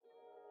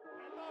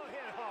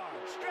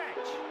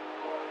bench.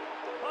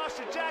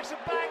 Austin Jackson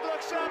back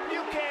looks up.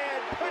 You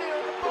can put it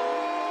on the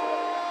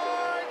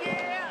board.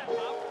 Yeah.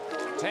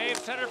 Taves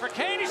center for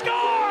Kane. He scores!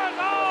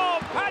 Oh,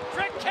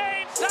 Patrick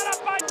Kane set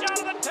up by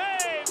Jonathan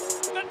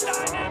Taves. The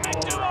dynamic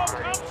duo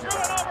comes through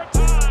in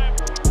overtime.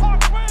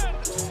 Hawks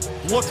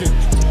win. Looking.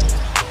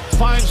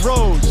 Finds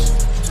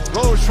Rose.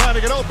 Rose trying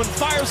to get open.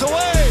 Fires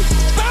away.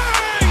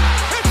 Bang!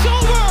 It's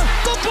over!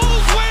 The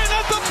Bulls win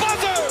at the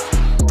buzzer!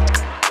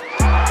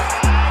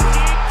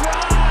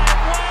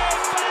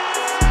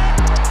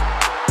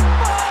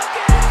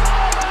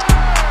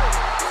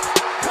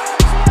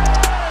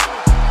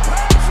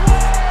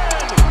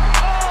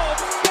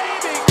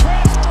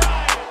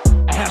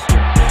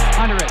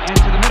 Under it, and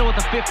to the middle with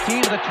the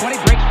 15, to the 20,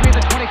 breaks free, the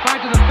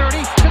 25, to the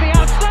 30, to the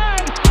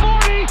outside,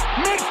 40,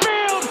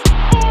 midfield,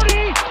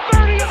 40,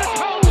 30 to the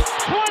coast,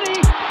 20,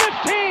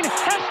 15,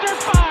 Hester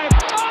 5,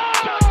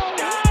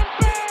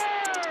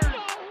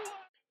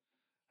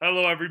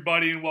 Hello,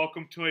 everybody, and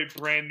welcome to a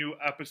brand new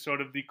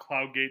episode of the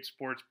Cloudgate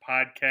Sports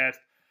Podcast.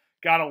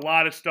 Got a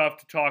lot of stuff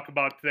to talk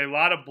about today, a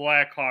lot of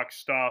Blackhawks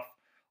stuff,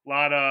 a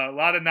lot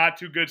of not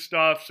too good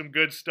stuff, some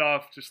good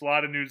stuff, just a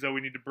lot of news that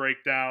we need to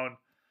break down.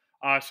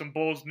 Some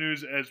Bulls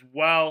news as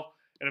well.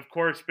 And, of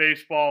course,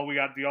 baseball. We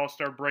got the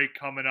All-Star break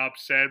coming up.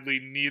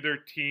 Sadly, neither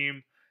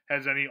team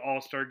has any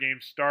All-Star game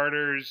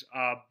starters.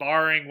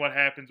 Barring what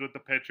happens with the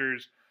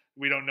pitchers,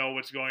 we don't know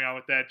what's going on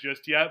with that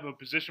just yet. But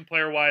position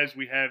player-wise,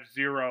 we have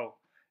zero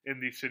in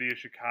the city of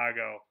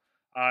Chicago.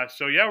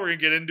 So, yeah, we're going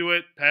to get into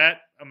it.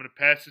 Pat, I'm going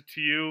to pass it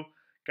to you.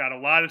 Got a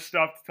lot of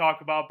stuff to talk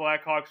about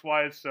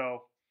Blackhawks-wise,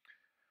 so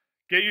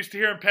get used to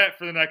hearing Pat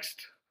for the next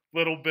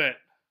little bit.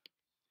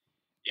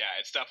 Yeah,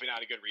 it's definitely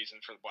not a good reason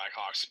for the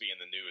Blackhawks to be in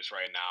the news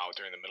right now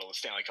during the middle of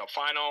the Stanley Cup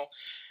Final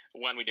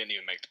when we didn't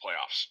even make the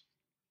playoffs.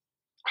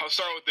 I'll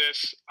start with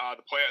this.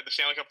 The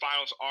Stanley Cup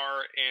Finals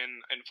are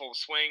in full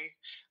swing.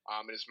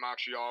 It is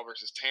Montreal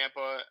versus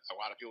Tampa. A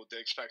lot of people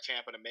did expect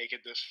Tampa to make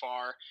it this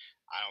far.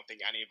 I don't think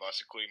any of us,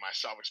 including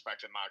myself,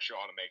 expected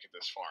Montreal to make it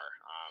this far.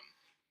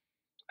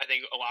 I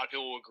think a lot of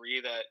people will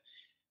agree that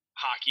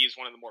hockey is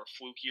one of the more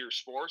flukier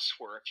sports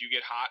where if you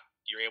get hot,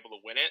 you're able to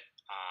win it.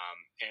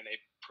 And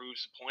it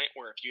proves the point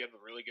where if you have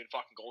a really good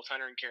fucking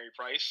goaltender in Carey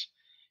Price,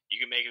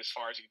 you can make it as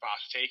far as you can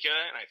possibly take it.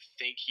 And I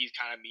think he's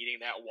kind of meeting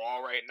that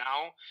wall right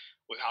now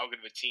with how good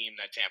of a team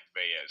that Tampa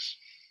Bay is.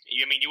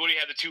 I mean, you would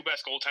have had the two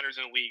best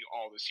goaltenders in the league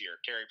all this year,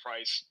 Carey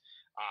Price,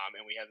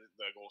 and we had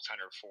the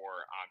goaltender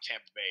for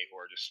Tampa Bay who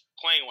are just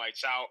playing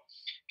lights out.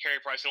 Carey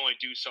Price can only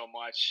do so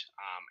much.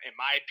 In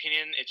my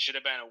opinion, it should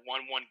have been a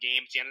 1-1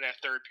 game at the end of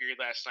that third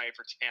period last night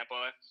for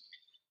Tampa.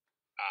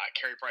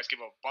 Carey Price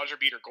gave a buzzer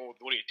beater goal.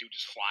 What do you do?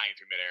 Just flying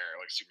through midair,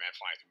 like Superman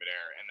flying through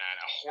midair, and then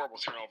a horrible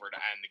turnover to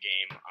end the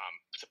game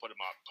to put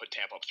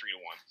Tampa up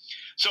 3-1.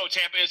 So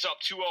Tampa is up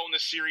 2-0 in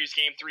this series.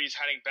 Game 3 is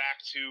heading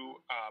back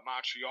to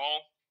Montreal,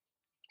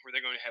 where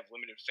they're going to have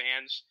limited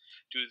fans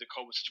due to the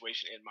COVID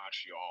situation in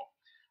Montreal.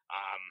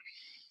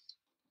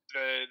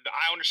 The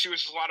Islander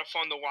series is a lot of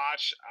fun to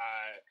watch.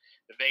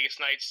 The Vegas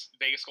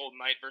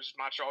Golden Knight versus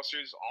Montreal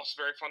series is also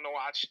very fun to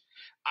watch.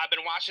 I've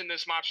been watching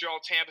this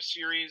Montreal-Tampa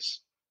series.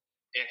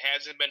 It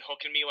hasn't been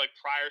hooking me like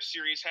prior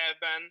series have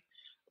been.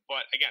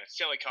 But, again, it's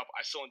Stanley Cup.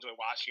 I still enjoy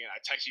watching it. I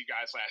texted you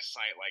guys last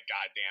night, like,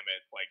 God damn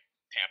it, like,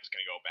 Tampa's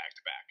going to go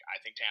back-to-back. I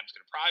think Tampa's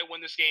going to probably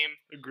win this game.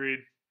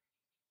 Agreed.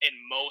 In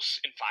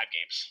 5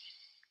 games.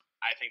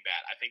 I think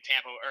that. I think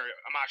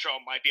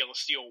Montreal might be able to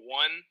steal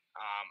one.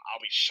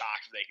 I'll be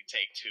shocked if they can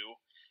take 2.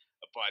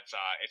 But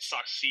it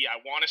sucks to see.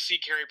 I want to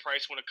see Carey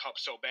Price win a cup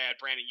so bad.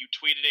 Brandon, you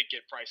tweeted it,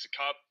 get Price a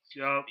cup.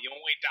 Yep. The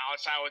only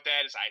downside with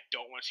that is I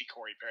don't want to see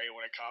Corey Perry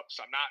win a cup.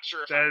 So I'm not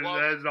sure if that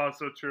is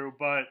also true,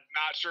 but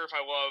not sure if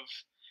I love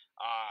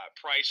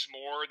Price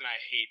more than I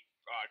hate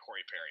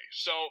Corey Perry.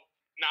 So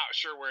not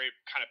sure where it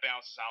kind of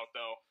balances out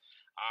though.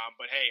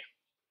 But hey,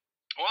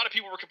 a lot of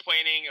people were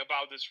complaining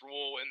about this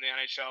rule in the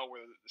NHL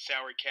where the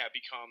salary cap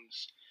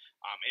becomes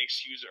an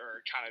excuse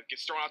or kind of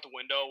gets thrown out the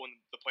window when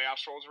the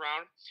playoffs rolls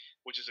around,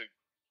 which is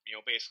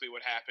basically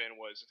what happened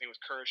was I think it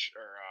was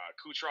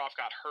Kucherov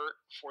got hurt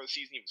before the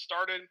season even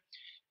started.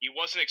 He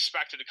wasn't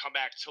expected to come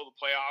back till the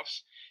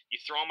playoffs. You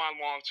throw him on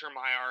long-term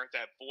IR,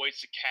 that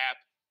voids the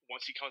cap.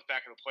 Once he comes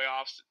back in the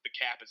playoffs, the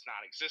cap is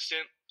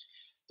non-existent.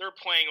 They're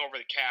playing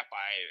over the cap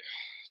by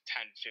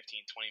 $10,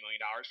 $15, $20 million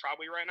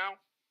probably right now,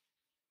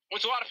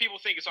 which a lot of people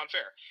think is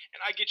unfair.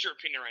 And I get your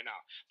opinion right now.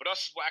 But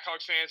us as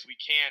Blackhawks fans, we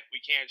can't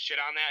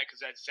shit on that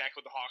because that's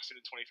exactly what the Hawks did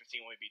in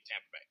 2015 when we beat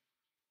Tampa Bay,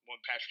 when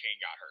Patrick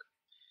Kane got hurt.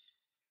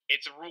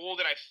 It's a rule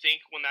that I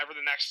think whenever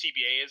the next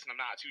CBA is, and I'm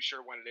not too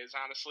sure when it is,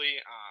 honestly,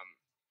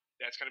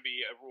 that's going to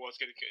be a rule that's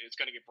going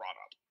to get brought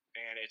up.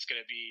 And it's going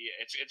to be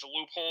 – it's a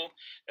loophole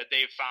that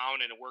they've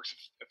found, and it works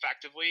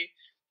effectively.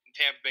 And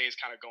Tampa Bay is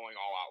kind of going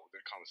all out when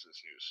it comes to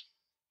this news.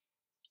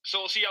 So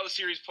we'll see how the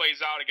series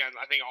plays out. Again,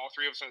 I think all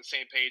three of us are on the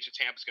same page that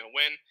Tampa's going to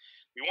win.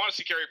 We want to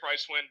see Carey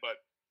Price win,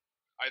 but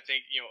I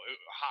think, a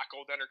hot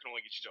goaltender can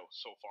only get you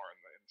so far in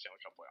the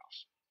Stanley Cup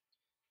playoffs.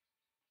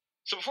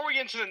 So before we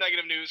get into the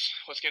negative news,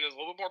 let's get into a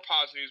little bit more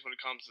positive news when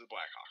it comes to the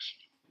Blackhawks.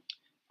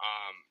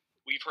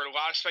 we've heard a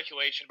lot of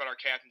speculation about our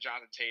captain,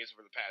 Jonathan Toews,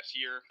 over the past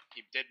year.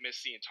 He did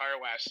miss the entire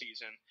last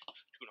season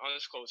to an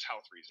undisclosed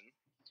health reason.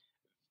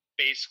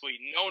 Basically,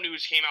 no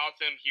news came out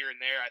with him here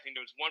and there. I think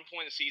there was one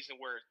point in the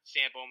season where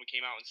Sam Bowman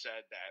came out and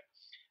said that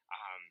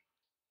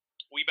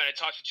we've been in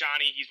touch with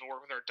Johnny. He's been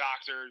working with our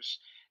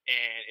doctors,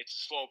 and it's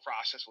a slow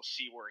process. We'll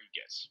see where he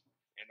gets.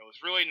 And it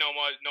was really no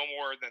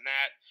more than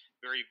that.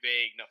 Very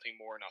vague, nothing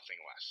more, nothing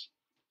less.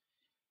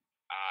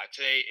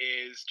 Today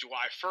is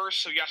July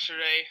 1st, so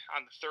yesterday,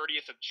 on the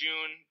 30th of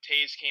June,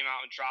 Toews came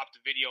out and dropped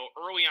a video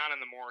early on in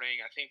the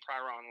morning, I think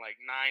probably around like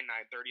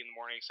 9:30 in the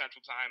morning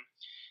Central Time,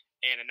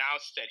 and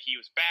announced that he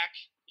was back.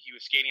 He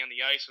was skating on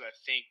the ice with, I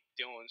think,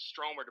 Dylan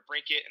Stromer to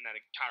Brinkett and then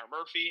Connor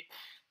Murphy.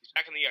 He's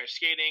back on the ice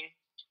skating,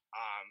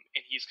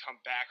 and he's come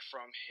back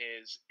from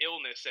his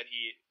illness that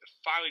he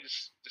finally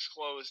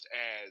disclosed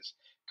as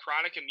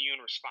chronic immune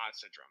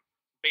response syndrome.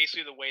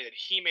 Basically, the way that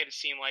he made it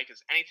seem like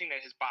is anything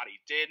that his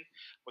body did,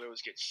 whether it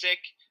was get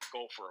sick,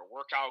 go for a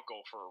workout,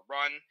 go for a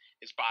run,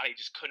 his body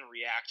just couldn't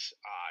react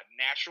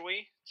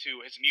naturally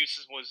to his immune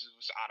system was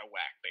out of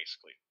whack,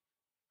 basically.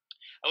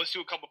 I listened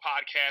to a couple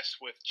podcasts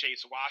with Jay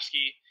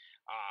Zawaski,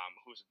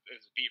 who's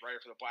a beat writer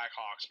for the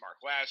Blackhawks,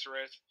 Mark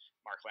Lazarus,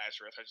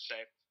 I should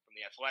say, from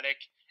The Athletic.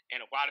 And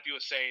a lot of people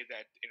say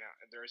that,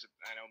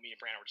 I know me and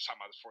Brandon were just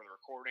talking about this before the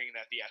recording,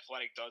 that The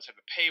Athletic does have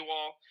a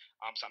paywall,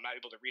 so I'm not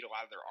able to read a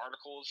lot of their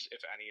articles, if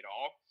any at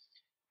all.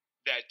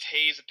 That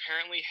Toews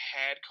apparently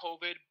had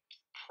COVID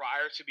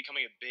prior to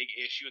becoming a big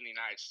issue in the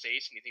United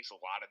States, and he thinks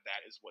a lot of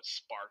that is what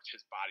sparked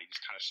his body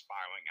just kind of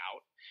spiraling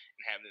out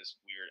and having this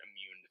weird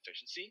immune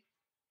deficiency.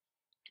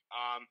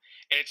 And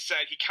it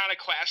said he kind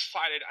of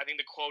classified it, I think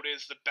the quote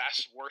is, the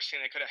best, worst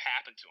thing that could have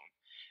happened to him.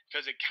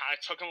 Because it kind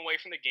of took him away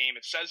from the game.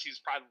 It says he's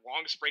probably the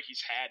longest break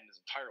he's had in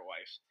his entire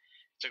life.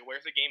 It took away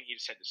from the game. He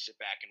just had to sit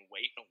back and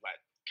wait and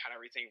let kind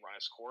of everything run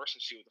its course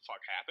and see what the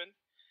fuck happened.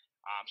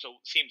 So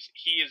it seems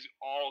he is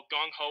all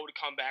gung-ho to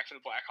come back for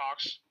the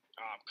Blackhawks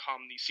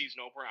come the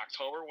season opener in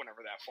October,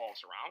 whenever that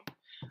falls around.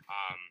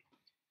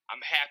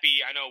 I'm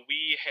happy. I know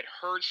we had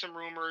heard some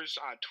rumors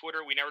on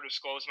Twitter. We never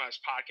disclosed them on this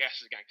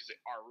podcast again because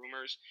they are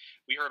rumors.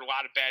 We heard a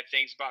lot of bad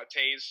things about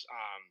Toews.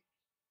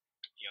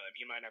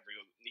 He might not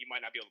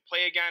be able to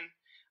play again.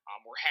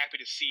 We're happy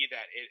to see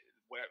that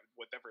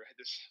whatever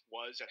this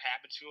was that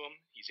happened to him,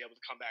 he's able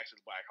to come back to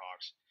the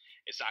Blackhawks.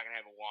 It's not going to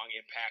have a long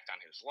impact on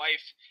his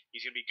life.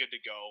 He's going to be good to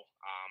go,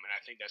 and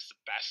I think that's the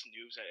best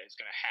news that is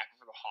going to happen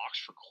for the Hawks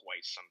for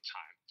quite some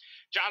time.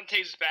 Jonathan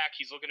Toews is back.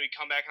 He's looking to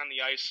come back on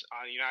the ice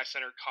on the United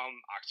Center come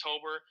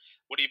October.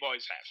 What do you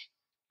boys have?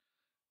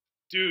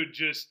 Dude,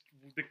 just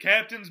the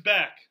captain's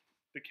back.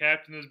 The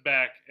captain is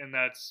back, and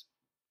that's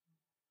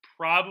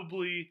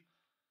probably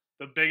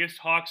the biggest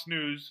Hawks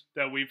news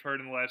that we've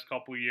heard in the last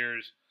couple of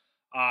years.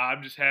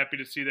 I'm just happy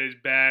to see that he's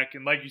back.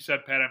 And like you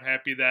said, Pat, I'm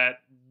happy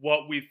that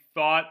what we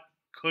thought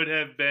could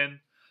have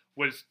been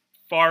was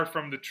far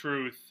from the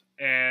truth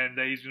and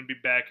that he's going to be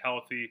back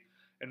healthy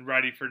and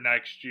ready for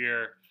next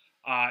year.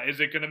 Is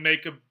it going to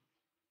make a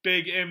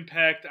big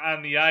impact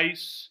on the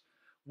ice?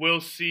 We'll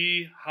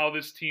see how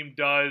this team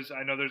does.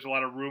 I know there's a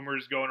lot of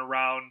rumors going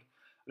around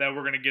that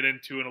we're going to get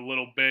into in a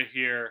little bit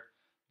here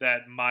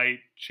that might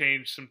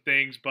change some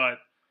things, but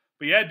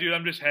yeah, dude,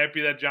 I'm just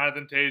happy that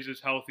Jonathan Toews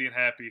is healthy and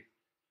happy.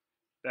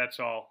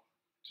 That's all.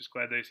 Just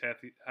glad that he's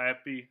happy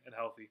and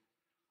healthy.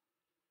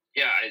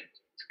 Yeah, I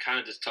kind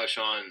of just touch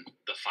on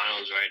the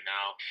finals right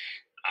now.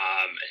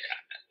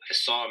 I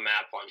saw a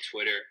map on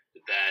Twitter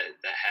that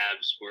the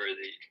Habs were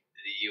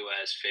the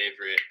U.S.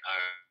 favorite,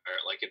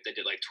 or like if they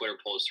did like Twitter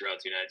polls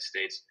throughout the United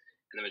States,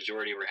 and the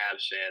majority were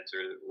Habs fans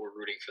or were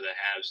rooting for the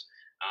Habs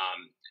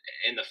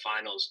in the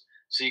finals.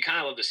 So you kind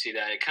of love to see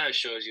that. It kind of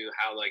shows you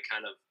how like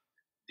kind of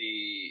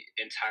the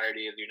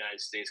entirety of the United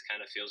States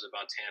kind of feels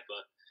about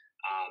Tampa,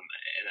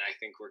 and I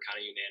think we're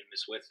kind of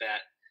unanimous with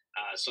that.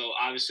 So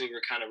obviously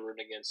we're kind of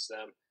rooting against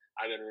them.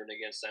 I've been rooting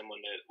against them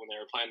when they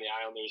were playing the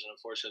Islanders, and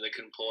unfortunately they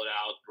couldn't pull it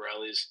out.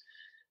 Borelli's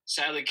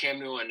sadly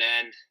came to an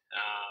end.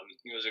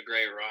 It was a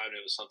great run.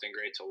 It was something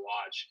great to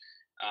watch.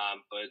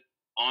 But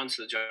on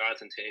to the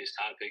Jonathan Toews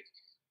topic,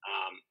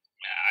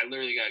 I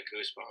literally got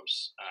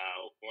goosebumps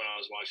when I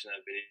was watching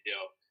that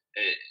video.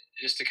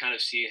 Just to kind of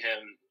see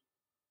him.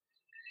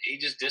 He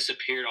just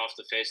disappeared off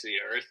the face of the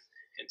earth,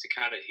 and to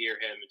kind of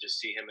hear him and just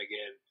see him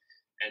again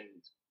and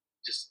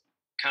just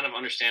kind of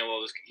understand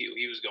what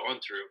he was going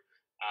through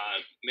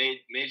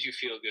made you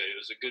feel good. It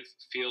was a good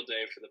field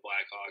day for the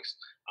Blackhawks.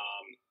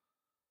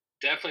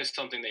 Definitely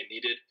something they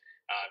needed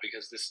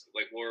because this,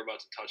 like we're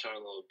about to touch on a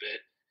little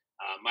bit,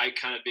 might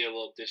kind of be a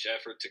little ditch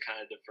effort to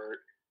kind of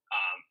divert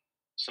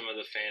some of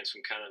the fans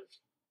from kind of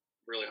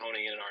really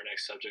honing in on our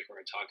next subject we're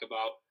going to talk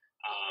about.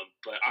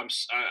 But I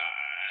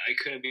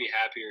couldn't be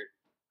happier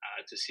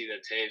to see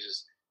that Toews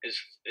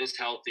is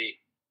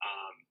healthy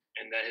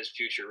and that his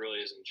future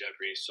really is in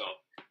jeopardy. So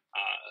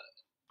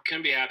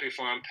couldn't be happy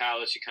for him. Pat,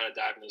 let's you kind of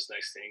dive into this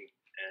next thing,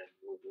 and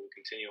we'll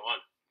continue on.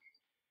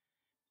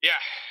 Yeah,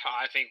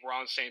 I think we're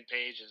on the same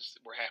page.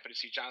 We're happy to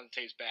see Jonathan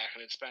Taves back,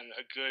 and it's been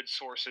a good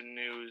source of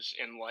news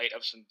in light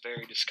of some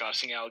very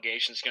disgusting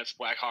allegations against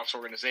the Blackhawks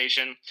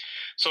organization.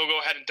 So we'll go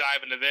ahead and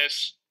dive into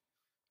this.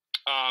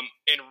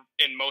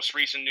 In most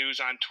recent news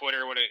on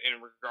Twitter,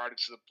 in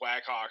regards to the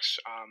Blackhawks,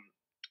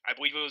 I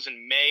believe it was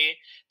in May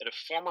that a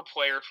former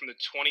player from the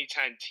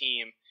 2010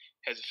 team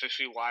has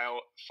officially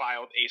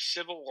filed a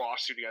civil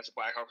lawsuit against the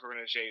Blackhawks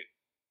organization.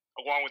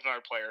 Along with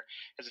another player,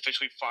 has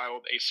officially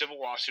filed a civil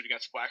lawsuit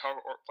against the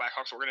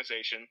Blackhawks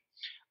organization,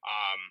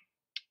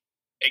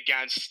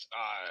 against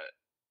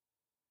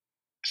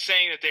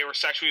saying that they were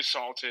sexually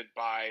assaulted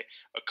by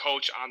a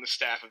coach on the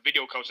staff, a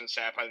video coach on the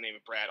staff by the name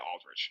of Brad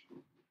Aldrich.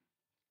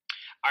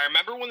 I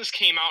remember when this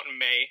came out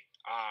in May.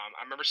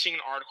 I remember seeing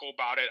an article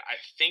about it. I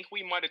think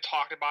we might have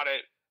talked about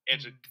it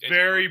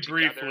very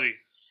briefly.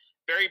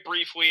 Very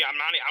briefly. I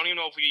don't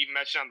even know if we even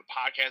mentioned it on the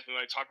podcast. We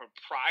might have talked about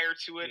it prior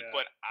to it,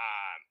 but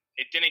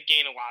it didn't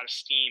gain a lot of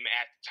steam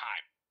at the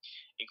time.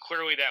 And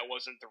clearly that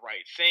wasn't the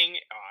right thing.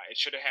 It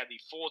should have had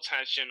the full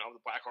attention of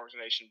the Black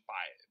organization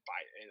by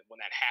when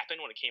that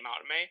happened, when it came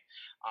out in May.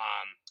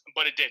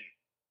 But it didn't.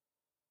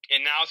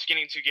 And now it's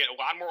beginning to get a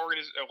lot more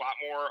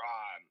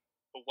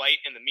light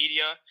in the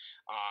media.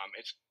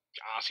 It's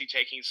honestly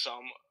taking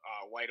some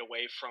light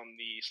away from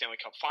the Stanley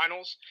Cup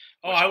Finals.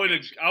 Oh, I would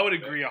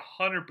agree 100%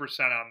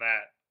 on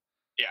that.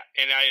 Yeah,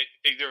 and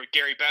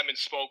Gary Bettman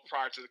spoke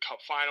prior to the Cup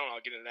final, and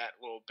I'll get into that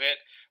in a little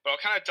bit. But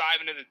I'll kind of dive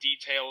into the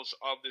details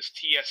of this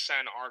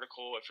TSN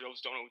article. If for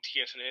those who don't know who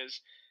TSN is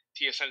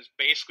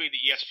basically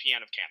the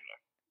ESPN of Canada.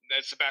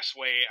 That's the best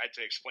way to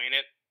explain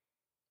it.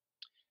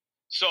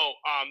 So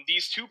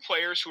these two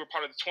players who were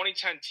part of the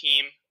 2010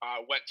 team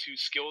went to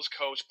skills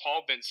coach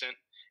Paul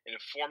Vincent and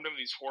informed him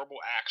of these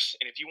horrible acts.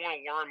 And if you want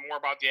to learn more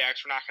about the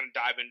acts, we're not going to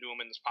dive into them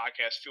in this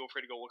podcast. Feel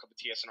free to go look up the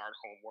TSN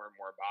article and learn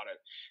more about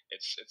it.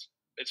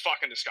 It's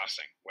fucking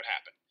disgusting what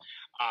happened.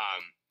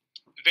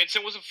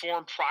 Vincent was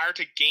informed prior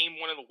to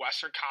Game 1 of the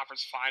Western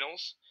Conference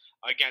Finals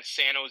against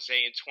San Jose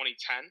in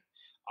 2010.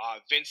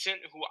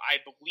 Vincent, who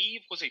I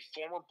believe was a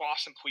former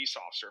Boston police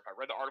officer, if I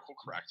read the article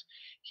correct,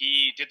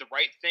 he did the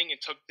right thing and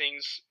took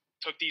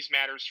these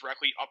matters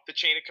directly up the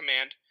chain of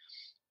command.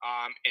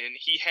 And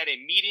he had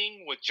a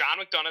meeting with John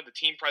McDonough, the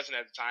team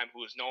president at the time, who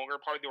was no longer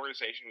part of the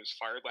organization, who was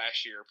fired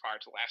last year prior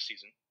to last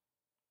season.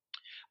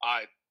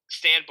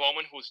 Stan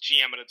Bowman, who was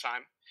GM at the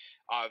time.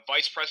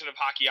 Vice President of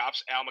Hockey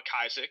Ops, Al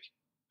McIsaac,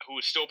 who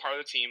was still part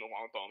of the team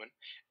along with Bowman.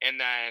 And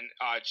then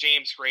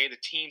James Gray,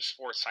 the team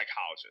sports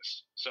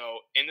psychologist.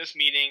 So in this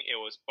meeting, it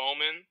was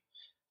Bowman,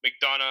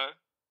 McDonough,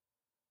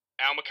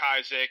 Al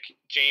McIsaac,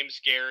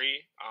 James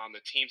Gary, the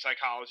team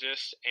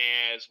psychologist,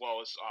 as well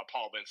as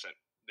Paul Vincent,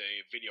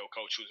 the video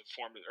coach who was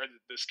informed, or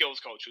the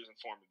skills coach who was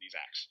informed of these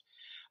acts.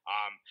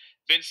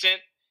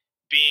 Vincent,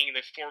 being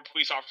the former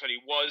police officer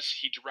that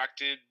he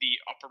directed the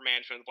upper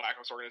management of the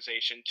Blackhawks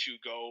organization to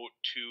go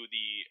to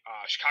the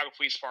Chicago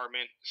Police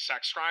Department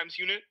sex crimes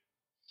unit,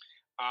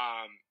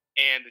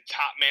 and the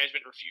top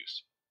management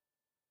refused.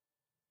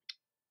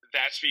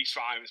 That speaks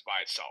volumes by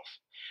itself.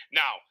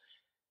 Now,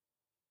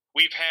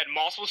 we've had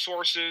multiple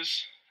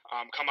sources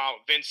come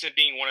out, Vincent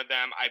being one of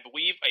them. I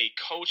believe a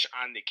coach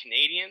on the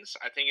Canadiens,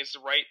 I think is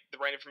the right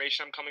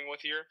information I'm coming with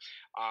here,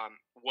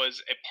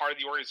 was a part of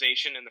the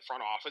organization in the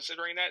front office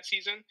during that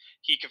season.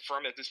 He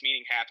confirmed that this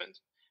meeting happened.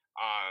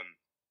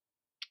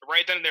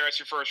 Right then and there, it's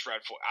your first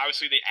red flag.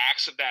 Obviously, the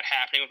acts of that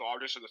happening with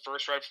Aldrich are the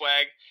first red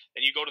flag.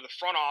 Then you go to the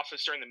front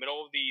office during the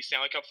middle of the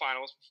Stanley Cup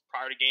Finals,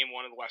 prior to Game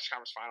 1 of the Western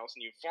Conference Finals,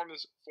 and you inform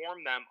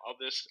them of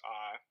this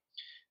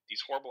these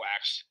horrible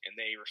acts, and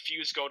they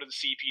refuse to go to the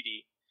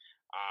CPD.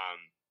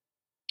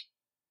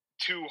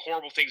 Two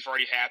horrible things have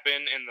already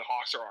happened, and the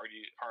Hawks are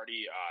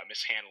already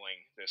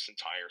mishandling this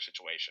entire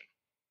situation.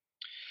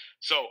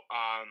 So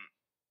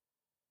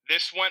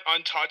this went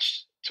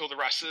untouched till the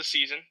rest of the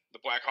season. The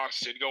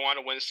Blackhawks did go on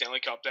to win the Stanley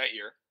Cup that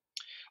year.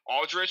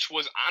 Aldrich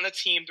was on a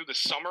team through the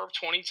summer of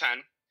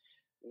 2010,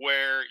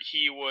 where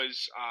he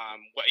was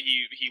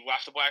he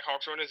left the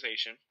Blackhawks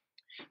organization.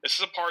 This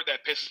is the part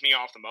that pisses me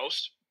off the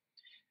most.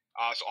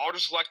 So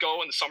Aldrich was let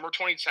go in the summer of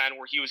 2010,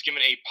 where he was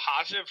given a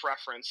positive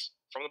reference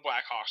from the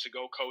Blackhawks to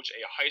go coach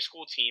a high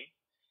school team,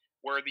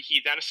 where he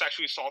then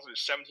sexually assaulted a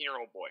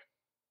 17-year-old boy.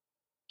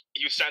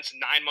 He was sentenced to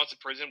 9 months in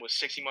prison with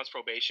 60 months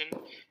probation,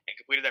 and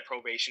completed that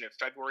probation in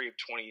February of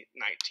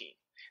 2019.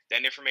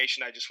 That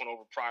information I just went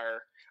over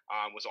prior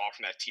was all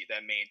from that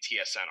main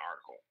TSN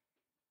article.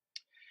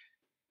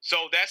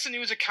 So that's the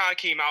news that kind of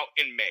came out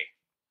in May.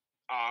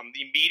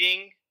 The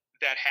meeting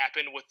that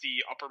happened with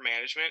the upper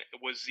management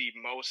was the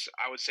most,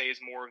 I would say,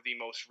 is more of the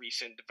most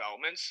recent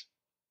developments.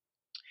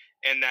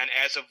 And then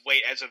as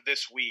of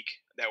this week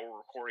that we're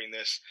recording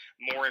this,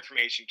 more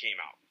information came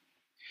out.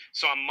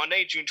 So on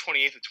Monday, June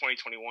 28th of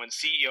 2021,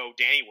 CEO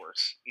Danny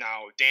Wirtz.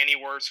 Now, Danny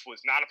Wirtz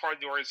was not a part of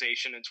the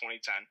organization in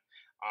 2010.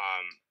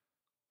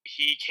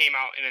 He came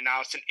out and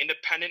announced an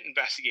independent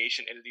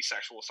investigation into these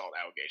sexual assault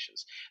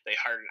allegations. They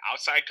hired an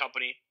outside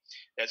company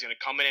that's going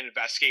to come in and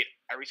investigate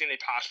everything they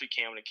possibly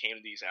can when it came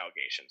to these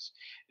allegations.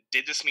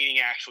 Did this meeting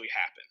actually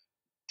happen?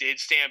 did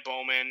Stan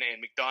Bowman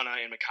and McDonough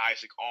and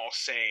McIsaac all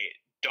say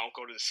don't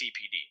go to the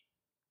CPD?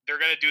 They're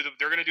gonna do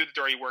the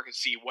dirty work and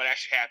see what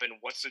actually happened,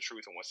 what's the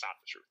truth, and what's not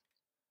the truth.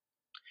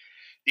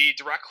 The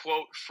direct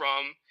quote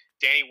from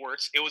Danny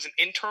Wirtz: "It was an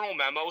internal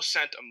memo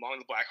sent among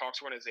the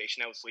Blackhawks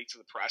organization that was leaked to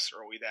the press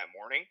early that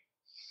morning."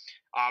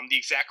 The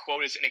exact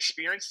quote is: "An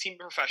experienced team of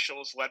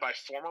professionals led by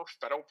former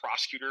federal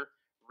prosecutor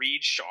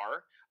Reed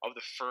Shar of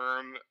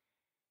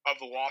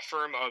the law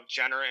firm of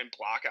Jenner and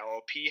Block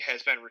LLP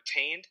has been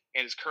retained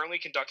and is currently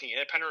conducting an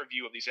independent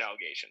review of these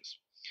allegations."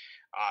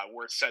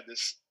 Wirtz said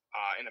this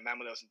in a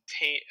memo that was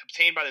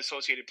obtained by the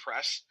Associated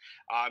Press.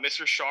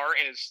 Mr. Shar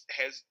and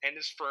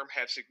his firm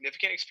have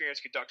significant experience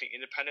conducting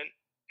independent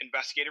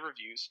investigative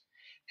reviews,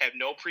 have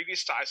no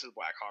previous ties to the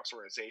Blackhawks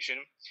organization,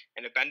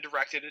 and have been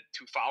directed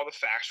to follow the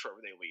facts wherever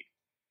they lead.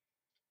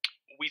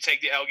 "We take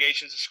the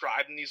allegations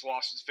described in these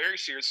lawsuits very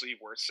seriously,"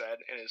 Wirtz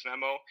said in his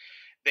memo.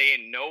 "They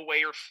in no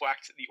way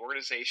reflect the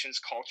organization's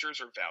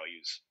cultures or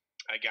values."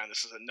 Again,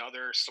 this is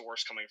another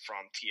source coming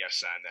from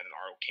TSN, that an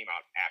article came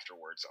out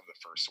afterwards of the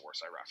first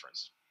source I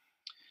referenced.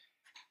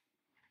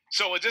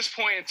 So at this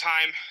point in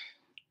time,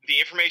 the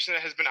information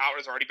that has been out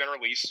has already been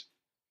released.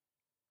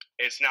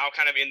 It's now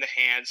kind of in the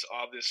hands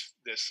of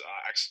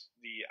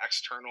the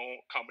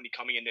external company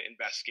coming in to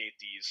investigate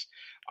these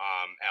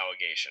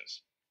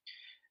allegations.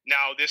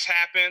 Now, this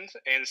happened,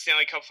 and the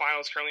Stanley Cup Final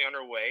is currently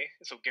underway.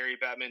 So Gary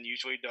Bettman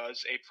usually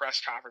does a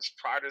press conference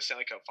prior to the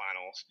Stanley Cup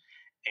Finals,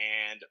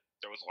 and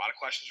there was a lot of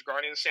questions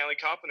regarding the Stanley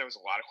Cup, and there was a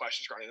lot of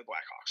questions regarding the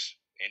Blackhawks.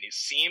 And he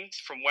seemed,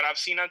 from what I've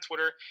seen on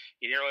Twitter,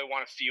 he didn't really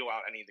want to feel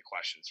out any of the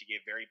questions. He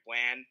gave very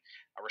bland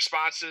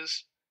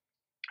responses.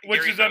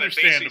 Which Gary is Bettman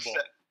understandable.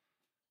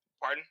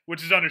 Pardon?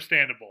 Which is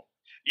understandable.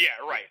 Yeah,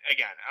 right.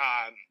 Again,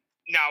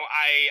 now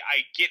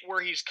I get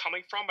where he's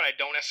coming from, but I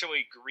don't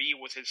necessarily agree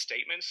with his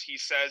statements. He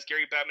says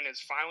Gary Bettman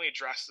has finally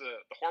addressed the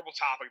horrible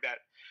topic that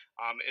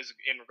is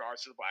in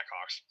regards to the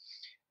Blackhawks,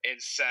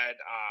 and said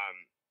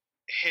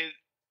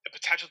the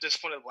potential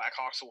discipline of the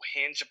Blackhawks will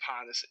hinge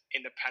upon this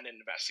independent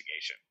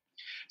investigation.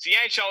 So the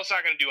NHL is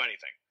not going to do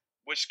anything,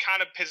 which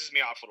kind of pisses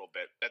me off a little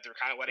bit, that they're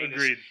kind of letting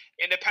Agreed. this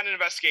independent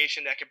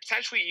investigation that could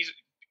potentially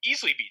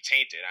easily be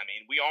tainted. I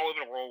mean, we all live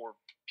in a world where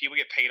people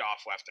get paid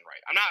off left and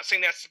right. I'm not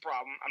saying that's the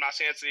problem. I'm not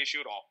saying that's the issue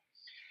at all.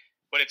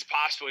 But it's a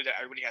possibility that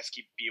everybody has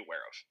to be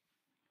aware of.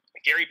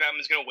 Gary Bettman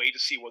is going to wait to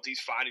see what these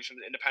findings from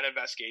the independent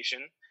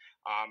investigation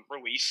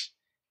release,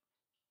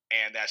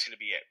 and that's going to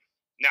be it.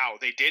 Now,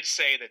 they did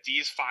say that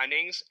these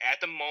findings,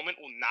 at the moment,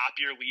 will not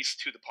be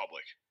released to the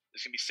public.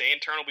 It's going to be stay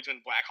internal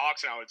between the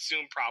Blackhawks and I would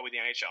assume probably the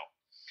NHL.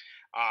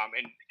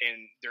 And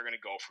they're going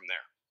to go from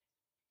there.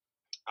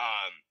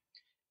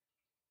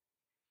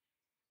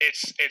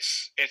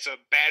 It's a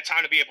bad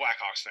time to be a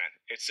Blackhawks fan.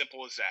 It's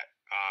simple as that.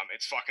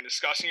 It's fucking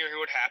disgusting to hear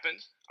what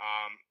happened.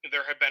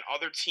 There have been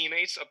other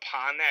teammates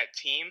upon that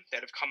team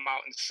that have come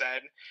out and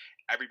said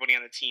everybody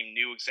on the team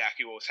knew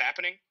exactly what was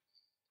happening.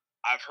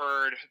 I've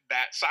heard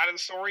that side of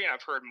the story, and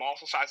I've heard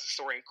multiple sides of the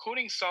story,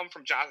 including some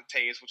from Jonathan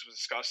Toews, which was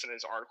discussed in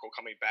his article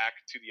coming back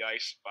to the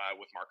ice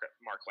with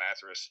Mark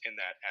Lazarus in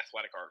that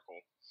Athletic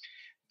article.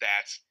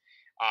 That's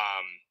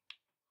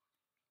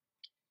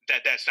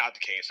not the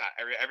case. Not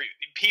every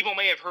people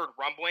may have heard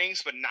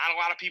rumblings, but not a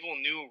lot of people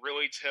knew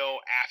really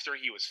till after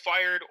he was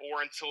fired or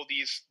until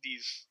the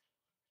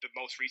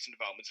most recent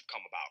developments have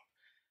come about.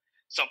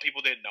 Some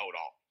people didn't know it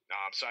all.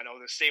 So I know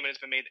the statement has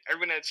been made.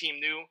 Everyone on the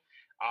team knew.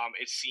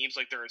 It seems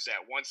like there's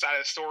that one side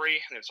of the story,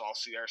 and there's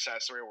also the other side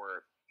of the story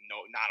where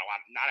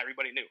not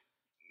everybody knew.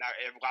 Not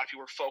a lot of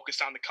people were focused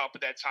on the cup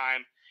at that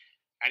time.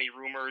 Any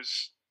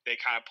rumors, they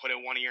kind of put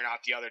in one ear and out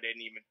the other. They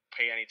didn't even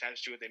pay any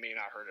attention to it. They may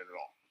not have heard it at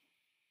all.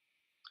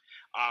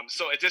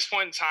 So at this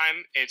point in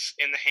time, it's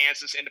in the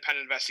hands of this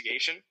independent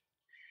investigation.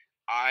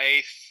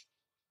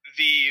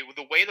 The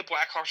way the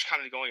Blackhawks are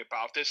kind of going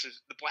about this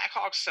is the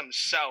Blackhawks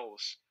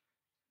themselves,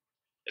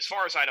 as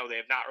far as I know, they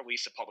have not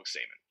released a public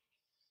statement.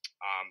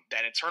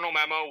 That internal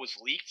memo was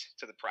leaked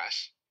to the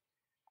press.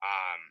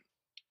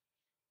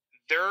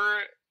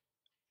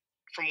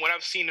 From what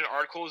I've seen in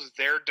articles,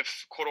 their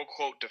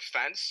quote-unquote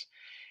defense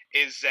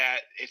is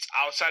that it's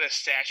outside of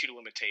statute of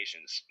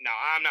limitations. Now,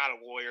 I'm not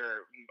a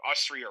lawyer.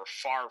 Us three are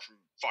far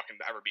from fucking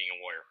ever being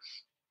a lawyer.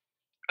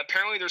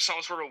 Apparently, there's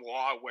some sort of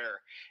law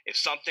where if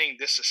something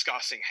this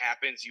disgusting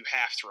happens, you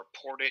have to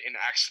report it in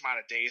X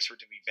amount of days for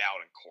it to be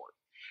valid in court.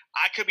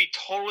 I could be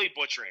totally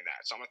butchering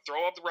that. So I'm going to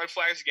throw up the red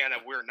flags again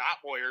that we're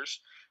not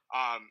lawyers.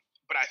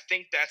 But I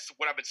think that's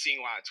what I've been seeing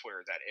a lot on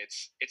Twitter, that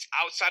it's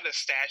outside of the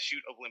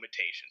statute of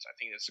limitations. I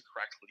think that's the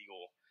correct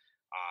legal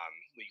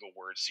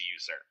words to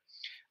use there.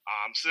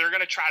 So they're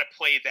going to try to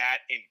play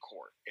that in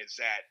court, is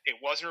that it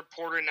wasn't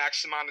reported in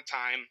X amount of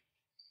time,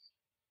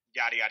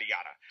 yada, yada,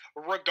 yada.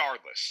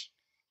 Regardless,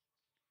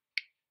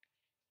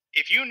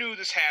 if you knew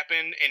this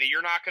happened and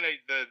you're not going to,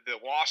 the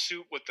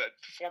lawsuit with the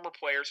former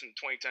players in the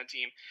 2010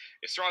 team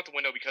is thrown out the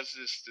window because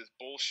of this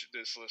bullshit,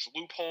 this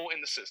loophole in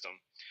the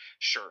system,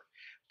 sure.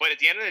 But at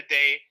the end of the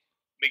day,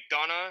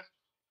 McDonough,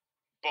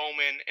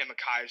 Bowman, and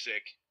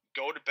McIsaac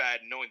go to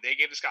bed knowing they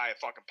gave this guy a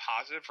fucking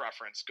positive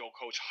reference, go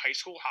coach high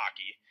school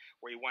hockey,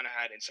 where he went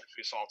ahead and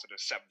sexually assaulted a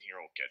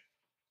 17-year-old kid.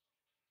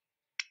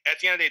 At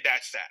the end of the day,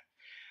 that's that.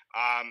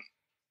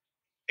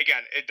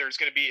 Again, it's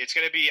going to be,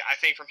 I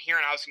think from here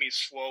on out, it's going to be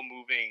a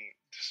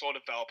slow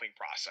developing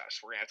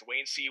process. We're going to have to wait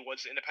and see what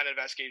this independent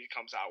investigation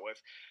comes out with.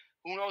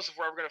 Who knows if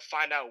we're ever going to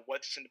find out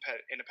what this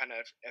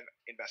independent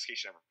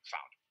investigation ever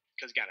found.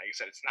 Because again, like I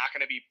said, it's not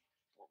going to be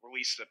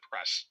released to the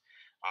press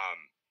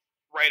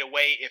right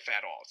away, if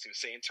at all. It's going to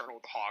stay internal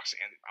with the Hawks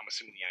and I'm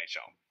assuming the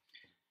NHL.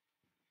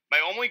 My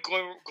only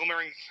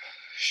glimmering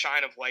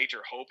shine of light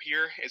or hope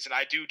here is that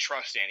I do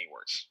trust Danny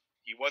Wirtz.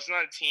 He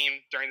wasn't on a team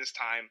during this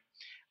time.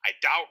 I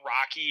doubt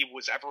Rocky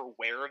was ever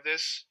aware of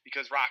this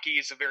because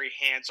Rocky is a very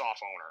hands-off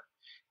owner.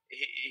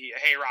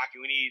 Hey, Rocky,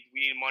 we need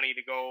money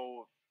to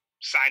go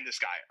sign this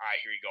guy. All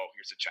right, here you go.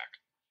 Here's a check.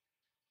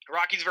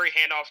 Rocky's a very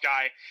handoff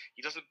guy.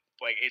 He doesn't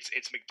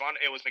it's McDonough.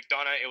 It was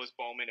McDonough. It was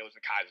Bowman. It was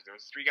McKaiser. There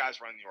was 3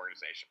 guys running the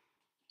organization.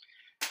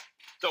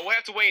 So we'll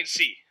have to wait and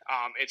see.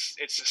 It's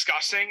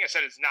disgusting. I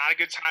said it's not a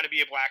good time to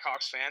be a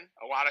Blackhawks fan.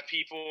 A lot of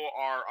people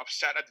are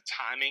upset at the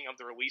timing of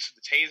the release of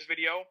the Taze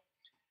video,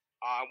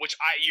 which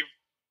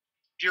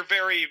you're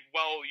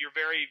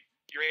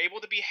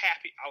able to be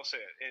happy. I'll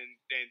say it. And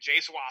Jay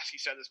Zawaski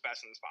said this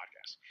best in this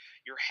podcast.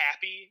 You're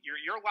happy.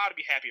 You're allowed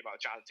to be happy about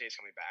Jonathan Taze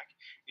coming back.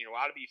 You're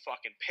allowed to be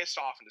fucking pissed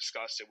off and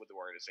disgusted with the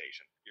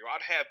organization. You're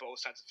allowed to have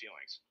both sets of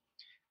feelings.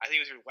 I think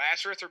it was either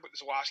Lazarus or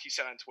Zawaski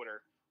said on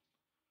Twitter,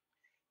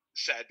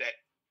 said that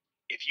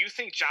if you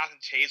think Jonathan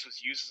Taze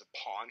was used as a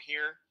pawn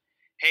here,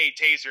 hey,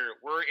 Taser,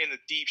 we're in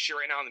the deep shit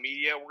right now in the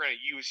media. We're going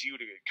to use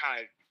you to kind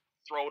of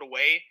throw it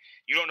away.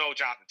 You don't know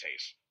Jonathan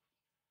Taze.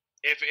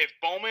 If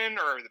Bowman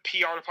or the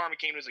PR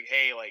department came to us like,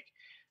 hey, like,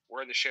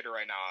 we're in the shitter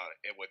right now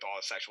with all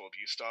the sexual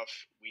abuse stuff.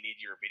 We need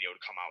your video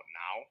to come out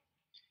now.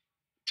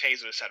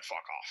 Taze would have said,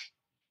 fuck off.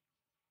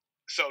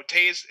 So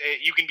Taze,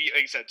 you can be,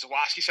 like I said,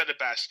 Zawaski said it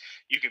best.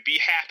 You can be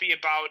happy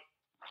about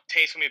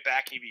Taze coming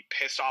back and you be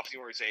pissed off at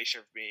the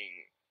organization for being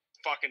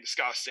fucking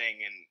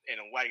disgusting and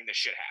letting this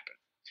shit happen.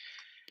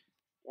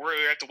 We're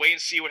going to have to wait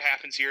and see what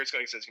happens here. It's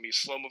going to be a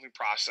slow-moving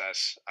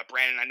process.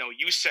 Brandon, I know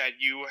you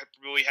said you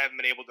really haven't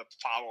been able to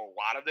follow a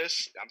lot of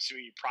this. I'm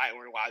assuming you probably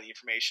learned a lot of the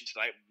information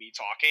tonight with me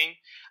talking.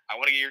 I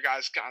want to get your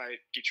guys'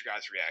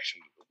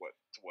 reaction to what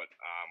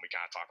we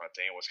kind of talked about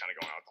today and what's kind of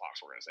going on with the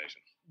Hawks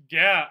organization.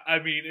 Yeah, I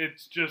mean,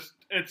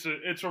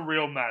 it's a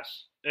real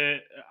mess.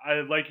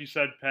 Like you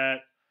said,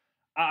 Pat,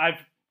 I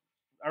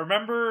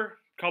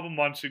remember a couple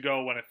months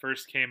ago when it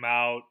first came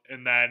out,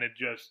 and then it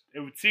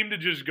would seem to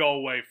just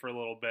go away for a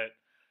little bit.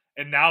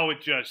 And now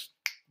it just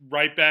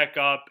right back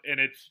up, and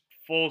it's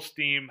full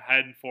steam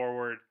heading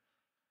forward.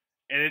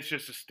 And it's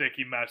just a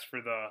sticky mess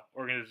for the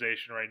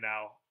organization right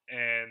now.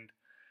 And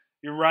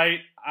you're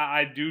right,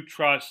 I do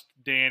trust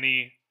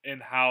Danny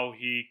in how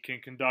he can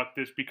conduct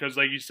this because,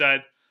 like you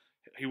said,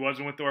 he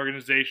wasn't with the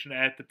organization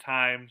at the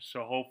time.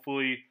 So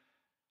hopefully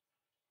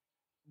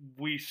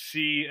we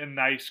see a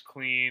nice,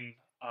 clean,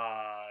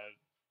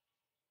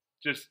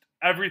 just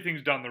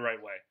everything's done the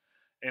right way.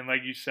 And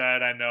like you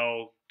said, I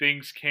know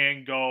things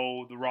can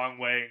go the wrong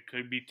way and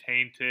could be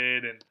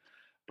tainted and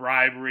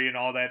bribery and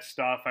all that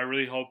stuff. I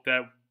really hope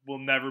that will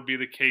never be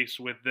the case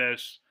with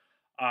this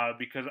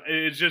because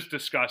it's just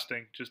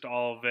disgusting, just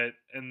all of it.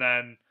 And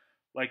then,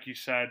 like you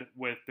said,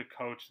 with the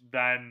coach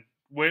then,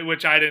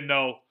 which I didn't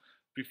know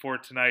before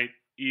tonight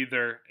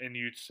either, and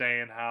you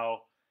saying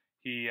how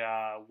he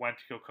went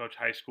to go coach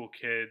high school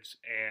kids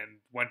and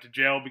went to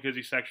jail because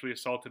he sexually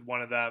assaulted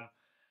one of them.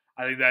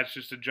 I think that's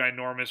just a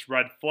ginormous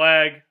red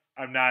flag.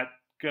 I'm not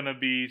going to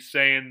be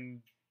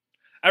saying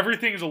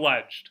everything's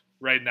alleged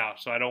right now,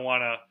 so I don't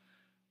want to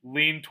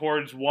lean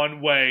towards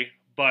one way,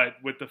 but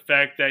with the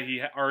fact that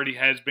he already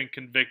has been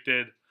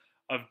convicted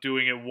of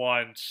doing it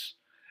once,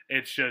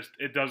 it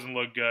doesn't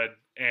look good,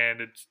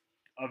 and it's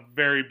a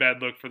very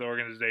bad look for the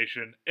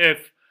organization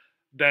if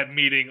that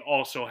meeting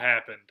also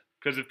happened.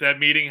 Because if that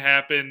meeting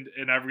happened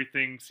and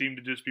everything seemed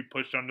to just be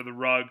pushed under the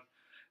rug,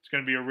 it's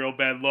going to be a real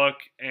bad look,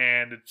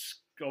 and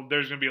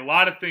there's going to be a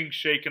lot of things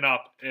shaken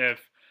up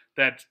if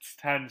that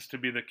tends to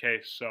be the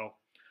case. So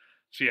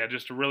yeah,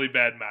 just a really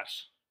bad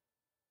mess.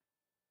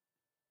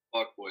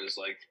 Fuck, boys,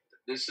 like,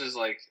 this is,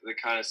 like, the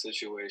kind of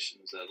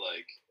situations that,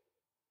 like,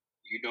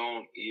 you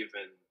don't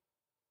even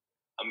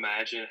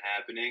imagine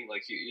happening.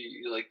 Like,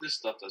 you like, this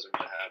stuff doesn't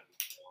really happen.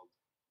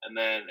 And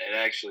then it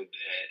actually,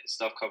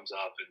 stuff comes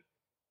up, and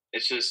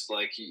it's just,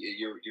 like,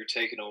 you're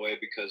taken away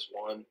because,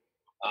 one,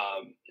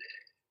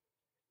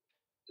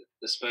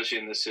 especially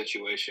in this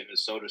situation,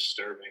 is so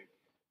disturbing.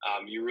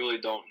 You really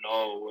don't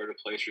know where to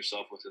place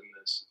yourself within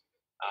this.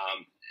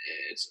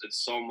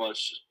 It's so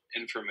much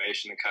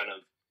information to kind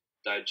of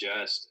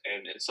digest,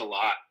 and it's a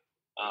lot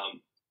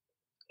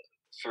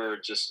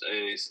for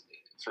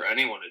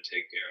anyone to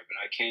take care of. And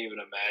I can't even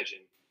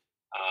imagine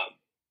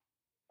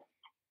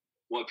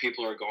what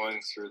people are going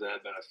through that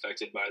have been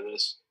affected by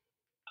this.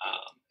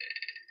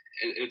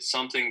 It's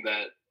something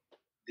that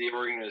the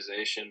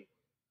organization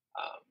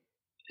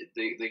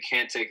they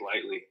can't take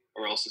lightly,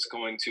 or else it's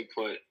going to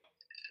put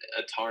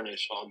a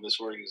tarnish on this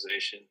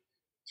organization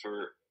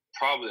for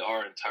probably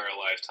our entire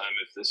lifetime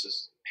if this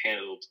is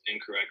handled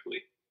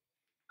incorrectly.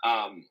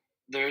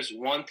 There's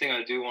one thing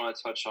I do want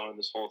to touch on in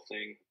this whole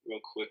thing real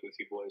quick with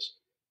you boys.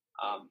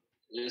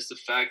 Is the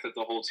fact that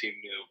the whole team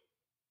knew.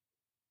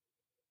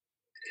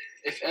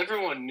 If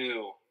everyone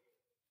knew,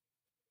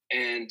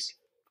 and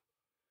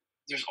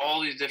there's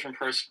all these different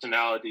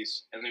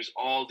personalities and there's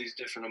all these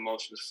different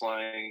emotions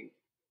flying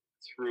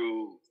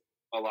through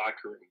a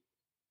locker room,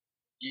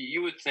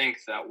 you would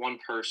think that one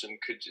person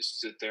could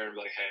just sit there and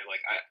be like, hey,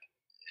 like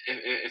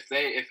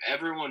if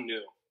everyone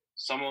knew,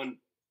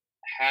 someone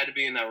had to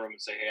be in that room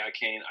and say, hey, I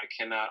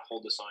cannot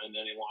hold this on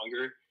any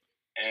longer,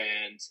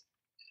 and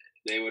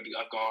they would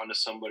have gone to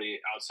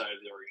somebody outside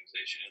of the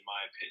organization, in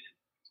my opinion.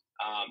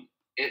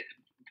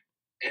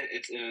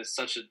 It's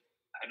such a,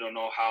 I don't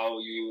know how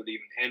you would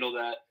even handle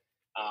that.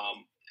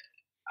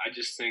 I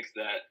just think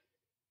that,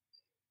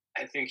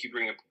 I think you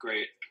bring a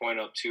great point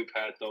up too,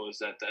 Pat, though, is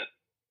that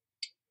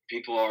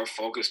people are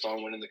focused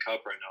on winning the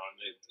cup right now,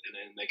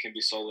 and they can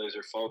be so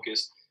laser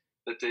focused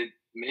that they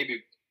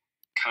maybe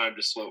kind of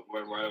just went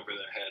right over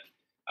their head.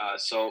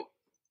 So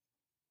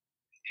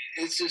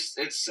it's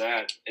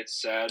sad. It's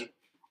sad.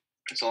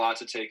 It's a lot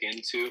to take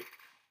into,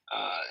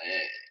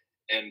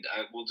 and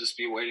I will just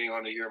be waiting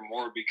on to hear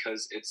more,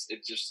 because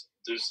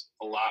there's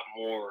a lot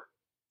more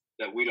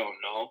that we don't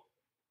know,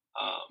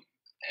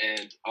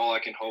 and all I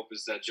can hope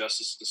is that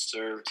justice is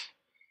served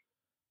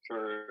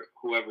for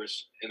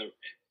whoever's in the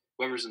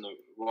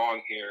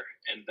wrong here,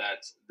 and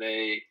that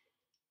they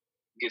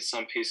get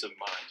some peace of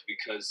mind,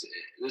 because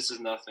this is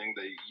nothing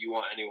that you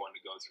want anyone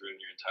to go through in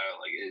your entire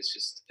life.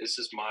 It's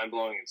just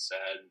mind-blowing and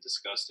sad and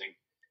disgusting.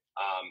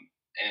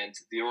 And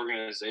the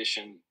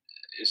organization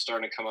is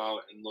starting to come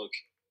out and look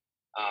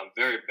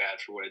very bad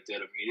for what it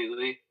did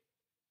immediately.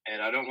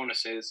 And I don't want to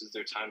say this is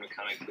their time to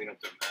kind of clean up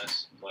their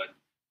mess, but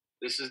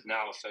this is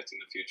now affecting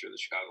the future of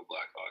the Chicago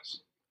Blackhawks.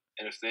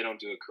 And if they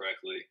don't do it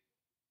correctly,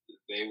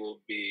 they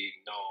will be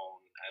known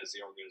as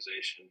the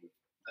organization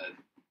that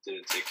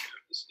didn't take care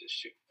of this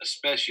issue,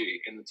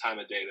 especially in the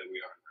time of day that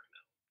we are in right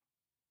now.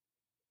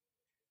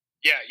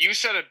 Yeah, you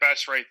said it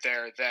best right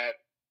there, that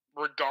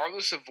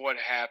regardless of what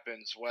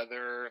happens,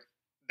 whether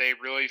they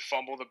really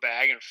fumble the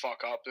bag and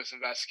fuck up this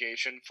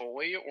investigation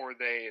fully, or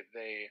they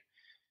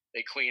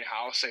clean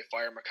house, they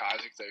fire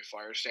McIsaac, they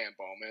fire Stan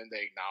Bowman,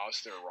 they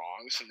acknowledge their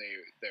wrongs, and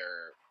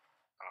they're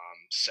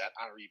set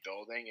on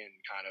rebuilding and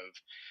kind of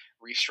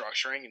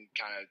restructuring and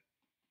kind of,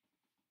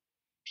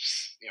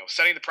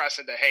 setting the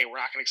precedent that, hey, we're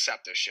not going to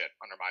accept this shit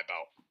under my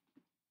belt.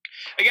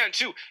 Again,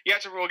 too, you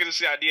have to look at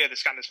this idea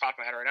that's kind of popped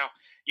in my head right now.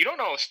 You don't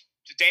know if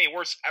Danny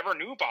Wirtz ever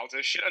knew about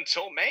this shit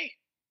until May.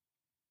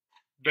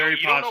 Very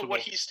you possible. don't know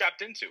what he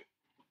stepped into.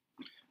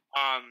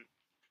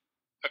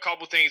 A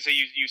couple things that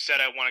you said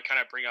I want to kind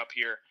of bring up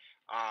here.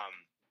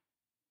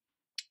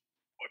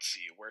 Let's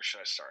see, where should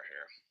I start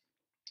here?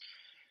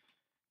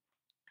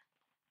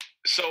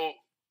 So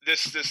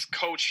this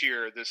coach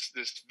here, this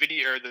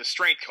video, or the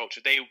strength coach,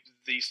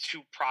 these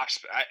two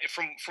prospects.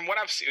 From what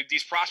I've seen,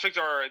 these prospects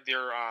they're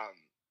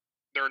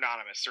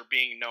anonymous. They're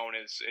being known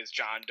as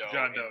John Doe.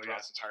 Throughout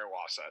this entire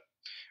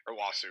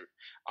lawsuit.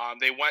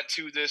 They went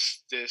to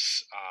this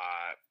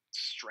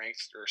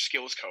strength or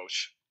skills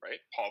coach,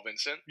 right? Paul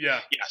Vincent.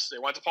 Yeah. Yes, they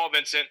went to Paul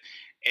Vincent,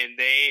 and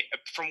they,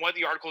 from what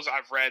the articles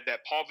I've read,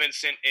 that Paul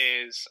Vincent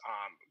is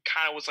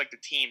kind of was like the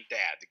team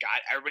dad, the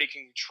guy everybody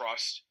can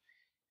trust.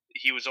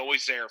 He was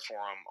always there for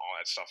him, all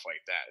that stuff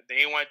like that.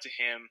 They went to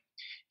him.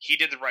 He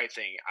did the right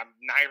thing. I'm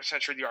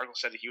 90% sure the article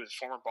said that he was a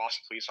former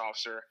Boston police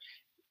officer.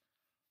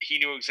 He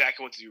knew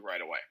exactly what to do right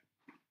away.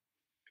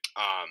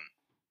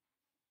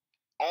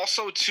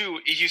 Also, too,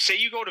 if you say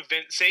you go to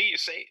Vince, say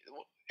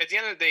at the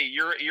end of the day,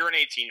 you're an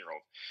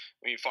 18-year-old.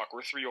 I mean, fuck,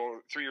 we're 3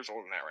 years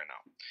older than that right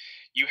now.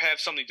 You have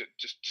something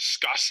just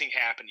disgusting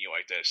happen to you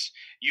like this.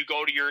 You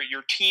go to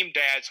your team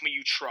dad, somebody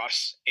you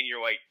trust, and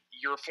you're like,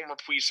 you're a former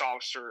police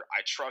officer.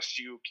 I trust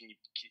you.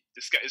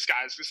 This guy's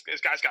got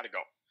to go.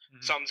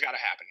 Mm-hmm. Something's got to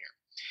happen here.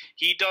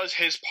 He does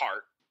his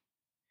part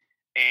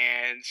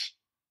and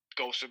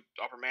goes to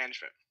upper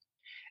management.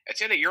 At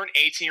the end of the day, you're an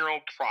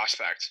 18-year-old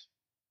prospect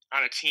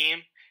on a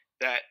team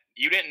that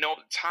you didn't know at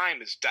the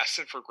time is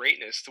destined for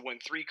greatness to win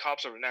 3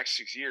 cups over the next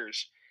 6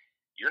 years.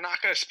 You're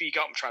not going to speak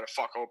up and try to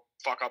fuck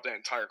up the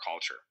entire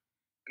culture.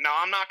 Now,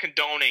 I'm not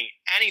condoning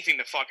anything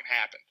that fucking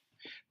happened,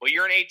 but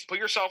put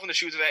yourself in the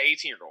shoes of that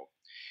 18-year-old.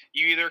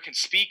 You either can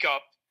speak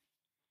up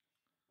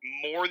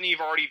more than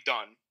you've already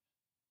done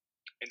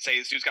and say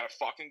this dude's got to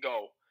fucking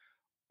go,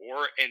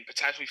 and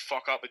potentially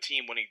fuck up a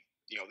team winning,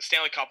 the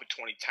Stanley Cup in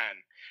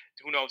 2010.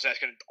 Who knows? That's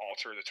going to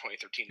alter the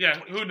 2013. Yeah,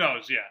 who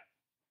knows? Yeah,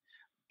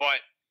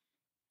 but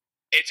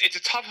it's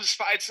a tough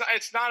spot. It's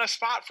not a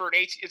spot for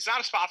It's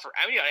not a spot for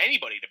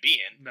anybody to be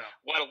in. No.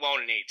 Let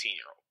alone an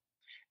 18-year-old.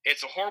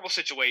 It's a horrible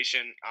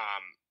situation.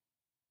 I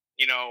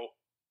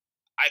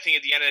think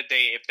at the end of the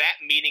day, if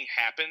that meeting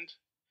happened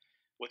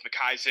with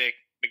McIsaac,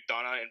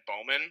 McDonough, and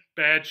Bowman,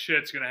 bad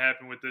shit's gonna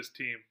happen with this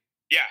team.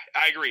 Yeah,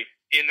 I agree.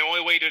 And the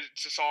only way to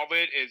solve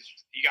it is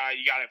you got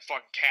to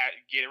fucking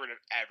get rid of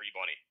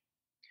everybody.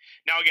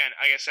 Now, again,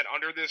 like I said,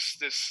 under this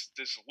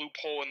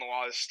loophole in the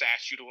law, this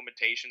statute of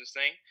limitations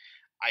thing,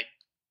 I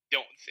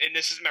don't. And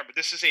this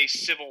is a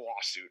civil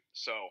lawsuit.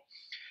 So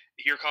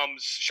here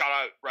comes, shout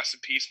out, rest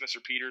in peace,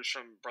 Mr. Peters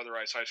from Brother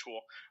Rice High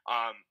School.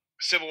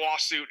 Civil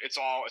lawsuit. It's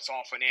all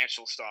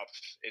financial stuff.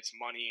 It's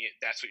money.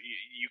 That's what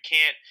you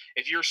can't.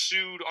 If you're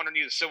sued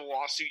underneath a civil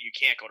lawsuit, you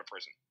can't go to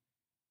prison.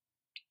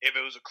 If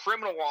it was a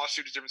criminal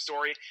lawsuit, it's a different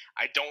story.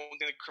 I don't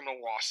think the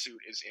criminal lawsuit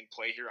is in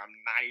play here. I'm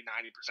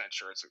 90%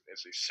 sure it's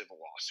a civil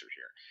lawsuit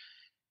here.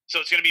 So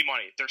it's going to be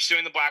money. They're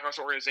suing the Blackhawks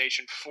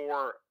organization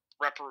for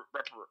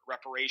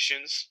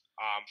reparations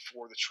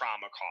for the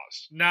trauma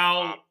caused.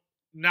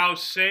 Now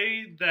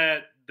say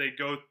that they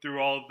go through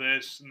all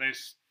this and they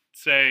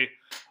say,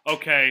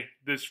 okay,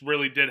 this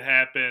really did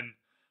happen.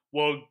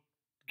 We'll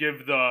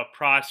give the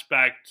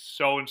prospect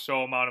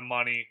so-and-so amount of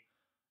money.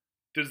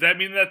 Does that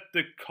mean that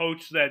the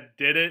coach that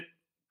did it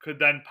could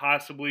then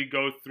possibly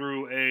go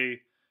through a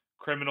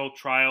criminal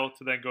trial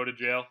to then go to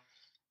jail?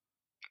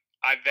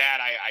 I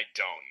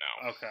don't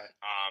know. Okay.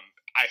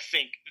 I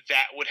think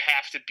that would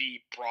have to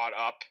be brought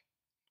up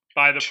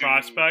by the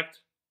prospect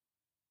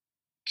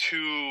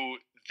to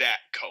that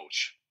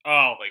coach.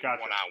 Oh, like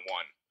gotcha.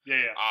 one-on-one.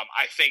 Yeah.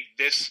 I think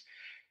this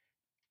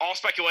all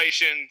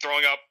speculation,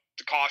 throwing up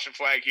the caution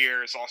flag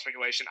here is all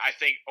speculation. I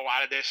think a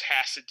lot of this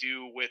has to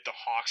do with the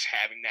Hawks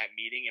having that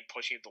meeting and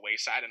pushing it to the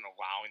wayside and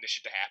allowing this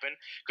shit to happen.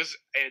 Because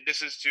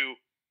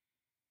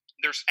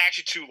there's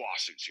actually two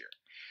lawsuits here.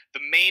 The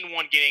main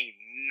one getting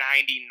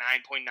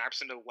 99.9%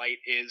 of the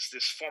light is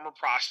this former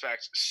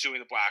prospect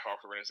suing the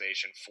Blackhawks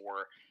organization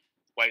for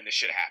letting this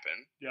shit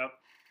happen. Yep.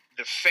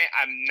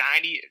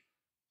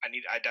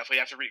 I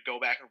definitely have to go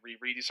back and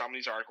reread some of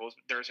these articles.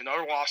 There's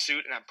another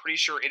lawsuit, and I'm pretty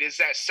sure it is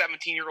that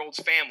 17-year-old's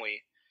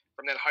family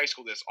from that high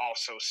school that's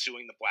also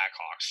suing the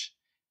Blackhawks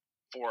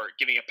for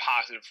giving a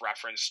positive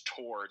reference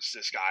towards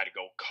this guy to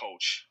go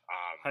coach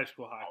high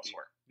school hockey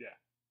elsewhere. Yeah.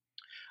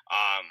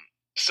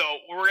 So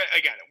we're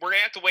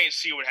gonna have to wait and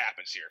see what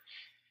happens here.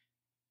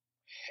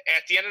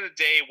 At the end of the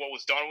day, what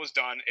was done was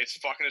done. It's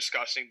fucking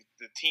disgusting.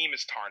 The team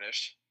is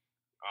tarnished.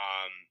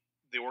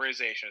 The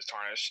organization is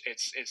tarnished.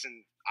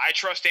 I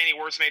trust Danny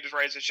Wirtz made his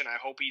right decision. I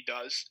hope he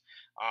does.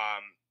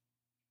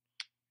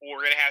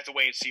 We're gonna have to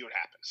wait and see what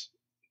happens.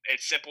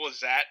 It's simple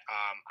as that.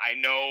 I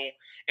know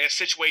in a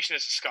situation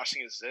as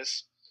disgusting as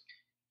this,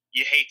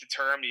 you hate the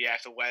term. You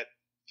have to let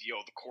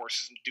the court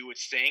system do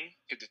its thing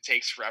because it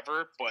takes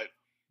forever. But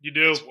you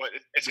do.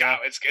 That's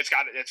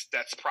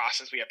the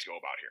process we have to go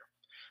about here.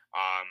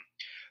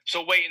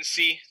 So wait and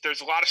see.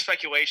 There's a lot of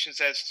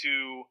speculations as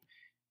to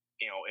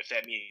if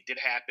that meeting did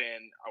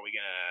happen. Are we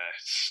gonna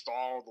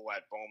stall to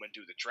let Bowman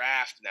do the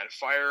draft and then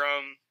fire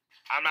him?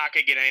 I'm not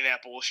gonna get any of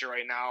that bullshit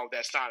right now.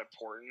 That's not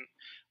important.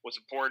 What's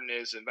important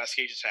is the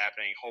investigation's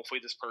happening.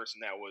 Hopefully these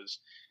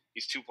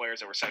two players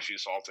that were sexually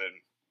assaulted,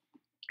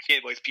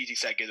 like PT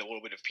said, get a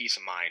little bit of peace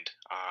of mind.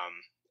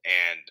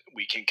 And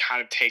we can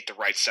kind of take the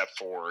right step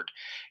forward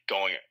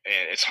going.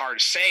 And it's hard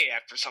to say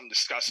after something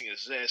disgusting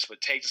as this,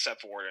 but take the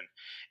step forward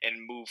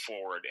and move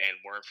forward and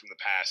learn from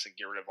the past and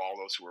get rid of all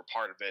those who were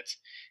part of it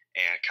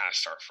and kind of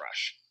start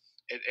fresh.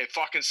 It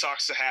fucking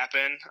sucks to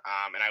happen.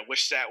 And I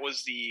wish that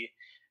was the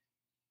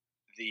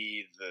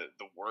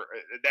worst.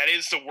 That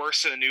is the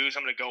worst of the news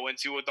I'm going to go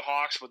into with the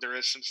Hawks, but there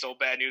is some still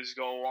bad news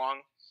to go along.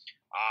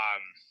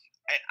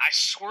 And I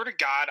swear to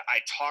God,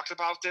 I talked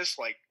about this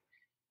like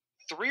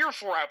 3 or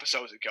 4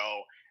 episodes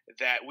ago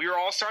that we were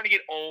all starting to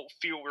get old.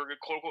 We were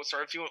quote unquote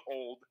started feeling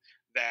old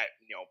that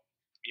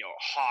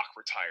Hawk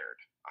retired.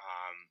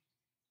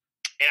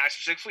 And I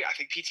specifically, I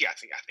think PT, I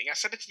think I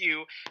said it to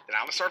you that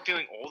I'm gonna start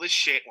feeling old as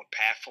shit when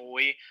Pat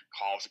Foley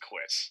calls it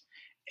quits.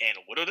 And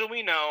little did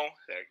we know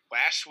that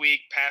last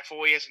week Pat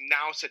Foley has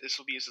announced that this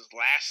will be his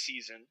last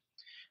season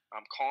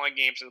calling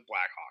games to the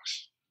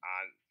Blackhawks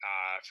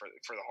for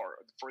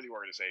the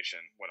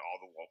organization when all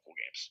the local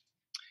games.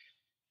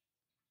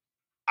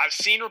 I've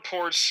seen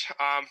reports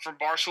from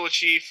Barstool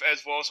Chief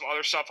as well as some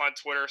other stuff on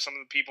Twitter, some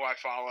of the people I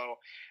follow,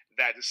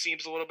 that it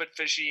seems a little bit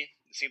fishy.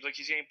 It seems like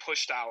he's getting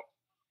pushed out.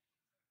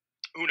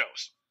 Who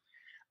knows?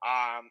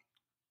 I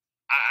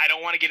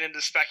don't want to get into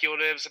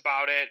speculatives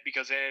about it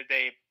because at the end of the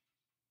day,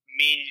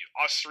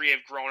 us three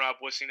have grown up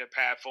listening to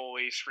Pat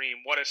Foley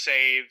scream, "What a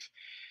save!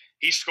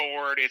 He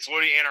scored!" It's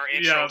literally in our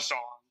intro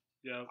song.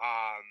 Yeah.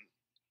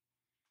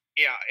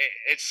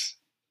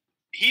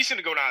 He's going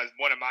to go down as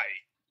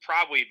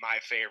probably my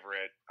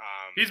favorite.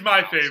 He's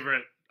my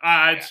favorite.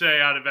 I'd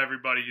say out of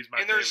everybody, he's my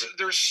favorite. And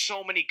there's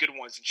so many good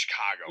ones in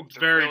Chicago. It's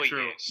very really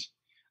true. Is.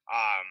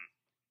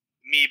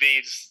 Me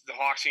being the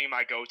Hawks team,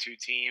 my go-to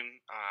team.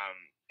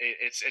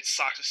 It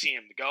sucks to see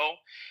him go.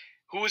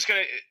 Who is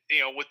gonna,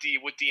 with the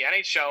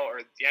NHL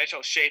or the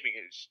NHL shaping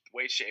is the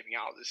way it's shaping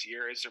out this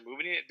year is they're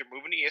moving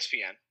to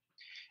ESPN.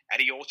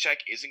 Eddie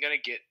Olczyk isn't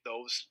gonna get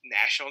those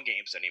national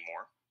games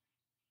anymore.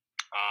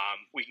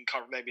 We can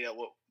cover that a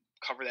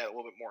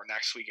little bit more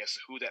next week as to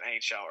who that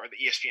NHL or the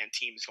ESPN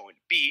team is going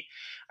to be.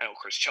 I know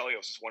Chris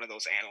Chelios is one of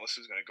those analysts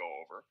who's going to go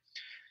over.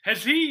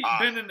 Has he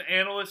been an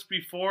analyst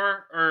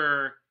before,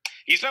 or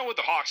he's been with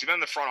the Hawks? He's been in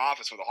the front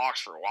office with the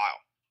Hawks for a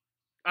while.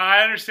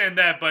 I understand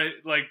that,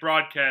 but like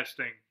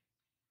broadcasting.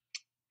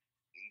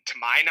 To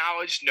my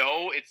knowledge,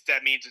 no.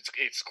 That means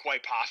it's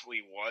quite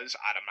possibly was.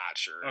 I'm not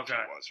sure if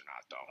it was or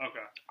not, though.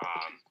 Okay.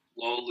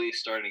 Slowly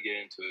starting to get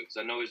into it because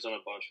I know he's done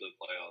a bunch for the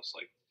playoffs,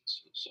 like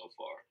so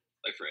far.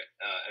 Like for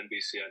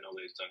NBC, I know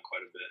that he's done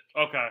quite a bit.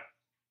 Okay.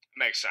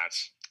 Makes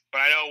sense. But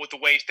I know with the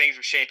way things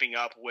are shaping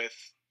up with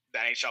the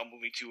NHL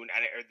moving to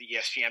the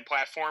ESPN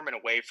platform and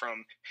away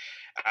from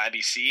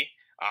NBC,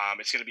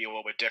 it's going to be a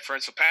little bit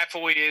different. So Pat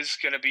Foley it's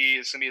going to be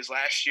his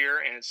last year,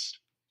 and it's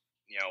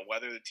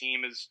whether the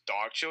team is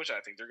dog shit, which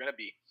I think they're going to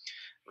be,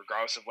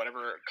 regardless of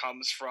whatever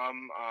comes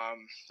from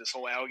this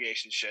whole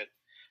allegation shit.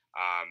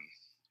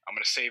 I'm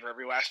going to savor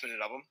every last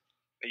minute of him.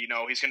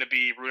 He's going to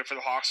be rooting for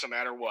the Hawks no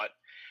matter what.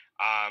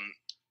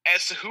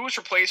 As to who his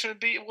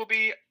replacement will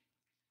be,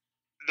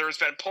 there's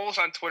been polls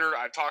on Twitter.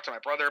 I've talked to my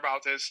brother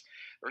about this.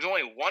 There's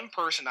only one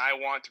person I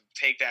want to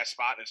take that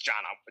spot, and it's John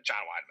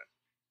Weidman,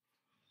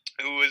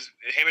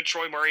 him and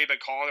Troy Murray have been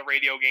calling the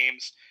radio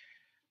games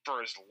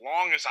for as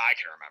long as I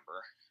can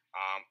remember.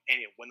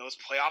 When those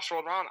playoffs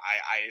rolled around,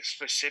 I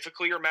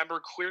specifically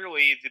remember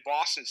clearly the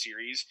Boston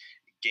series.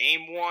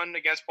 Game 1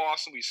 against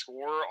Boston, we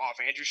score off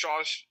Andrew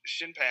Shaw's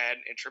shin pad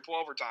in triple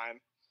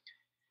overtime.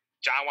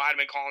 John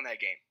Weidman calling that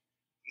game.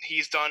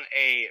 He's done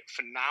a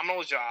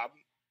phenomenal job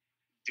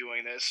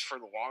doing this for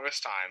the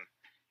longest time.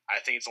 I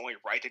think it's only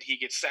right that he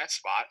gets that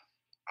spot.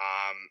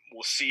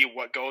 We'll see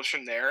what goes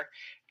from there.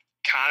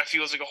 Kind of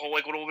feels like a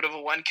little bit of a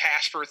Len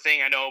Casper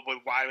thing, I know,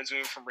 but Weidman's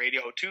moving from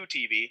radio to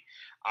TV.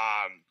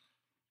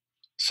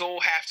 So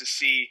we'll have to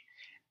see.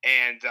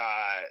 And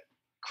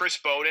Chris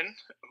Bowden,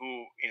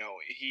 who,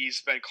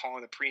 he's been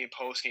calling the pre- and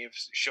post-game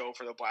show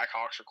for the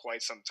Blackhawks for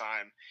quite some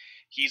time.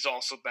 He's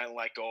also been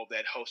let go of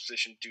that host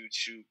position due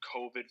to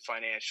COVID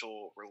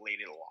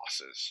financial-related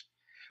losses,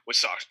 which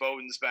sucks.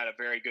 Bowden's been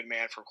a very good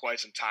man for quite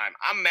some time.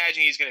 I'm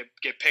imagining he's going to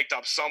get picked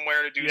up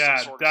somewhere to do some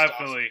sort of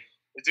definitely.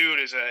 Stuff. The dude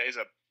is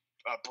a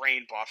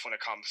brain buff when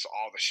it comes to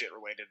all the shit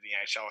related to the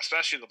NHL,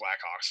 especially the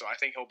Blackhawks. So I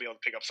think he'll be able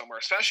to pick up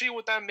somewhere, especially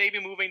with them maybe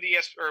moving to the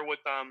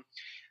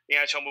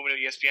NHL moving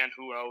to ESPN.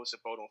 Who knows if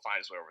Bowden will find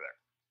his way over there.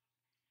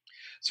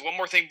 So one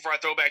more thing before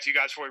I throw back to you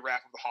guys before we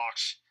wrap up the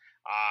Hawks.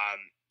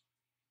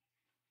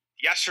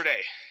 Yesterday,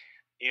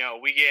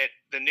 we get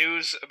the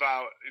news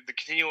about the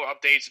continual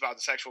updates about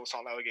the sexual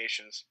assault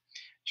allegations.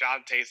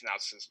 Jonathan Toews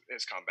announces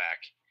his comeback.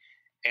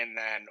 And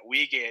then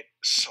we get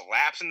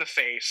slapped in the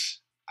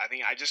face. I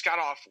think I just got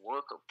off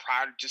work or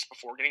just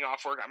before getting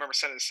off work. I remember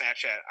sending a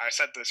Snapchat. I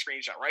sent the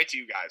screenshot right to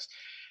you guys.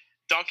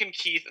 Duncan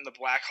Keith and the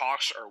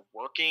Blackhawks are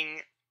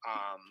working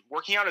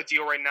out a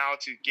deal right now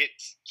to get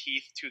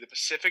Keith to the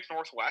Pacific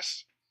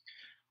Northwest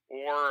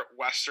or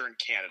Western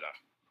Canada,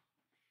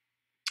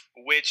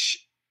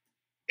 which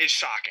is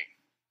shocking.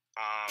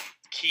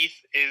 Keith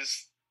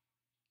is,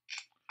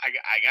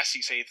 I guess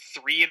you say,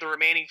 three of the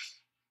remaining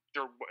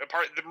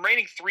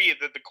three of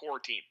the core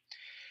team.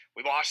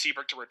 We lost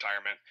Seabrook to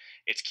retirement.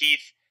 It's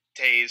Keith,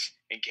 Toews,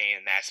 and Kane,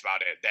 and that's about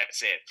it.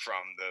 That's it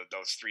from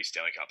those three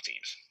Stanley Cup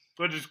teams.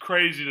 Which is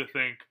crazy to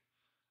think.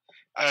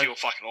 I feel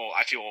fucking old.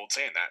 I feel old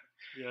saying that.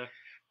 Yeah.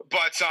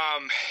 But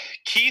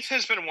Keith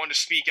has been one to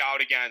speak out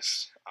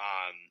against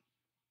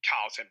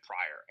Carlton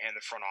prior and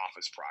the front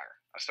office prior,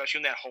 especially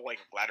when that whole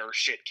letter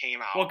shit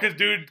came out. Well, because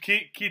dude,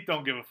 Keith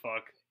don't give a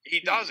fuck.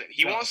 He doesn't.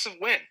 He wants to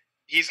win.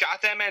 He's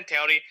got that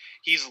mentality.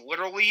 He's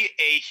literally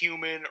a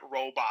human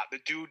robot. The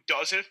dude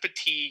doesn't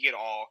fatigue at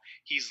all.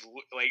 He's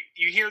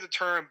you hear the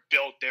term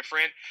built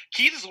different.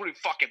 Keith is literally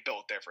fucking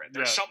built different.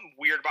 There's something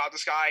weird about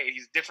this guy.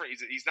 He's different.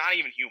 He's not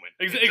even human.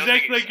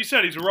 Exactly like you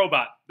said. He's a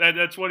robot.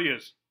 That's what he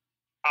is.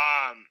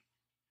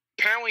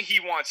 Apparently he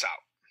wants out,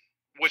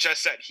 which I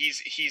said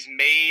he's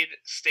made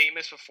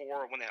statements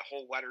before when that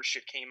whole letter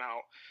shit came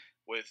out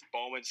with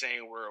Bowman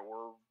saying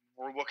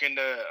we're looking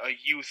to a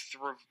youth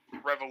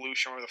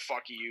revolution, or the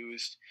fuck he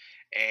used,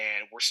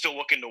 and we're still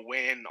looking to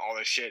win, all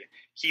this shit.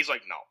 He's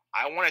like, no,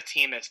 I want a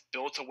team that's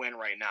built to win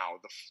right now.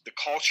 The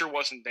culture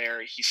wasn't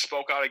there. He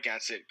spoke out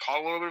against it, caught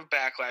a little bit of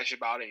backlash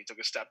about it, and he took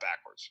a step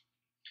backwards.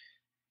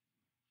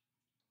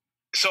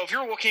 So if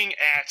you're looking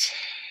at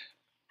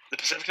the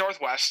Pacific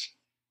Northwest,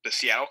 the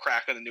Seattle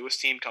Kraken, the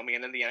newest team coming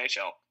into the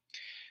NHL,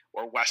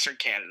 or Western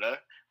Canada,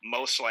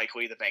 most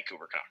likely the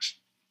Vancouver Canucks.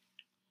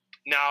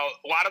 Now,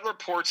 a lot of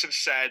reports have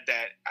said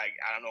that, I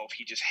don't know if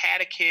he just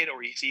had a kid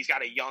or he's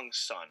got a young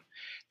son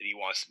that he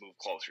wants to move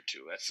closer to.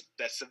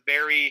 That's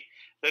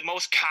the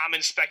most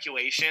common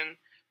speculation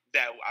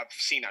that I've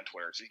seen on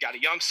Twitter. So he's got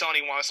a young son,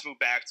 he wants to move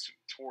back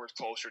towards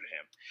closer to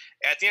him.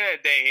 At the end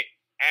of the day,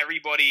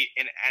 everybody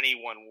and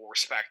anyone will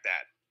respect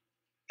that.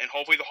 And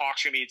hopefully the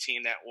Hawks are going to be a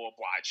team that will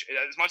oblige.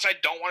 As much as I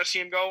don't want to see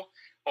him go,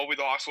 hopefully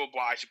the Hawks will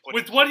oblige.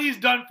 With what he's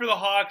done for the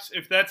Hawks,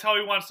 if that's how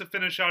he wants to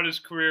finish out his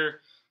career,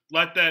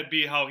 let that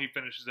be how he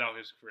finishes out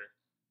his career.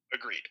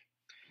 Agreed.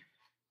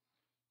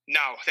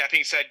 Now, that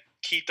being said,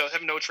 Keith does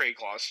have no trade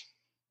clause.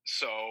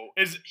 So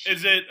is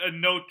it a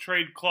no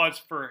trade clause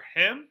for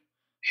him?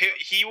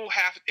 He will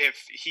have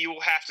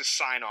to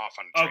sign off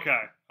on a trade.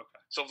 Okay.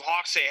 So if the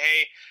Hawks say,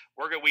 hey,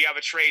 we have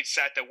a trade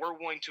set that we're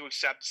willing to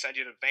accept to send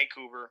you to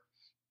Vancouver,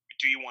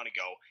 do you want to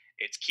go?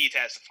 It's Keith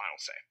has the final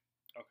say.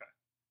 Okay.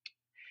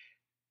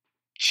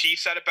 Chief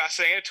said it best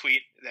today in a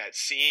tweet that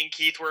seeing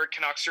Keith wear a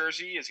Canucks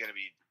jersey is gonna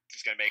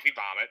make me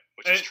vomit,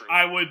 which is true.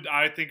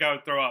 I think I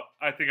would throw up.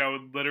 I think I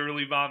would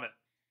literally vomit.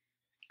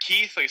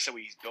 Keith, like I said,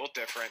 he's built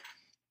different.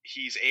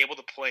 He's able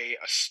to play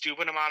a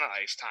stupid amount of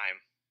ice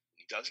time.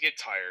 He doesn't get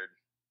tired.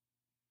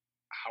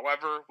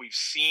 However, we've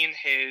seen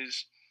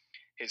his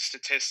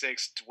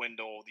statistics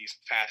dwindle these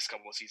past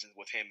couple of seasons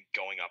with him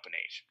going up in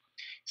age.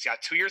 He's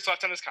got 2 years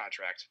left on his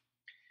contract,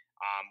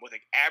 with an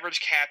average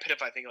cap hit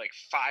of I think like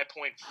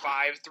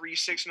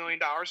 $5.536 million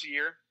a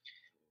year.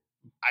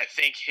 I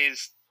think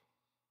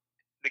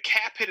the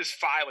cap hit is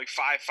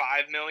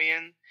 $5.5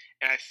 million,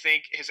 and I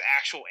think his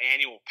actual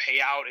annual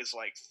payout is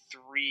like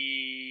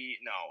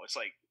it's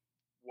like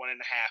one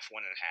and a half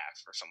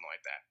or something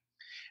like that.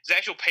 His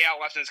actual payout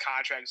left in his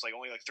contract is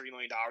only $3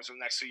 million over the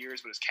next 2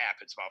 years, but his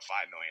cap hit's about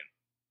 $5 million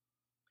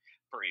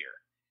per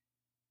year.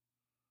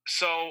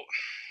 So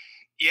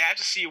you have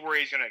to see where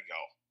he's going to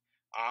go.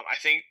 I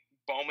think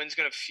Bowman's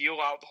going to feel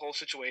out the whole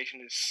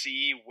situation and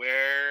see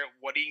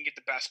what he can get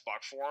the best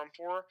buck for him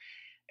for.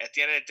 At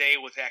the end of the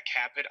day, with that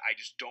cap hit, I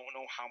just don't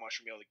know how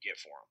much we're going to be able to get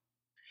for him.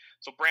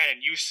 So,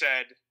 Brandon, you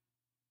said,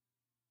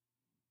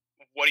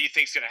 what do you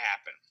think is going to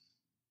happen?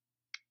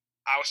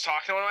 I was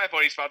talking to one of my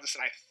buddies about this,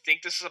 and I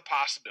think this is a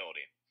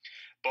possibility.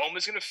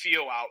 Bowman's going to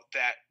feel out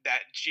that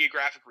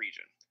geographic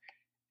region.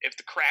 If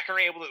the Kraken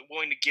are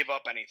willing to give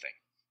up anything,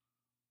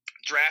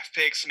 draft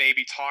picks,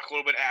 maybe talk a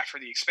little bit after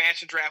the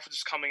expansion draft, which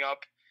is coming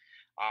up.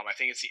 I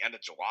think it's the end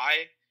of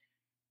July.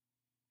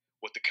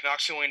 What the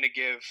Canucks are willing to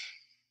give,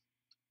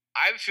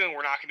 I have a feeling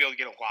we're not going to be able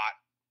to get a lot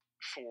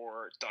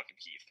for Duncan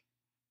Keith.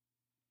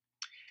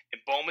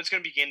 And Bowman's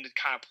going to begin to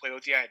kind of play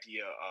with the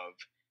idea of,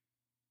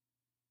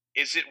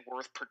 is it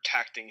worth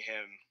protecting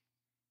him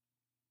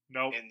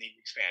in the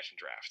expansion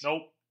draft?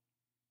 Nope.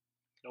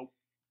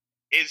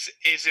 Is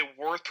it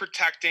worth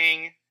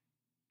protecting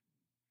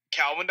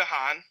Calvin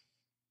DeHaan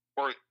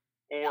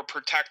or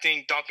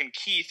protecting Duncan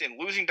Keith and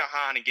losing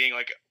DeHaan and getting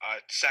like a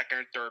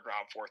second, third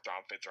round, fourth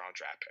round, fifth round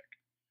draft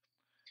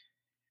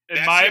pick?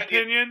 In my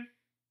opinion,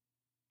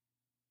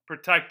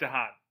 protect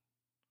DeHaan.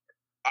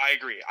 I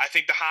agree. I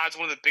think DeHaan's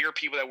one of the bigger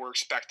people that we're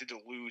expected to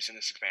lose in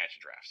this expansion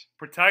draft.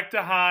 Protect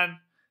DeHaan,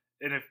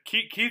 and if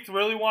Keith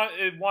really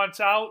wants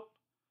out,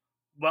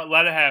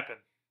 let it happen.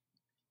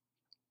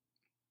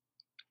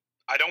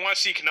 I don't want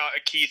to see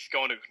Keith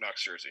go into a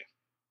Canucks jersey.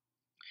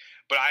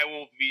 But I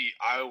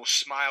will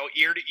smile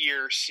ear to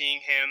ear seeing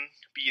him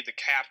be the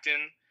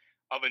captain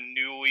of a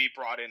newly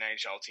brought in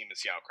NHL team in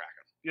Seattle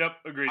Kraken. Yep,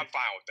 agreed. I'm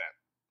fine with that.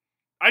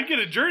 I'd get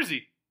a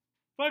jersey.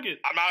 Fuck it.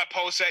 I'm not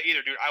opposed to that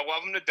either, dude. I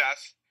love him to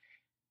death.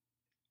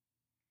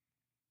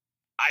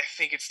 I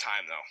think it's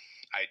time, though.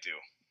 I do.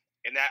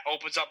 And that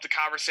opens up the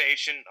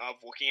conversation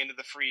of looking into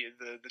the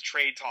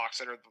trade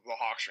talks that the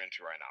Hawks are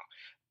into right now.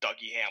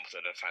 Dougie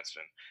Hamilton, a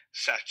defenseman.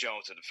 Seth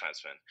Jones, a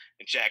defenseman.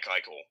 And Jack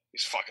Eichel.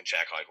 He's fucking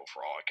Jack Eichel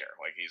for all I care.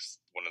 He's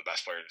one of the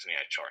best players in the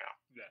NHL right now.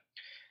 Yeah.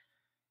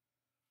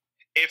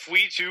 If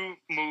we do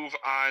move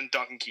on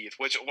Duncan Keith,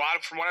 which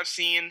from what I've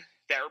seen,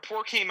 that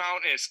report came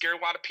out and it scared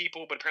a lot of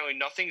people, but apparently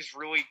nothing's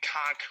really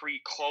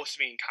close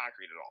to being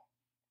concrete at all.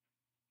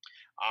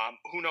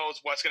 Who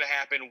knows what's going to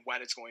happen,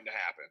 when it's going to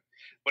happen.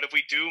 But if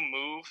we do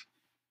move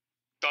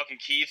Duncan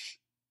Keith,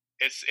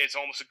 it's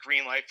almost a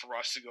green light for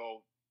us to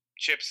go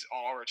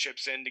all our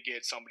chips in to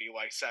get somebody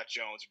like Seth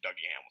Jones or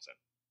Dougie Hamilton.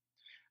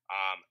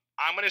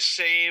 I'm going to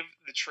save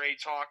the trade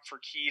talk for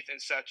Keith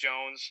and Seth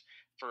Jones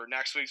for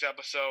next week's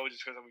episode,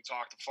 just because we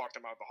talked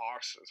about the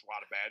Hawks. There's a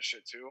lot of bad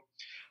shit too.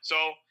 So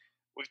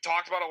we've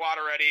talked about a lot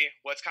already.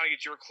 Let's kind of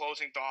get your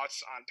closing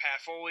thoughts on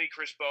Pat Foley,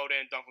 Chris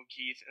Bowden, Duncan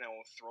Keith, and then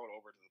we'll throw it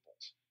over to the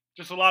Bulls.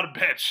 Just a lot of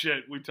bad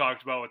shit we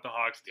talked about with the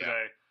Hawks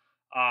today.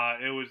 Yeah.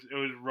 It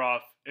was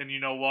rough. And you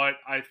know what?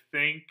 I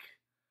think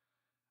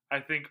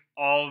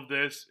all of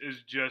this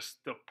is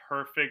just the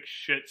perfect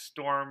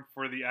shitstorm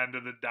for the end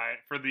of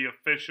for the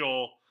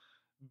official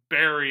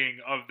burying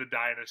of the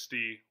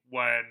dynasty,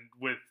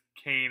 with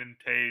Kane and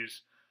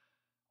Taves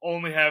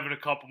only having a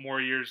couple more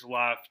years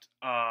left.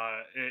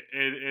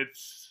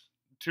 It's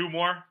 2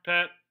 more,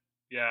 Pat?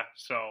 Yeah,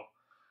 so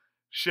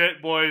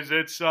shit, boys,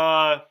 it's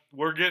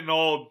we're getting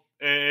old.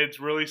 It's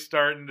really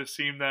starting to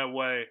seem that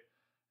way.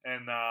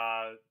 And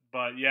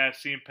but yeah,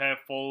 seeing Pat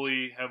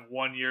Foley have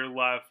 1 year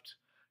left,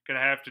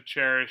 gonna have to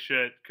cherish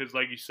it, because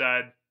like you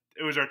said,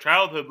 it was our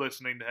childhood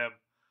listening to him,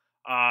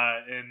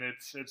 and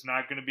it's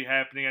not gonna be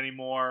happening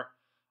anymore.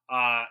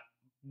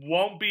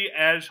 Won't be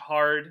as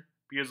hard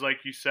because,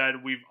 like you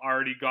said, we've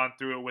already gone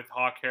through it with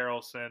Hawk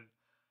Harrelson,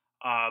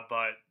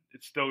 but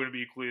it's still gonna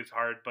be equally as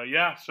hard. But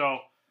yeah, so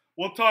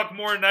we'll talk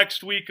more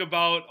next week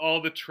about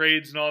all the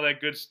trades and all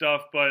that good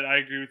stuff. But I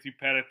agree with you,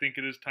 Pat. I think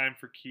it is time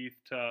for Keith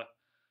to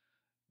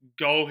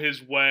go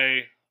his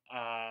way,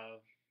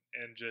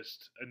 and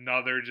just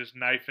another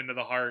knife into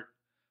the heart.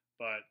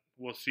 But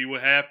we'll see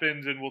what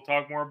happens, and we'll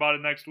talk more about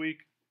it next week.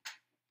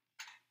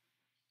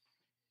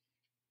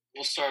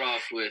 We'll start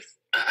off with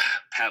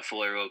Pat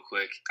Foley real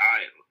quick.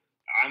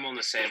 I'm on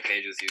the same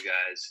page with you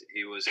guys.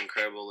 He was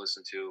incredible to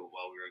listen to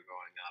while we were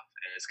growing up,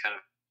 and it's kind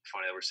of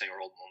funny that we're saying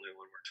we're old only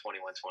when we're 21,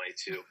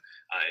 22.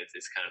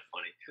 It's kind of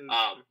funny.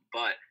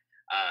 But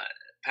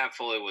Pat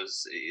Foley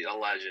was a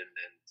legend,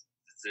 and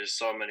there's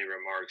so many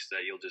remarks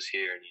that you'll just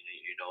hear, and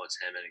you know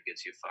it's him, and it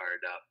gets you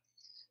fired up.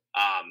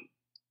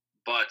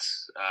 But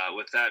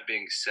with that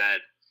being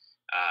said,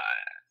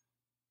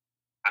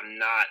 I'm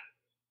not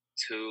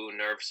too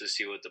nervous to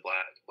see what the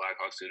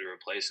Blackhawks do to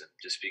replace him,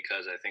 just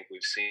because I think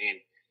we've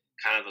seen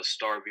kind of a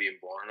star being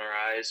born in our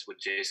eyes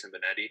with Jason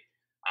Benetti.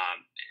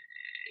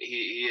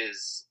 He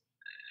is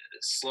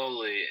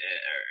slowly,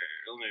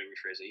 let me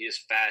rephrase it, he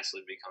is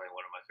fastly becoming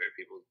one of my favorite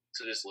people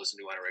to just listen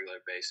to on a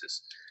regular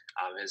basis.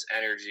 His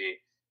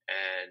energy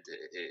and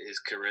his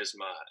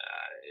charisma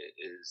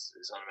is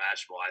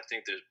unmatchable. I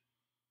think there's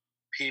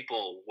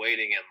people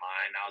waiting in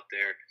line out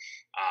there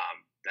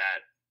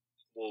that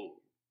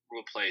will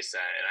replace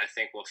that, and I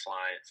think we'll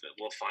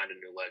find a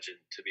new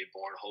legend to be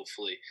born,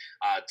 hopefully,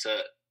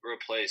 to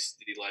replace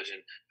the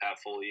legend Pat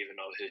Foley, even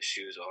though his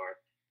shoes are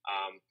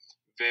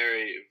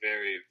very,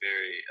 very,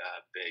 very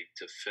big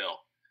to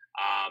fill.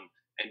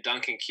 And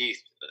Duncan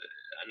Keith,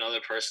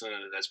 another person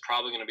that's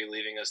probably going to be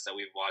leaving us that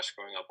we've watched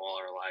growing up all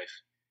our life.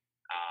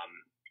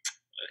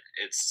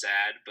 It's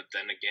sad, but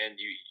then again,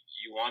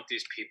 you want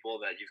these people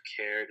that you've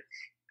cared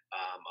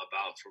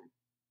about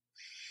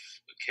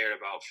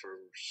for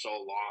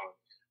so long,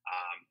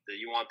 that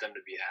you want them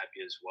to be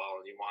happy as well,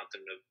 and you want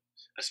them to,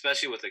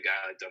 especially with a guy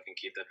like Duncan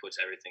Keith that puts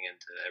everything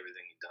into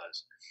everything he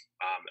does.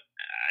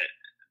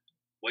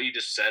 What you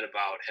just said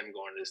about him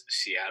going to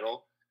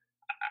Seattle,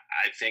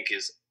 I think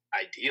is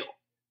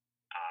ideal.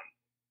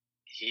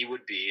 He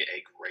would be a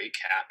great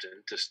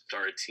captain to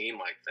start a team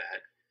like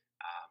that.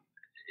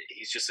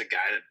 He's just a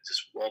guy that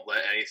just won't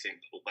let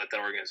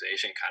that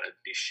organization kind of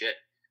be shit.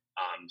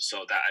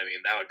 So that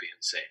would be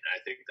insane. I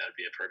think that'd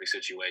be a perfect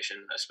situation,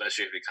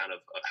 especially if it kind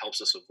of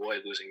helps us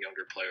avoid losing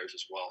younger players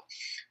as well.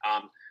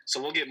 So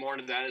we'll get more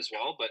into that as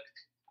well. But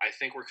I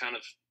think we're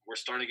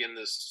starting to get in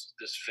this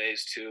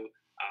phase two.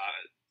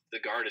 The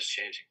guard is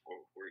changing.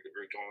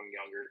 We're going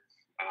younger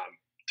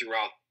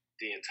throughout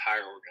the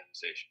entire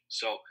organization.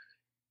 So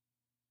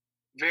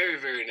very,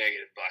 very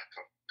negative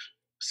Blackhawks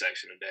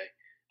section today.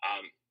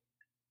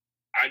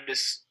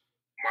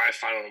 My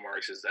final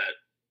remarks is that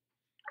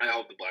I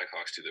hope the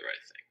Blackhawks do the right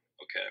thing.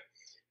 Okay.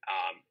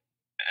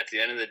 At the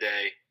end of the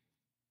day,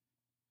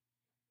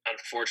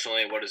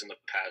 unfortunately, what is in the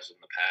past is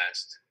in the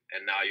past,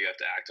 and now you have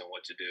to act on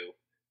what to do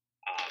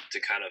to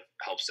kind of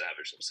help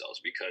salvage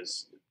themselves,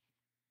 because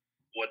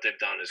what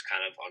they've done is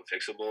kind of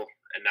unfixable,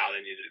 and now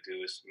they need to do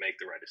is make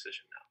the right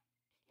decision now.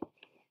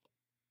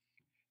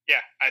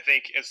 Yeah, I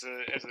think as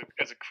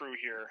a crew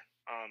here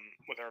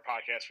with our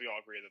podcast, we all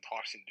agree that the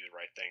Hawks need to do the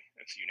right thing.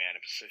 It's a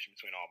unanimous decision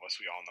between all of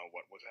us. We all know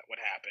what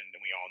happened,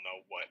 and we all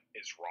know what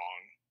is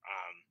wrong.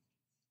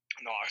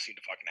 And the Hawks need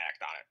to fucking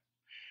act on it.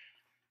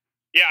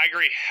 Yeah, I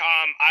agree.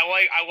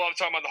 I love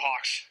talking about the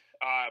Hawks,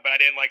 but I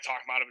didn't like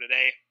talking about them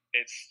today.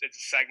 It's a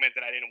segment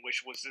that I didn't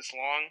wish was this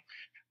long,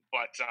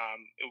 but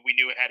we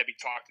knew it had to be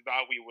talked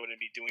about. We wouldn't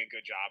be doing a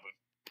good job of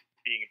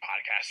being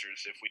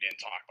podcasters if we didn't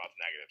talk about the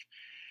negative.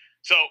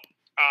 So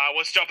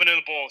let's jump into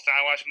the Bulls.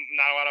 Not a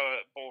lot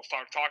of Bulls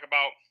talk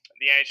about.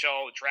 The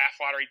NHL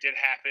draft lottery did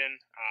happen,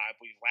 I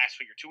believe,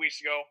 last week or 2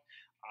 weeks ago.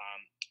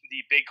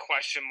 The big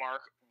question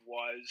mark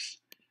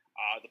was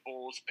the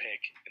Bulls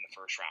pick in the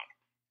first round.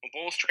 The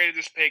Bulls traded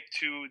this pick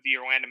to the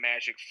Orlando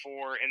Magic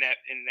in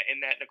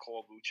that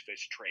Nikola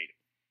Vucevic trade.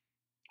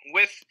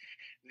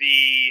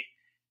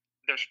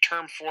 There's a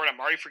term for it, I'm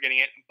already forgetting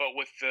it, but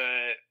with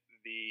the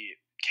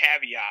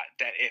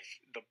caveat that if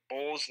the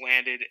Bulls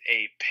landed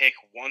a pick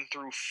 1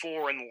 through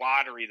 4 in the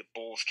lottery, the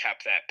Bulls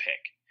kept that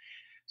pick.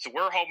 So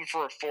we're hoping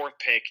for a 4th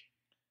pick,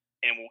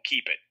 and we'll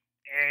keep it.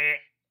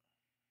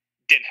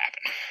 Didn't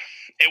happen.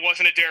 It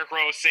wasn't a Derrick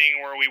Rose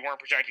thing where we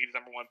weren't projected to get the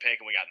number 1 pick,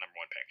 and we got the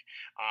number 1 pick.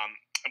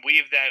 I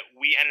believe that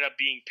we ended up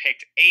being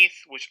picked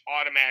 8th, which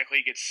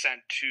automatically gets sent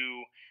to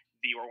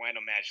the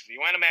Orlando Magic. The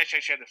Orlando Magic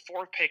actually had the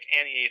 4th pick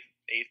and the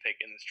 8th pick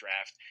in this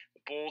draft. The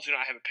Bulls do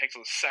not have a pick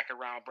till the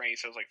second round. Brady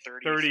says like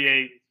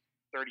 38.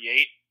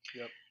 38.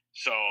 Yep.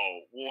 So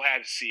we'll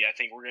have to see. I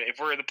think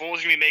the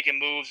Bulls are gonna be making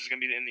moves, it's gonna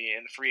be in the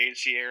free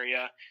agency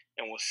area,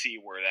 and we'll see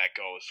where that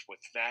goes with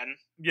then.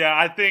 Yeah,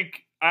 I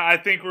think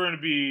we're gonna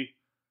be.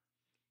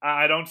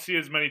 I don't see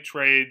as many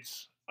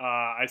trades.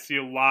 I see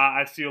a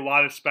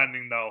lot of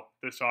spending though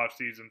this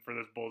offseason for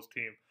this Bulls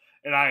team,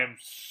 and I am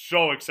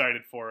so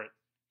excited for it.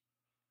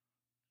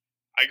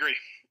 I agree.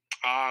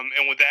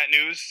 And with that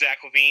news, Zach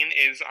LaVine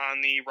is on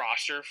the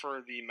roster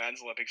for the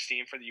men's Olympics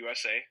team for the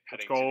USA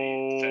heading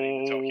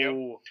to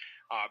Tokyo.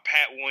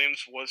 Pat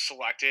Williams was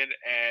selected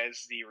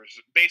as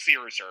basically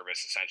a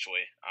reservist,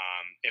 essentially.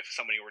 If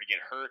somebody were to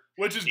get hurt,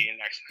 which is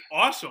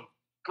awesome.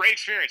 Great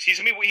experience. He's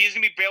gonna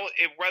be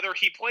whether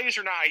he plays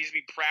or not. He's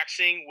gonna be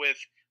practicing with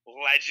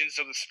legends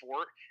of the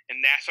sport,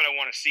 and that's what I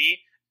want to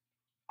see.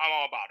 I'm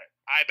all about it.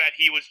 I bet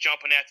he was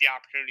jumping at the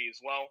opportunity as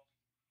well.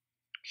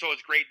 So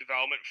it's great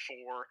development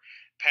for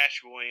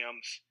Patrick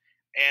Williams.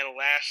 And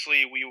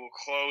lastly, we will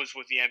close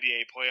with the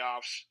NBA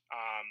playoffs.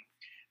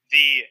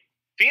 The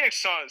Phoenix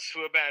Suns,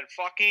 who have been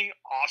fucking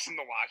awesome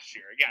to watch this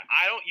year. Again,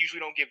 I usually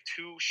don't give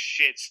two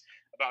shits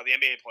about the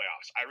NBA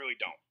playoffs. I really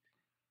don't.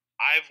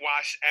 I've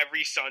watched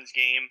every Suns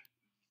game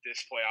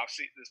this playoffs.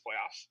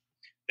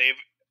 They've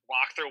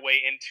locked their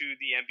way into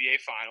the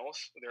NBA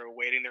Finals. They're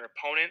awaiting their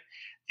opponent.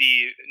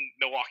 The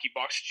Milwaukee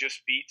Bucks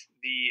just beat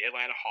the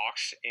Atlanta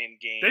Hawks in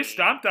game. They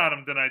stomped on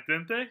them tonight,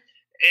 didn't they?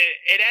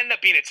 It ended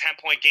up being a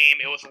 10-point game.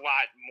 It was a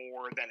lot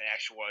more than it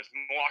actually was.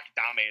 Milwaukee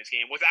dominated this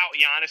game. Without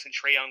Giannis and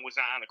Trae Young was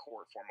not on the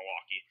court for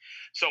Milwaukee.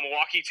 So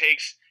Milwaukee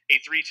takes a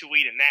 3-2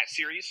 lead in that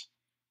series.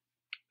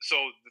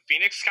 So the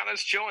Phoenix kind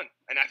of is chilling,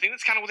 and I think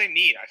that's kind of what they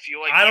need. I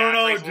feel like I don't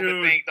know, a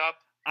little bit banged up.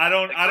 I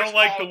don't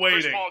like the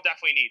waiting. Chris Paul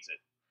definitely needs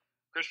it.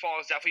 Chris Paul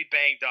is definitely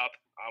banged up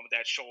with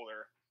that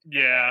shoulder.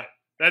 Yeah,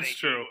 that's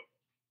true.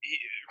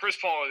 Chris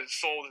Paul has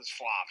sold his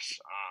flops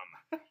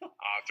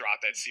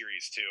throughout that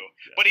series too,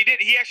 but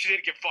he actually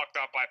did get fucked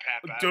up by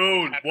Pat Bev.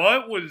 Dude,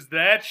 what was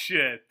that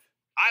shit?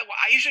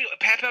 I usually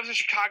Pat Bev's a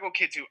Chicago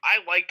kid too.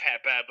 I like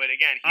Pat Bev, but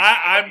again,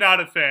 I'm not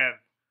a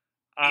fan.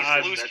 He's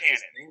a loose cannon.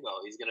 His thing, though.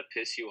 He's gonna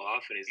piss you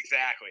off, and he's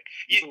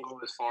can go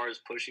as far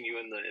as pushing you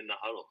in the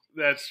huddle.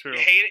 That's true.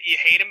 You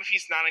hate him if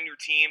he's not on your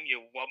team.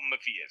 You love him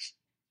if he is.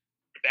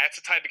 That's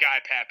the type of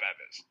guy Pat Bev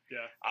is.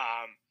 Yeah.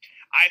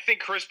 I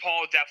think Chris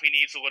Paul definitely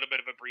needs a little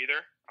bit of a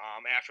breather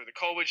after the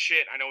COVID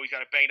shit. I know he's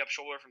got a banged up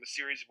shoulder from the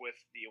series with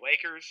the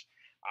Lakers.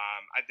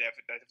 I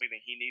definitely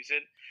think he needs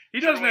it.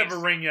 He doesn't have a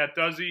ring yet,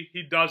 does he?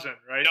 He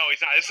doesn't, right? No,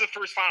 he's not. This is the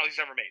first final he's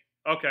ever made.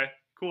 Okay,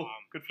 cool.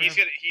 Good for him.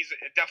 He's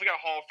definitely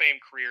got a Hall of Fame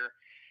career,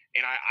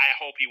 and I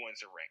hope he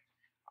wins a ring.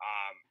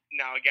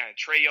 Now, again,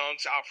 Trae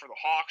Young's out for the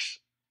Hawks.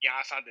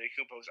 Giannis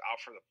Antetokounmpo's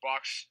out for the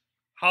Bucks.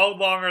 How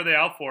long are they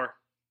out for?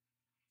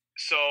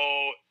 So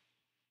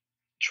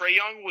Trae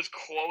Young was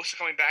close to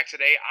coming back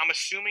today. I'm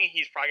assuming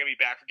he's probably going to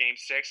be back for Game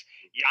 6.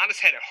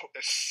 Giannis had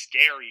a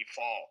scary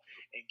fall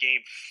in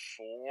Game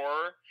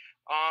 4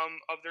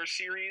 of their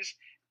series.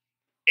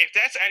 If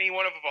that's any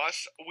one of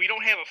us, we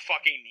don't have a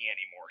fucking knee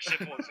anymore.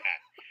 Simple as that.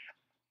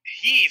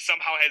 He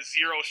somehow has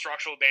zero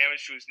structural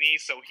damage to his knee,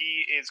 so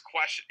he is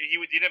he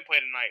didn't play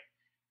tonight.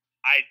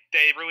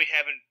 They really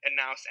haven't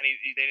announced any.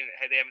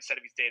 They haven't said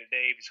if he's day to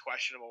day, if he's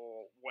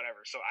questionable,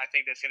 whatever. So I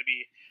think that's going to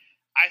be.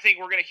 I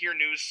think we're going to hear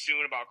news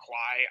soon about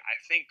Kawhi. I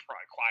think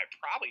Kawhi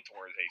probably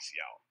tore his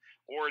ACL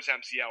or his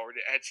MCL, or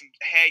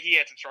he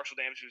had some structural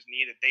damage to his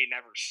knee that they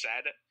never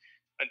said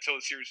until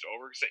the series is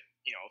over. Because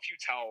if you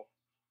tell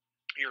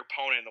your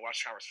opponent in the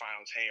Western Conference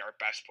Finals, "Hey, our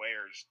best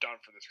player is done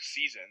for this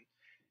season,"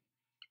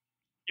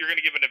 you're going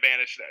to give an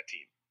advantage to that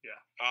team. Yeah.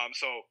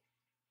 So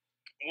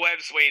we'll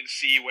have to wait and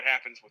see what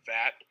happens with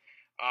that.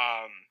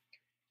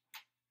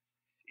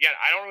 Yeah,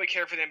 I don't really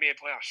care for the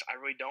NBA playoffs. I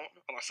really don't,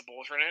 unless the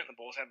Bulls are in it. The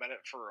Bulls have been in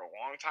it for a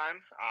long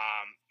time.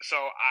 So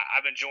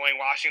I've been enjoying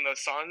watching the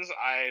Suns.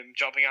 I'm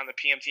jumping on the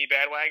PMT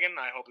bandwagon.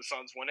 I hope the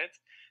Suns win it.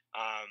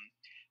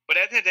 But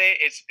at the end of the day,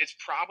 it's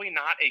probably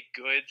not a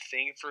good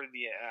thing for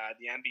the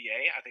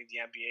NBA. I think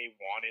the NBA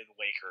wanted the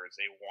Lakers.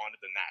 They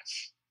wanted the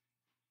Nets.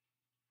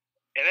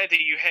 And then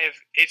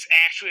it's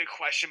actually a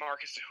question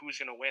mark as to who's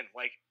going to win.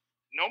 Like,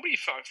 nobody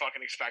fucking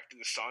expected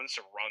the Suns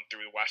to run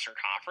through the Western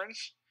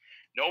Conference.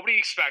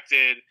 Nobody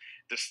expected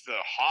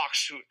the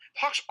Hawks.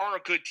 Hawks aren't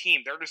a good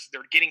team. They're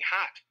getting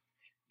hot.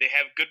 They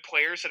have good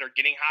players that are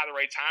getting hot at the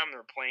right time.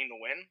 They're playing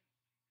to win.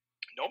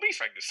 Nobody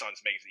expected the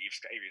Suns to make the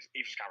Eastern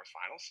Conference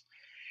Finals.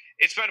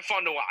 It's been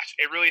fun to watch.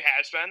 It really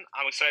has been.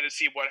 I'm excited to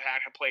see what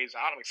plays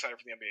out. I'm excited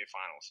for the NBA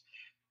Finals.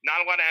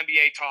 Not a lot of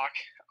NBA talk.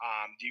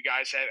 Do you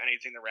guys have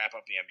anything to wrap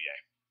up the NBA?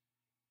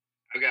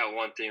 I've got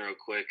one thing real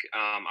quick.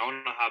 I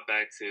want to hop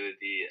back to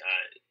the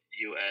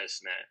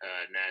U.S.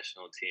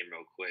 national team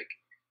real quick.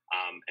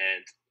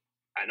 And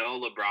I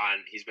know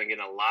LeBron, he's been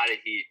getting a lot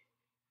of heat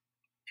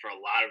for a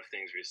lot of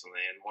things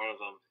recently. And one of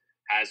them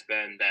has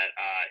been that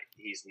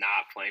he's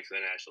not playing for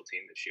the national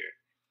team this year.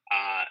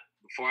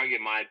 Before I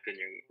get my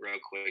opinion real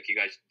quick, you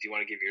guys, do you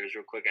want to give yours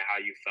real quick at how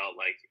you felt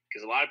like,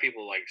 because a lot of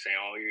people like saying,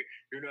 oh,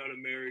 you're not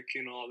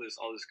American, all this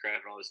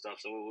crap and all this stuff.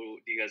 So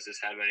do you guys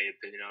just have any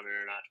opinion on it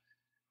or not?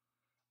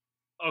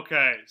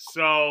 Okay,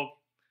 so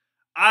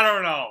I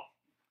don't know.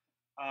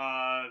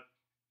 I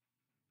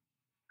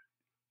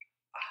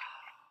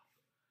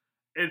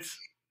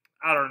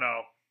don't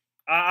know.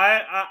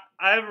 I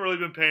haven't really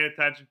been paying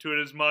attention to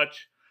it as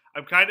much.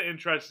 I'm kind of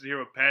interested to hear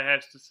what Pat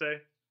has to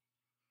say.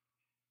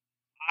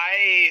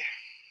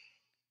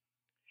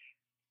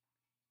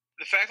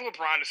 The fact that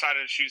LeBron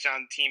decided to choose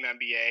down Team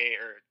NBA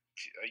or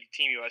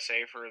Team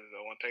USA for the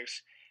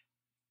Olympics,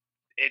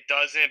 it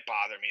doesn't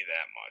bother me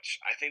that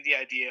much. I think the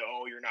idea,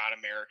 oh, you're not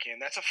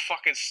American, that's a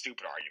fucking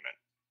stupid argument.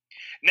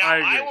 Now,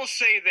 I will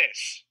say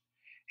this.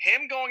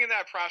 Him going in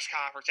that press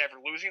conference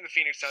after losing the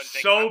Phoenix Suns,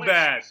 so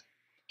bad.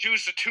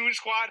 Choose the Toon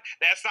Squad.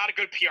 That's not a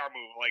good PR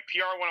move. Like,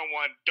 PR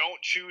 101,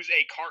 don't choose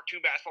a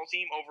cartoon basketball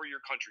team over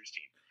your country's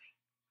team.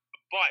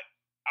 But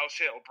I would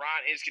say that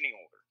LeBron is getting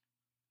older.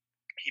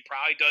 He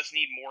probably does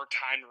need more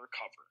time to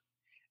recover.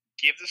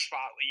 Give the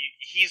spot.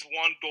 He's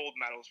won gold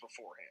medals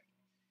beforehand.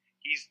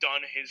 he's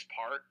done his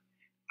part.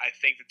 I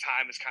think the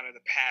time is kind of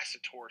to pass the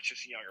torch to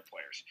some younger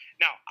players.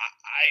 Now,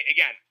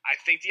 I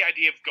think the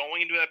idea of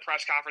going into that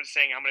press conference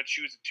saying I'm going to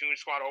choose the Toon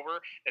Squad over,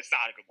 that's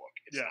not a good look.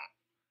 It's not.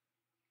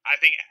 I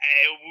think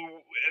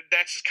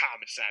that's just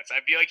common sense.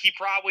 I feel like he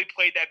probably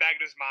played that back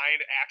in his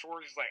mind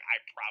afterwards. He's like, I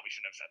probably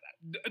shouldn't have said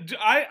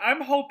that.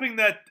 I'm hoping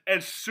that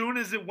as soon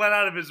as it went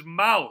out of his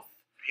mouth,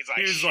 he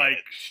was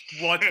like,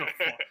 what the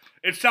fuck?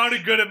 It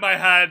sounded good in my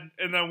head,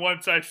 and then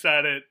once I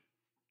said it,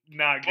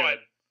 not good.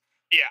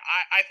 Yeah,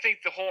 I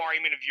think the whole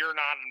argument of you're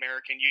not an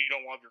American, you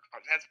don't love your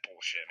country, that's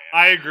bullshit, man.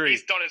 I agree.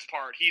 He's done his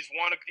part. He's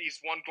won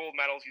gold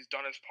medals. He's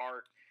done his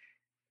part.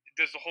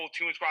 Does the whole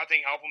Toon Squad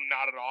thing help him?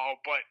 Not at all.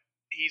 But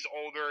he's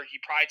older.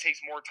 He probably takes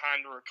more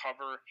time to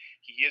recover.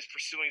 He is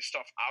pursuing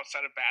stuff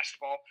outside of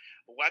basketball.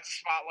 Let the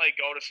spotlight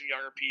go to some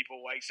younger people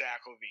like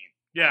Zach LaVine.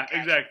 Yeah,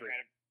 exactly.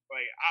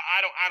 Like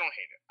I don't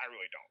hate it. I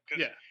really don't.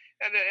 Because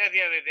at the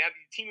end of the day,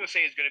 Team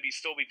USA is going to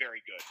still be very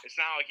good. It's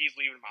not like he's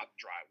leaving them out to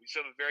dry. We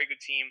still have a very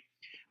good team.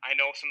 I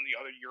know some of the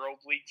other Euro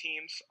League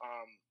teams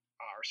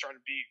are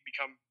starting to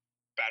become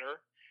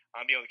better,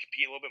 be able to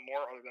compete a little bit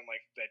more, other than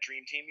like that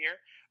Dream Team year.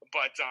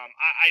 But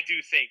I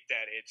do think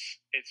that it's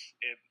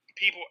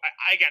people.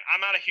 Again,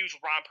 I'm not a huge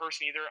LeBron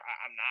person either.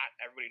 I'm not.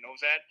 Everybody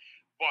knows that.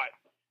 But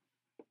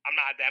I'm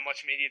not that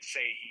much of an idiot to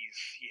say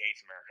he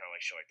hates America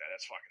like shit like that.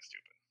 That's fucking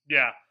stupid.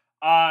 Yeah.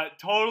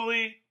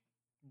 Totally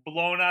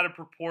blown out of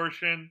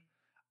proportion.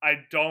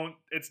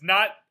 It's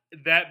not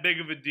that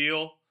big of a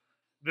deal.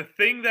 The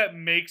thing that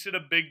makes it a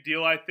big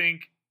deal, I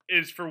think,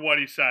 is for what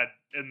he said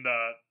in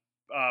the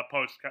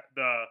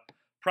the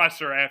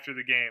presser after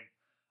the game.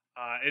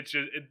 It's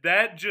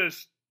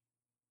just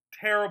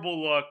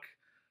terrible look.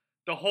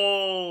 The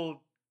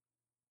whole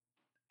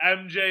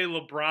MJ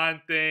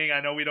LeBron thing.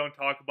 I know we don't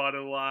talk about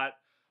it a lot,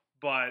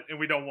 and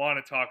we don't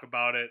want to talk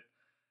about it.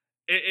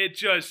 It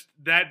just,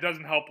 that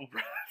doesn't help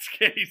LeBron's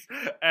case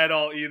at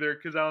all either,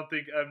 because I don't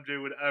think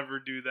MJ would ever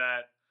do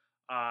that.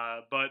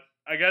 But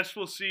I guess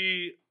we'll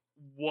see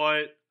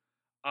what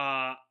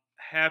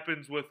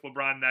happens with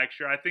LeBron next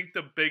year. I think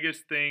the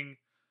biggest thing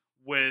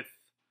with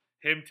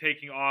him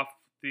taking off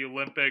the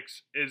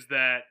Olympics is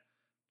that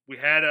we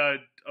had a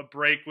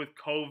break with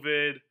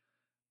COVID.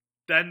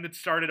 Then it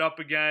started up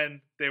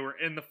again. They were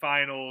in the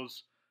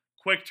finals.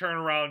 Quick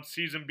turnaround,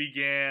 season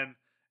began.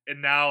 And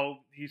now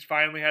he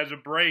finally has a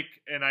break,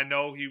 and I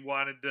know he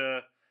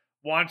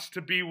wants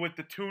to be with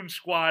the Toon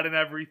Squad and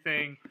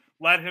everything.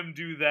 Let him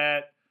do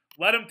that.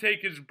 Let him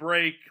take his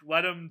break.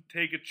 Let him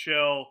take a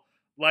chill.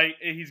 Like,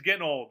 he's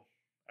getting old.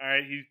 All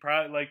right, he's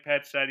probably, like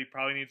Pat said, he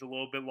probably needs a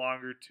little bit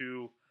longer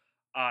to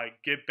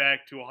get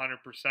back to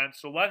 100%.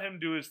 So let him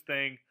do his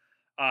thing.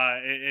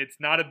 It's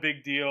not a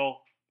big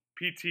deal.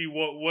 PT,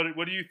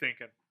 what are you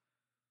thinking?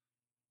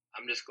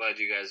 I'm just glad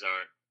you guys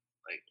aren't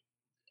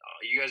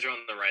you guys are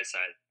on the right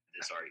side of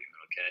this argument,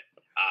 okay?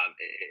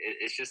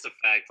 It's just a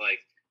fact, like,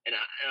 and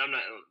I'm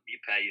not, you,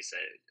 Pat, you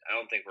said it, I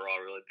don't think we're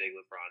all really big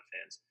LeBron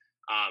fans.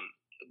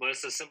 But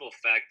it's a simple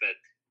fact that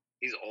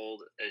he's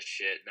old as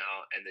shit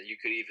now, and that you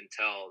could even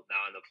tell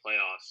now in the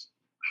playoffs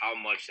how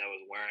much that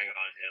was wearing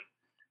on him.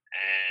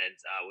 And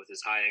with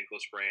his high ankle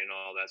sprain and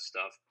all that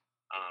stuff,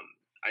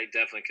 I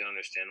definitely can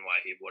understand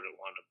why he wouldn't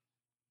want to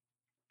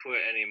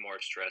put any more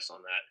stress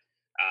on that.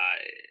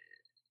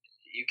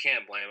 You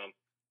can't blame him.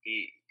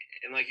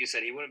 And like you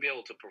said, he wouldn't be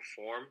able to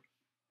perform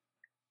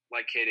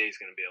like K-Day is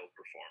going to be able to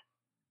perform.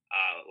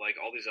 Like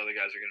all these other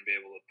guys are going to be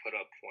able to put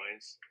up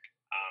points.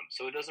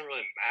 So it doesn't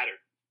really matter.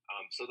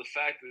 So the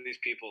fact that these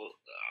people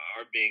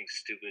are being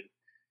stupid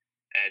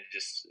and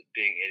just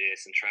being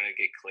idiots and trying to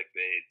get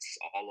clickbaits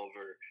all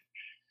over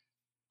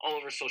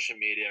social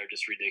media are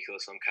just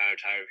ridiculous. I'm kind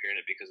of tired of hearing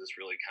it because it's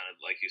really kind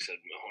of, like you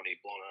said, Mahoney,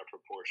 blown out of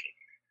proportion.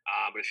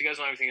 But if you guys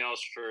don't have anything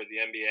else for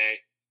the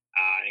NBA,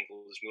 I think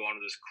we'll just move on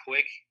to this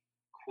quick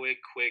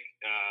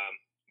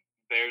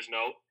Bears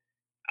note.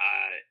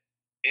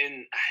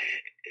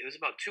 It was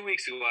about 2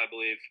 weeks ago, I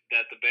believe,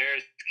 that the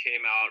Bears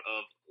came out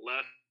of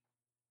left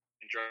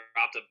and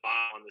dropped a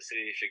bomb on the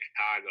city of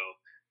Chicago.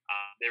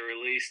 They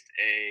released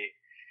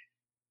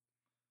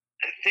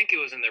I think it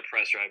was in their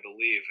presser, I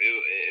believe.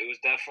 It was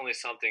definitely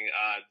something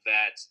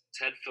that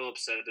Ted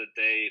Phillips said that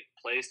they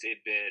placed a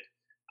bid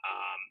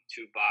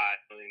to buy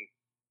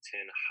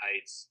Arlington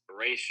Heights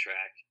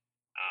racetrack.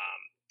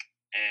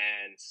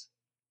 And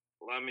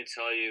let me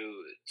tell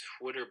you,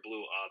 Twitter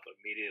blew up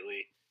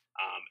immediately.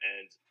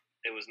 And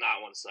it was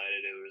not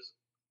one-sided. It was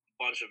a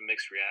bunch of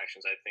mixed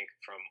reactions, I think,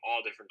 from all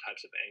different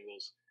types of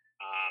angles.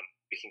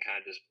 We can kind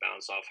of just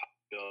bounce off how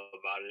we feel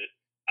about it.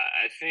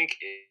 I think,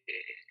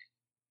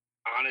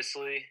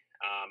 honestly,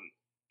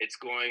 it's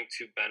going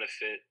to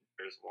benefit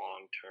Bears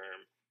long-term,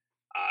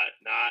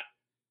 not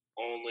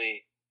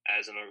only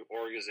as an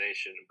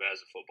organization, but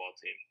as a football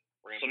team.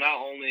 So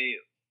not only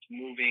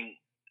moving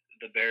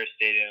the Bears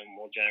Stadium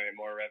will generate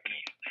more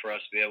revenue for us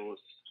to be able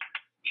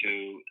to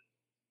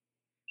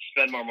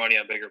spend more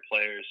money on bigger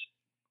players,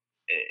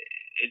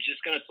 it's just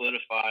going to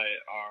solidify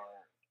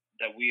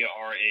that we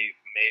are a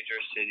major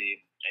city,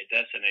 a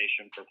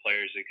destination for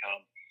players to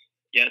come.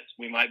 Yes,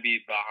 we might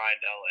be behind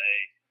LA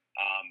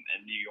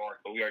and New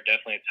York, but we are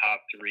definitely a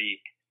top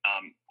 3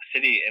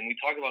 city. And we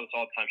talk about this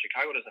all the time.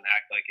 Chicago doesn't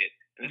act like it.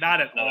 And this Not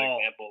is at another all.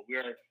 example.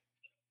 This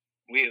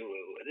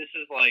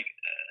is like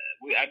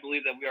I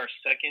believe that we are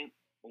second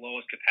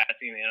lowest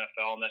capacity in the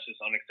NFL, and that's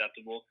just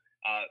unacceptable.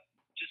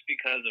 Just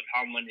because of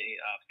how many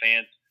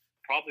fans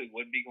probably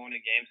would be going to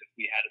games if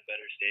we had a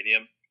better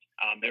stadium.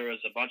 There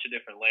was a bunch of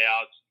different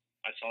layouts.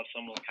 I saw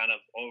someone kind of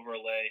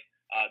overlay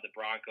the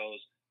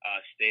Broncos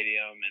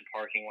stadium and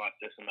parking lot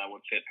system that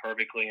would fit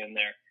perfectly in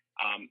there.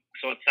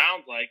 So it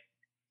sounds like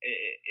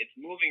it's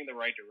moving in the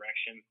right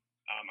direction.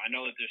 I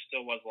know that there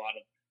still was a lot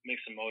of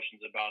mixed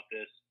emotions about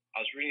this. I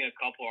was reading a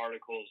couple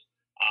articles,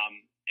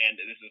 and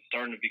this is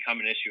starting to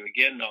become an issue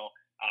again, though,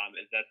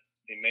 is that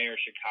the mayor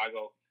of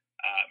Chicago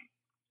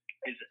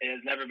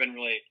has never been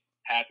really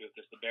happy with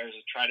this. The Bears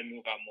have tried to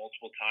move out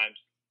multiple times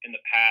in the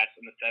past.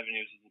 In the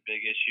 70s was a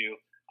big issue.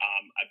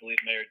 I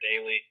believe Mayor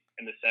Daley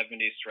in the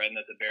 70s threatened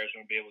that the Bears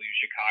wouldn't be able to use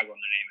Chicago in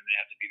their name and they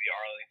have to be the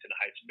Arlington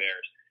Heights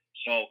Bears.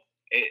 So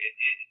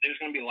there's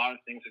going to be a lot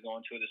of things that go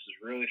into it. This is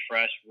really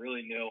fresh,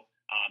 really new.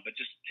 But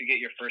just to get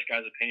your first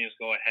guys' opinions,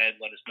 go ahead.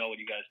 Let us know what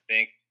you guys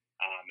think.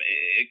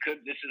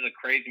 This is a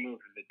crazy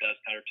move if it does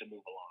start to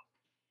move along.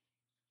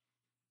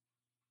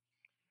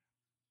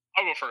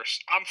 I'll go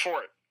first. I'm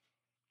for it.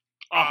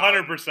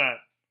 100%.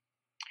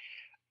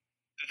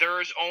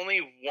 There's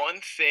only one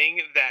thing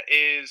that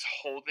is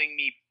holding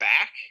me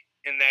back,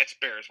 and that's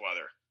Bears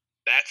weather.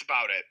 That's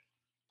about it.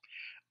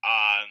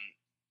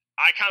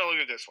 I kind of look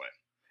at it this way.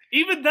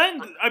 Even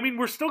then, I mean,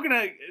 we're still going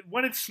to,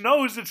 when it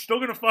snows, it's still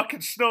going to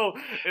fucking snow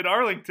in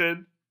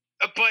Arlington.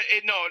 But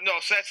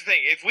so that's the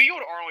thing. If we go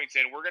to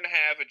Arlington, we're going to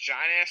have a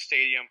giant-ass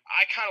stadium.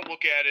 I kind of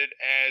look at it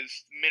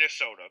as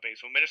Minnesota,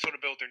 basically. When Minnesota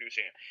built their new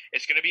stadium.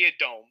 It's going to be a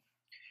dome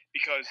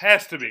because...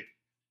 Has to be.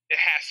 It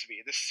has to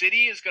be. The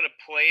city is going to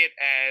play it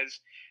as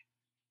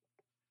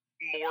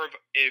more of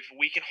if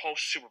we can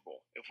host Super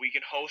Bowl, if we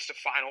can host a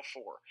Final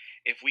Four,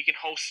 if we can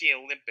host the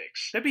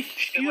Olympics. That'd be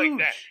huge. Like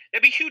that.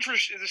 That'd be huge for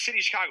the city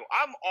of Chicago.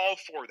 I'm all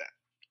for that.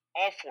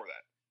 All for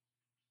that.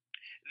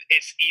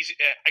 It's easy.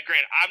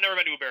 Granted, I've never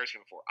been to a Bears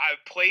game before.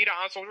 I've played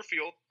on Soldier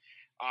Field.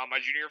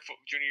 My junior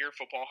year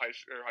football, high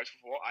school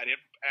football. I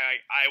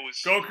was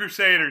Go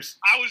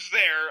Crusaders. I was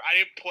there. I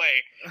didn't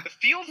play. The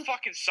field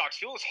fucking sucks.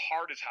 The field is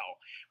hard as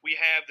hell. We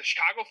have the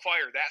Chicago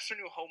Fire. That's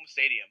their new home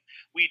stadium.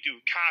 We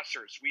do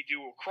concerts. We do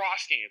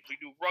lacrosse games. We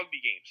do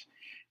rugby games.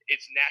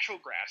 It's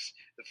natural grass.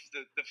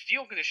 The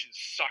field conditions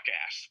suck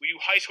ass. We do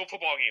high school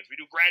football games. We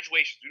do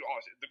graduations. We do all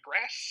this. The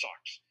grass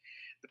sucks.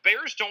 The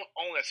Bears don't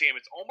own that stadium.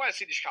 It's owned by the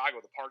city of Chicago,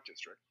 the Park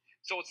District.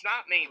 So it's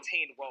not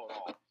maintained well at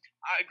all.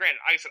 Granted,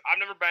 like I said,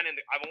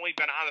 I've only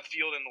been on the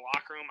field in the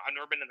locker room. I've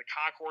never been in the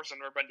concourse. I've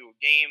never been to a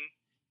game.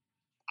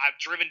 I've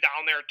driven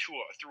down there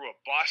through a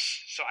bus,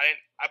 so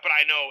but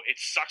I know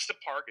it sucks to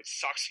park. It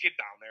sucks to get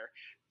down there.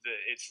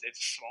 It's a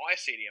small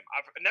ass stadium.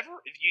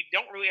 You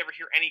don't really ever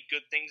hear any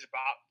good things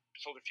about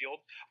Soldier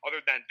Field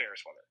other than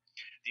Bears weather.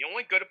 The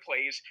only good it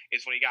plays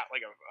is when you got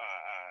like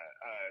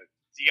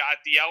you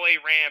got the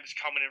LA Rams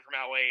coming in from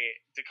LA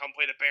to come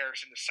play the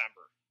Bears in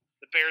December.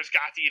 The Bears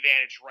got the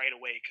advantage right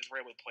away because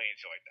we're able to play and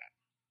shit like that.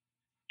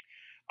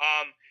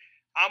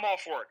 I'm all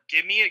for it.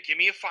 Give me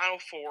a Final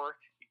Four.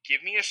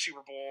 Give me a Super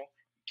Bowl.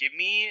 Give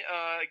me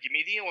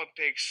the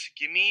Olympics.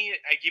 Give me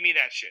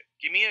that shit.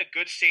 Give me a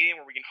good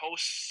stadium where we can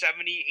host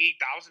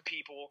 78,000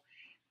 people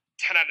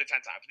 10 out of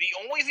 10 times. The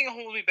only thing that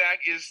holds me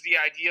back is the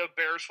idea of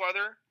Bears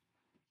weather.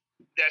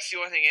 That's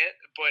the only thing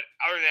but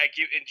other than that,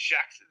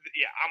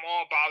 I'm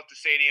all about the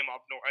stadium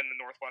up in the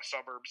northwest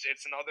suburbs.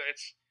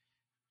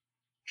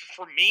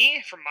 For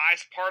me, from my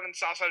part on the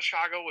south side of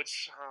Chicago,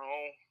 it's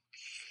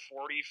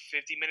 40,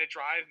 50-minute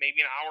drive,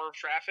 maybe an hour of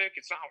traffic.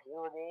 It's not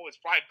horrible. It's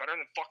probably better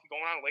than fucking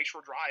going on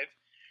Lakeshore Drive.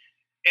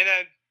 And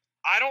then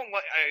I've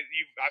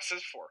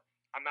said this before.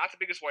 I'm not the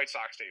biggest White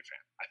Sox Dave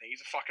fan. I think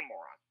he's a fucking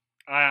moron.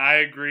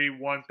 I agree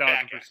 1,000%.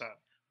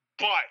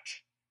 But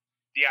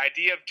the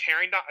idea of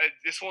tearing down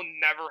this will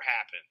never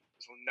happen.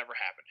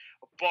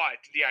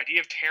 But the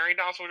idea of tearing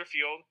down Soldier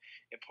Field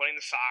and putting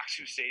the Sox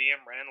whose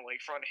stadium ran on the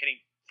lakefront,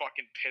 hitting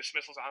fucking piss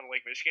missiles on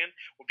Lake Michigan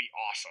would be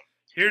awesome.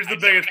 Here's the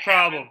biggest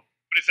problem.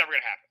 But it's never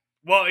going to happen.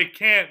 Well, it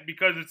can't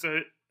because it's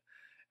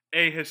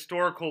a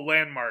historical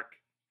landmark.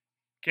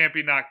 Can't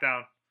be knocked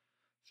down.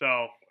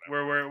 So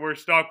we're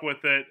stuck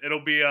with it.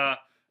 It'll be a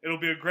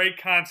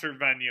great concert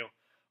venue.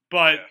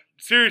 But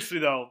seriously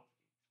though,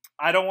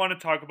 I don't want to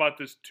talk about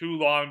this too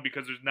long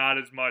because there's not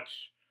as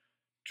much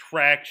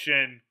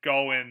traction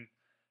going.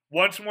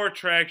 Once more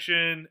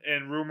traction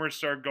and rumors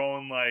start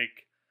going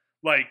like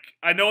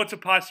I know it's a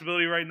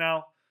possibility right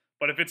now,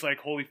 but if it's like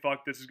holy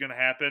fuck this is going to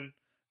happen,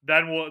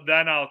 then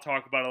I'll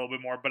talk about it a little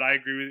bit more. But I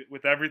agree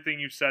with everything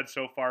you said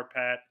so far,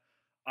 Pat.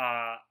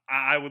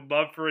 I would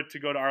love for it to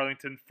go to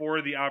Arlington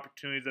for the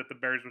opportunities that the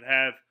Bears would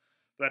have.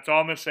 That's all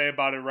I'm going to say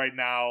about it right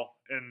now,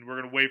 and we're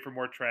going to wait for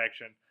more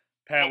traction.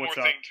 Pat, what's up?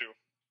 One more thing, too.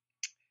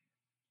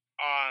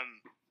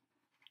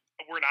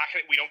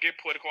 We don't get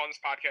political on this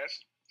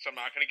podcast, so I'm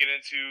not going to get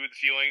into the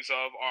feelings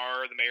of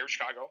the mayor of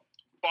Chicago.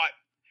 But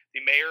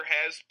The mayor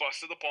has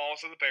busted the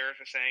balls of the Bears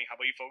for saying, how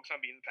about you focus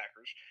on beating the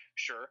Packers?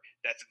 Sure,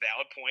 that's a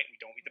valid point.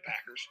 We don't beat the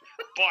Packers.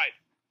 But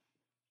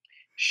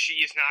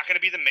she is not going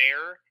to be the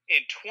mayor.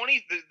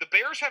 The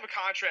Bears have a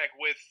contract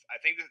with, I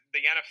think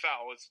the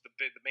NFL is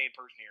the main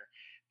person here,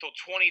 till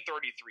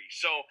 2033.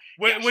 So,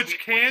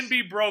 which can be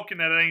broken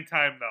at any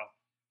time, though.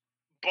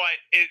 But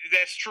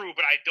that's true,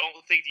 but I don't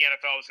think the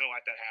NFL is going to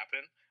let that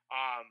happen.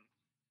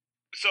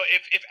 So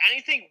if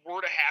anything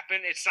were to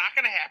happen, it's not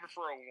going to happen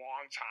for a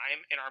long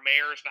time, and our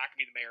mayor is not going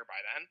to be the mayor by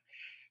then.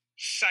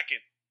 Second,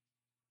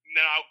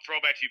 then I'll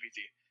throw it back to you,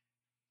 PT.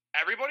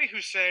 Everybody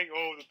who's saying,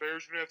 oh, the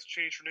Bears are going to have to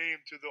change their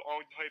name to the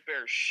Arlington Heights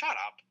Bears, shut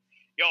up.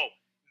 Yo,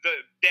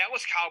 the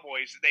Dallas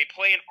Cowboys, they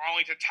play in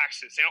Arlington,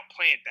 Texas. They don't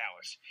play in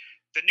Dallas.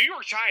 The New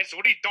York Giants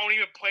don't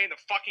even play in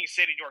the fucking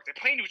state of New York. They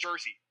play in New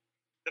Jersey.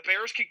 The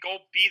Bears could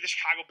go be the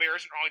Chicago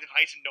Bears in Arlington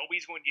Heights, and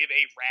nobody's going to give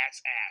a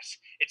rat's ass.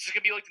 It's just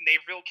going to be like the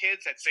Naperville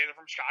kids that say they're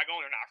from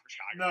Chicago and they're not from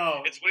Chicago.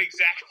 No. It's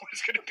exactly what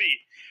it's going to be.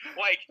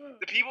 Like,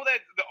 the people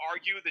that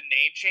argue the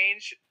name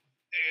change,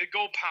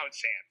 go pound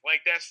sand.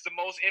 Like, that's the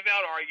most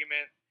invalid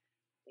argument.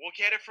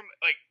 Look at it from,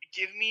 like,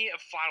 give me a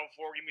Final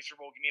Four, give me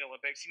Super Bowl, give me an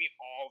Olympics, give me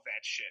all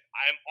that shit.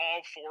 I am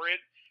all for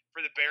it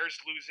for the Bears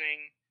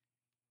losing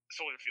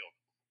Soldier Field.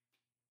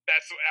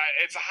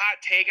 It's a hot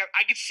take.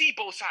 I can see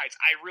both sides.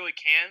 I really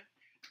can.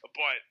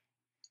 But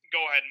go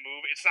ahead and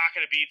move. It's not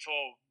going to be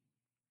till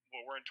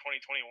we're in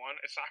 2021.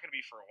 It's not going to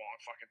be for a long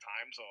fucking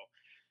time. So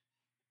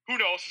who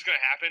knows what's going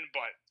to happen?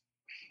 But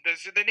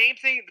the name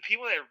thing, the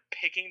people that are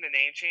picking the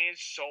name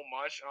change so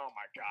much, oh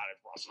my god, it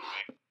rustled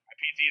me. My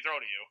PT,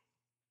 throw to you.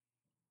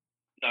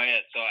 Oh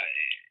yeah, so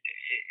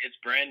it's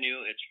brand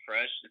new, it's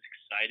fresh, it's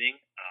exciting.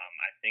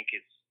 I think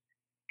it's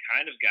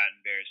kind of gotten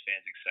Bears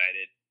fans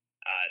excited.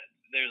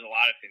 There's a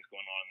lot of things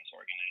going on in this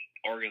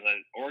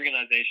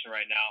organization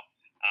right now.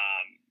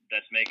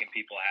 That's making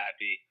people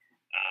happy.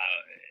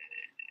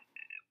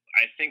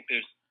 I think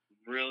there's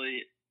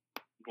really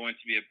going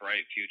to be a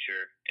bright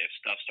future if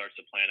stuff starts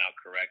to plan out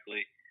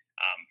correctly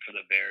for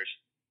the Bears.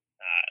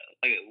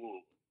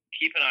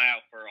 Keep an eye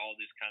out for all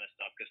this kind of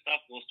stuff, because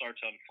stuff will start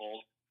to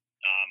unfold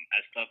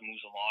as stuff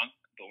moves along,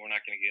 but we're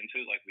not going to get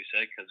into it, like we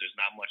said, because there's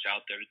not much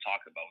out there to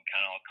talk about. We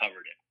kind of all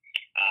covered it.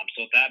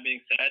 So with that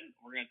being said,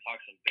 we're going to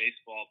talk some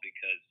baseball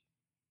because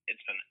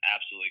it's been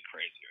absolutely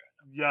crazy right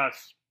now.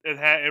 Yes,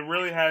 it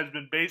really has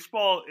been.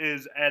 Baseball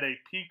is at a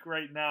peak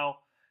right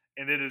now,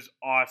 and it is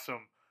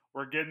awesome.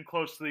 We're getting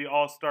close to the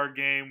All-Star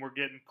game. We're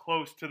getting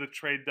close to the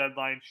trade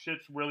deadline.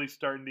 Shit's really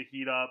starting to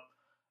heat up.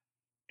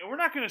 And we're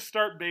not going to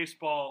start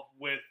baseball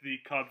with the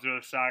Cubs or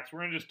the Sox. We're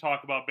going to just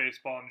talk about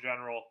baseball in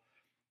general.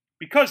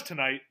 Because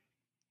tonight,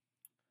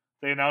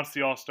 they announced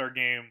the All-Star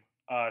game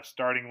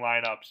starting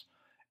lineups.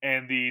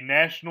 And the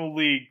National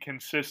League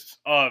consists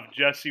of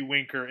Jesse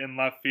Winker in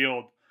left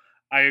field.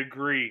 I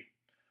agree.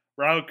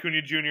 Ronald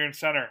Acuna Jr. in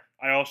center.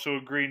 I also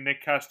agree.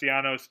 Nick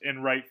Castellanos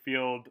in right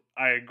field.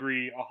 I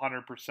agree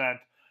 100%.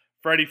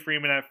 Freddie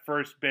Freeman at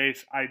first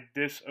base. I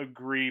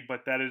disagree,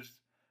 but that is,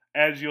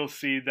 as you'll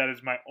see, that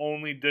is my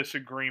only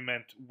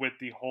disagreement with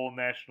the whole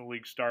National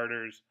League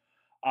starters.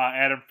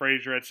 Adam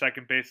Frazier at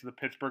second base of the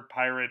Pittsburgh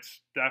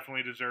Pirates,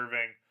 definitely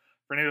deserving.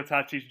 Fernando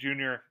Tatis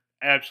Jr.,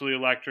 absolutely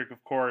electric,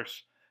 of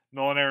course.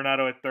 Nolan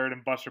Arenado at third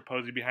and Buster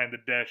Posey behind the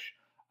dish.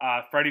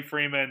 Freddie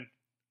Freeman,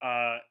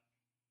 the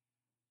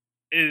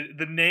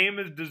name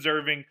is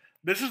deserving.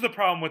 This is the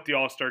problem with the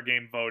All-Star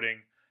Game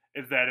voting,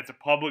 is that it's a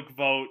public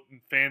vote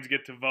and fans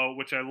get to vote,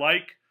 which I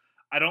like.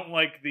 I don't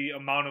like the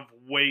amount of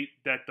weight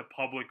that the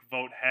public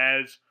vote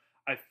has.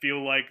 I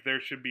feel like there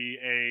should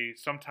be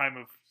some type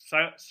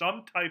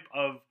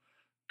of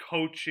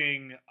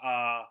coaching,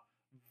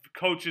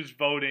 coaches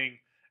voting,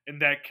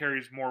 and that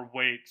carries more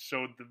weight.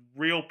 So the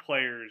real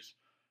players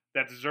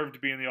that deserve to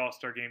be in the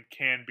All-Star Game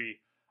can be.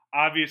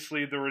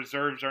 Obviously, the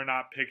reserves are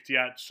not picked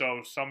yet,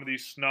 so some of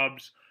these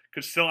snubs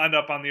could still end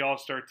up on the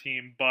All-Star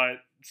team, but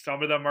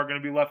some of them are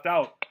going to be left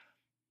out.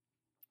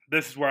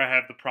 This is where I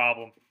have the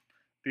problem.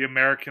 The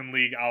American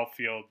League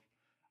outfield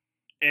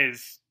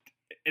is,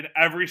 in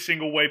every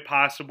single way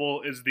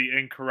possible, is the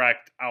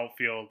incorrect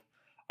outfield.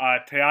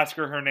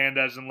 Teoscar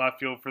Hernandez in left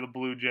field for the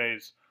Blue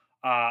Jays.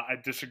 I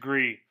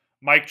disagree.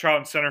 Mike Trout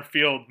in center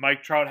field.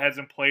 Mike Trout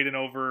hasn't played in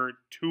over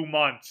 2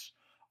 months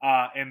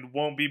and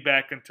won't be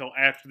back until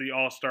after the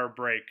All-Star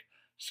break.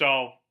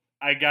 So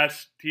I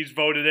guess he's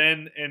voted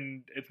in,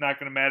 and it's not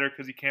going to matter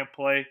because he can't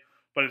play.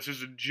 But it's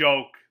just a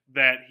joke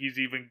that he's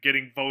even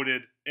getting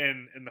voted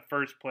in the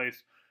first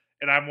place.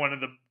 And I'm one of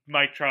the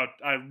Mike Trout.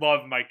 I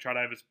love Mike Trout.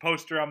 I have his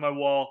poster on my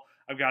wall.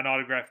 I've got an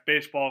autographed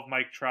baseball of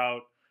Mike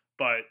Trout.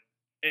 But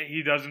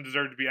he doesn't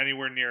deserve to be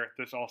anywhere near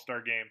this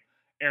All-Star game.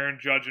 Aaron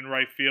Judge in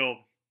right field.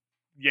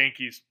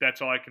 Yankees.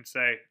 That's all I can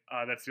say.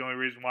 That's the only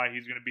reason why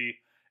he's going to be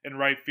in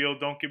right field.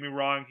 Don't get me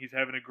wrong. He's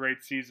having a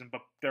great season.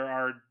 But there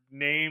are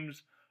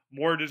names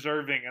more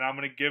deserving. And I'm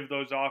going to give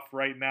those off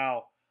right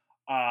now.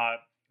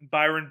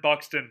 Byron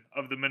Buxton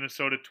of the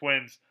Minnesota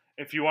Twins.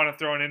 If you want to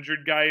throw an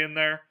injured guy in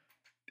there,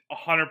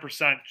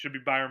 100% should be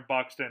Byron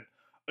Buxton.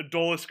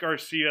 Adolis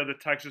Garcia, the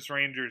Texas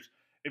Rangers.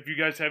 If you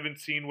guys haven't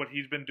seen what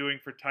he's been doing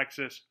for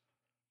Texas,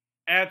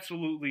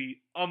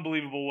 absolutely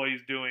unbelievable what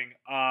he's doing.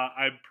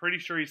 I'm pretty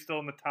sure he's still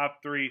in the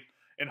top 3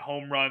 in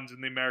home runs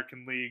in the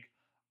American League.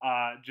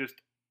 Just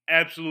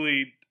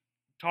absolutely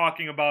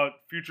talking about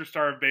future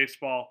star of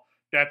baseball.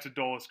 That's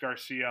Adolis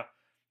Garcia.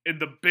 And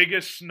the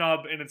biggest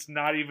snub, and it's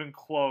not even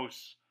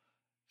close,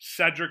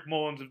 Cedric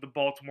Mullins of the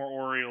Baltimore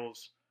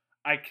Orioles.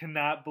 I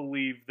cannot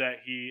believe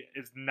that he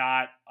is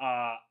not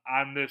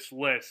on this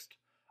list.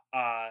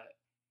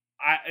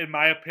 In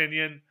my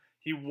opinion,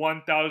 he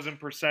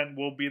 1,000%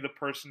 will be the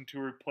person to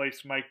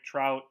replace Mike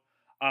Trout.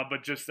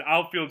 But just the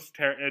outfield's,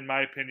 in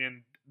my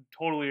opinion,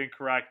 totally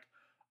incorrect.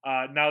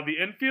 Now, the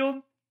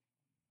infield,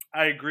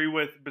 I agree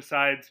with,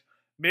 besides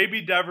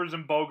maybe Devers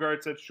and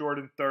Bogarts at short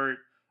and third.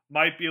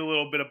 Might be a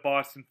little bit of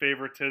Boston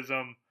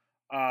favoritism,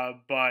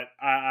 but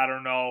I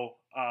don't know.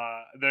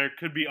 There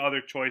could be other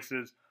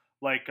choices,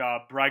 like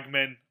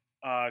Bregman,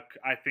 I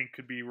think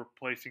could be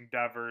replacing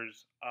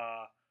Devers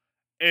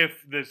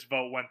if this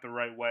vote went the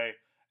right way.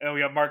 And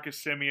we got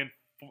Marcus Semien,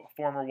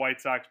 former White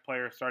Sox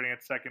player, starting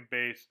at second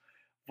base.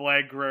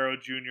 Vlad Guerrero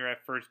Jr.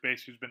 at first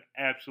base, who's been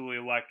absolutely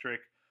electric.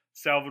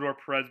 Salvador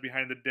Perez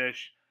behind the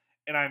dish.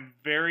 And I'm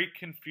very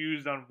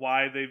confused on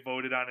why they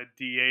voted on a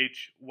DH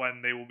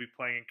when they will be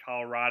playing in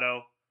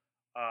Colorado.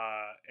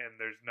 And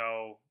there's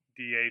no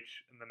DH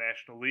in the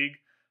National League.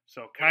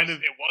 So it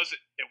was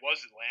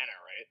Atlanta,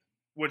 right?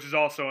 Which is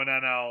also an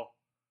NL.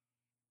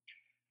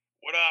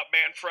 What up,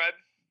 Manfred?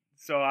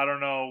 So I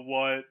don't know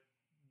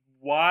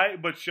why,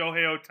 but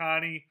Shohei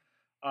Ohtani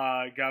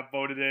got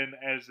voted in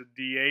as a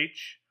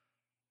DH.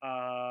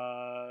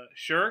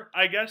 Sure,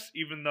 I guess,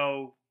 even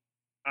though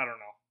I don't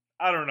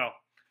know.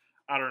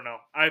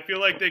 I feel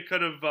like they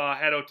could have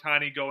had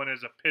Ohtani go in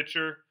as a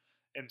pitcher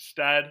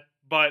instead,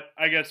 but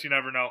I guess you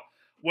never know.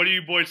 What are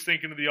you boys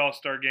thinking of the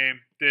All-Star game?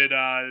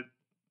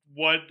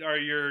 What are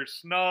your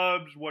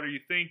snubs? What are you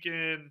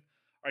thinking?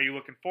 Are you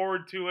looking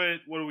forward to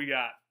it? What do we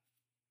got?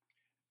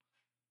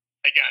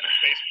 Again,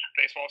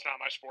 baseball's not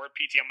my sport.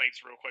 PTM makes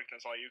real quick.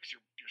 That's all you, because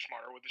you're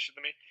smarter with this shit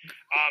than me.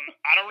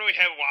 I don't really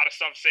have a lot of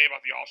stuff to say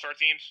about the All-Star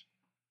teams.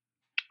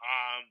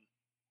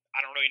 I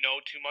don't really know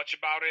too much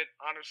about it,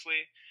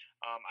 honestly.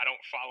 I don't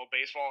follow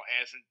baseball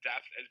as in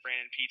depth as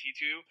Brandon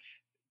PT2,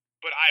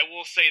 but I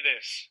will say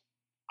this: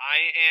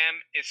 I am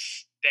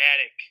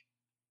ecstatic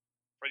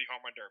for the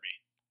Home Run Derby.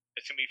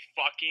 It's gonna be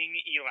fucking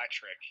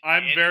electric.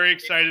 I'm very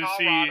excited to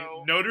see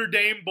Notre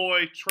Dame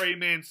boy Trey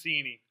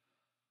Mancini.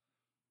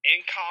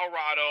 In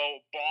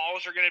Colorado,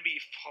 balls are going to be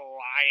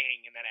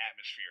flying in that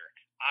atmosphere.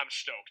 I'm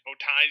stoked.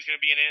 Ohtani's going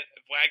to be in it.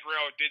 Vlad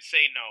Guerrero did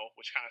say no,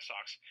 which kind of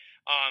sucks.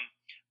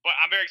 But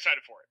I'm very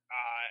excited for it.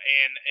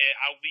 And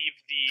I'll leave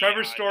the...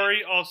 Trevor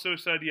Story also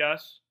said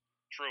yes.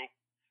 True.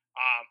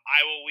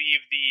 I will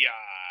leave the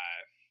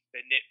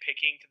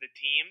nitpicking to the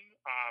team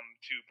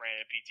to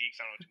Brandon PT,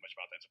 because I don't know too much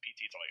about that. So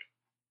PT, it's all you.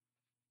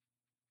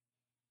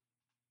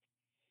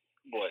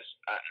 Boys,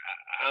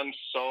 I'm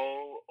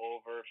so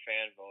over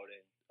fan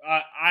voting.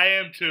 I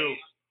am too.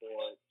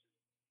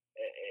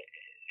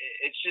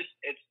 It's just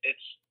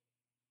it's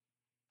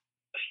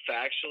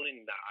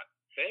factually not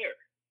fair.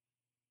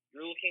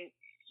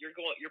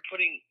 You're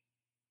putting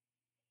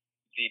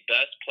the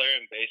best player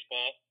in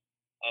baseball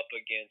up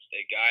against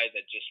a guy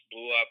that just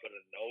blew up out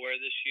of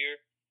nowhere this year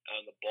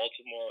on the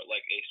Baltimore,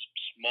 like a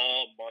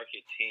small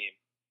market team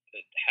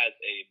that has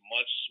a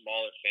much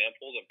smaller fan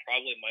pool than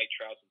probably Mike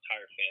Trout's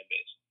entire fan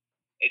base.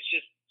 It's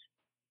just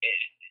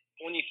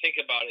when you think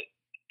about it,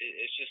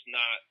 it's just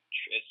not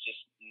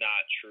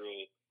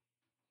true.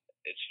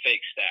 It's fake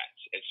stats.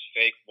 It's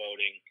fake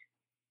voting.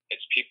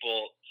 It's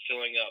people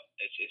filling up.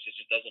 It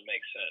just doesn't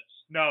make sense.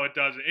 No, it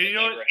doesn't. And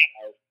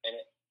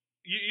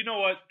you know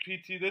what,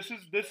 PT? This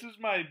is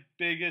my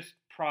biggest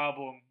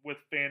problem with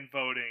fan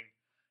voting,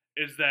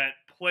 is that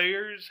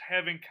players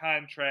having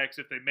contracts,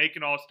 if they make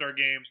an All-Star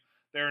game,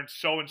 they're in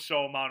so and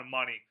so amount of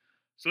money.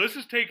 So this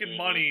is taking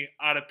money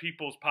out of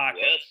people's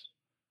pockets. Yes.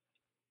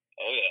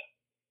 Oh yeah.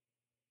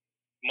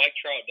 Mike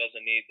Trout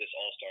doesn't need this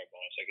All-Star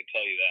bonus. I can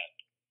tell you that.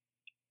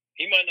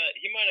 He might not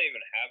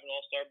even have an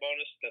All-Star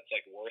bonus that's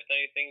like worth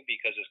anything,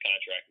 because his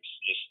contract is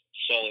just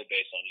solely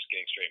based on just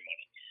getting straight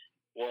money.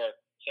 Where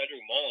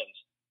Cedric Mullins,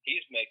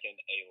 he's making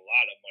a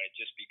lot of money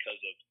just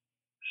because of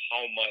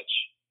how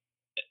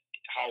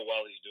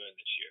well he's doing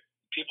this year.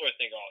 People are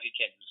thinking, oh, he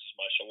can't do this as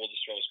much, so we'll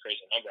just throw this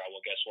crazy number out.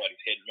 Well, guess what?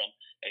 He's hitting them,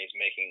 and he's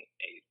making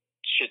a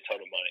shit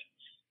ton of money.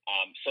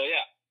 So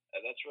yeah,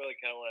 that's really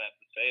kind of what I have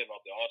to say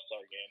about the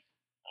All-Star game.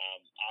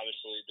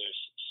 Obviously,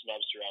 there's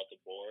snubs throughout the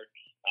board.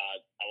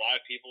 A lot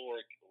of people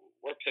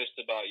were pissed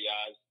about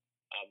Yaz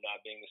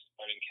not being the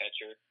starting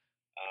catcher.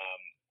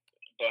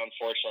 But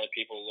unfortunately,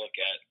 people look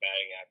at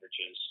batting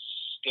averages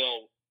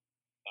still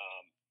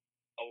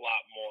a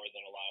lot more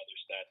than a lot of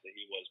their stats that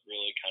he was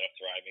really kind of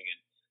thriving in.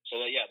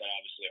 So, yeah, that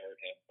obviously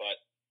hurt him. But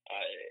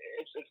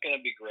it's going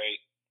to be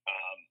great.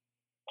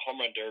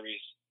 Home run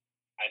derbies,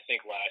 I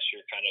think last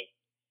year kind of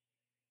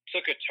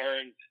took a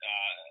turn.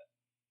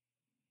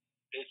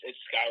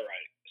 It's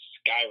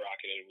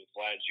skyrocketed with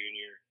Vlad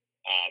Jr.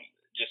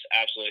 Just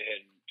absolutely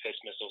hitting piss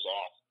missiles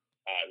off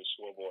the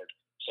scoreboard.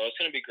 So it's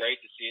going to be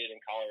great to see it in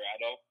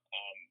Colorado.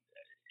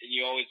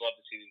 You always love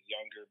to see these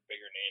younger,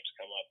 bigger names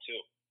come up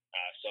too.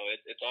 So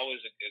it's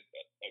always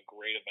a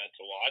great event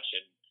to watch,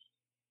 and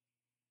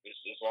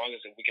as long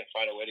as we can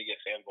find a way to get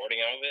fan voting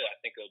out of it, I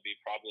think it'll be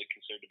probably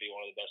considered to be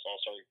one of the best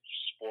all-star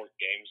sport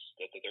games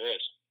that there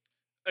is.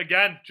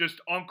 Again, just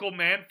Uncle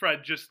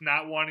Manfred just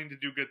not wanting to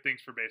do good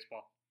things for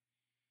baseball.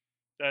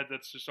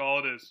 That's just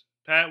all it is.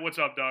 Pat, what's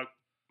up, dog?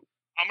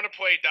 I'm going to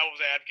play devil's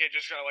advocate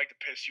just because I like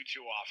to piss you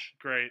two off.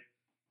 Great.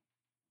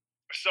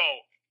 So,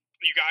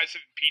 you guys,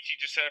 PT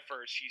just said it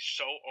first, he's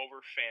so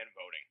over fan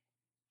voting.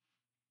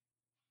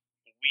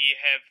 We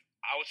have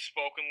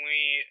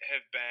outspokenly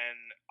have been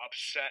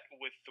upset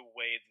with the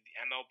way that the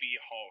MLB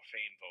Hall of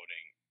Fame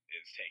voting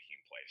is taking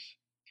place.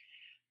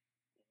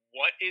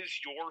 What is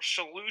your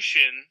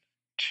solution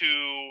to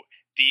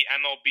the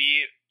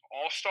MLB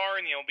All-Star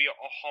and the MLB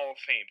Hall of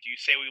Fame? Do you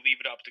say we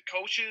leave it up to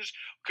coaches?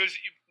 Because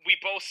we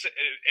both,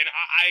 and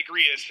I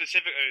agree,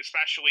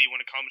 especially when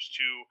it comes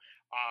to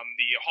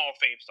the Hall of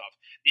Fame stuff.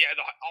 Yeah,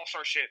 the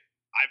All-Star shit,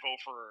 I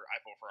vote for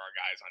our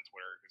guys on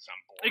Twitter because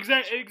I'm bored.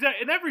 Exactly,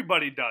 and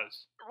everybody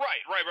does. Right.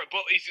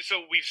 But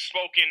so we've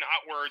spoken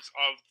outwards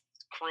of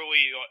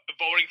Curly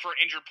voting for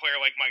an injured player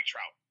like Mike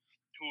Trout,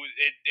 who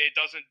it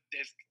doesn't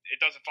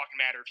fucking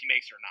matter if he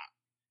makes it or not.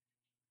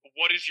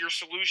 What is your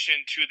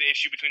solution to the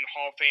issue between the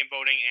Hall of Fame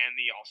voting and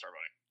the All-Star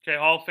voting? Okay,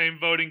 Hall of Fame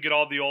voting, get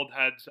all the old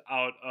heads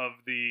out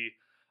of the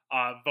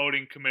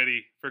voting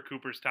committee for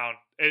Cooperstown.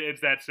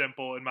 It's that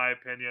simple, in my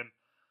opinion.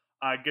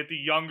 Get the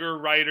younger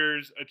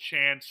writers a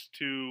chance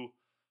to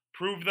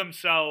prove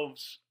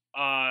themselves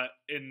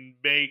and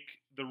make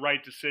the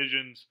right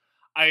decisions.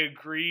 I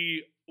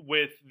agree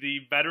with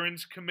the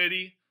Veterans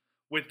Committee,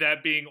 with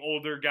that being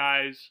older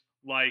guys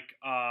like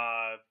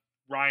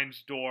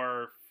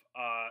Reinsdorf,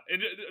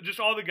 and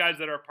just all the guys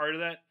that are a part of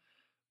that.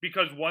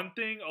 Because one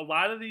thing, a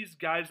lot of these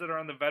guys that are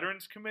on the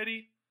Veterans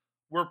Committee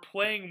were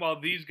playing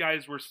while these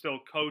guys were still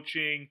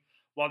coaching,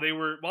 while they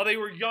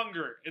were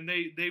younger, and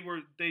they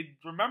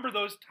remember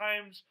those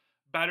times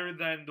better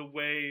than the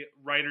way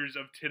writers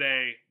of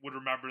today would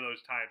remember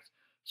those times.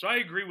 So I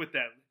agree with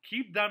that.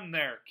 Keep them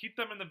there. Keep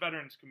them in the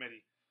Veterans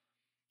Committee.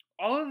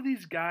 All of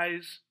these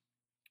guys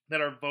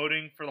that are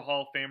voting for the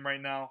Hall of Fame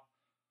right now,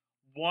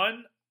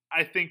 one,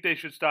 I think they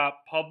should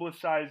stop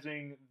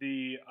publicizing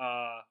the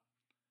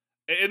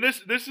and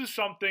this is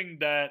something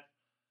that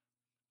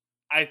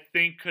I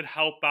think could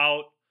help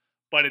out,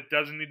 but it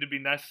doesn't need to be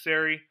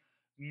necessary.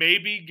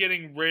 Maybe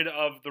getting rid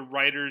of the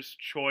writer's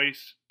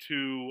choice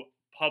to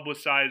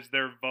publicize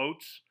their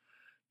votes,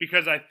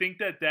 because I think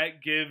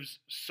that gives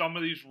some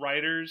of these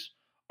writers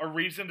a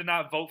reason to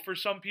not vote for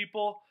some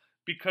people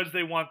because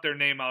they want their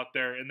name out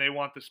there and they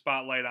want the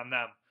spotlight on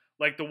them.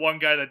 Like the one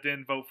guy that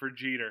didn't vote for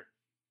Jeter.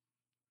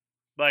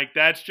 Like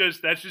that's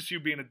just you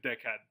being a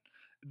dickhead.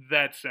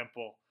 That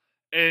simple.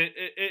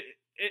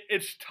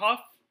 It's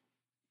tough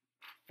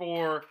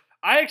for.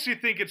 I actually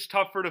think it's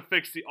tougher to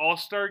fix the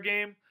All-Star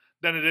game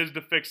than it is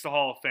to fix the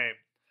Hall of Fame.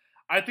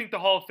 I think the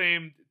Hall of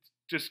Fame,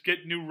 just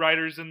get new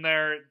writers in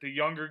there, the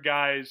younger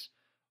guys,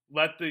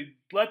 let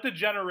the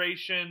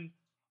generation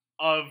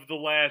of the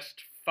last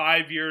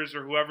 5 years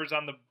or whoever's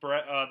on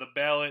the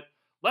ballot,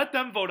 let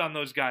them vote on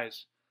those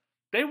guys.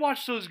 They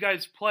watch those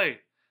guys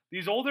play.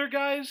 These older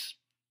guys,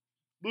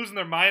 losing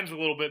their minds a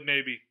little bit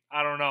maybe.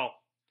 I don't know.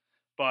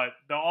 But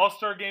the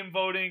All-Star game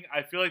voting,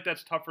 I feel like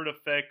that's tougher to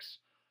fix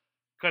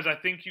because I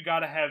think you got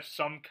to have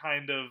some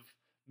kind of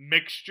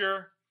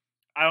mixture.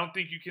 I don't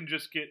think you can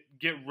just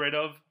get rid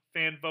of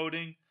fan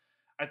voting.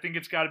 I think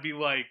it's got to be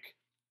like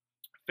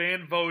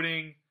fan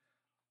voting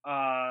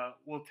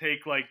will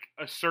take like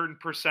a certain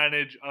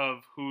percentage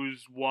of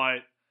who's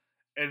what,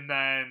 and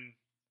then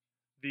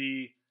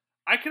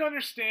I can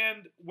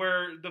understand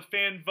where the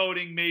fan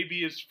voting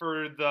maybe is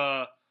for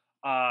the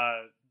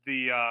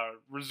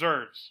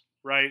reserves,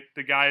 right?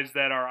 The guys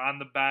that are on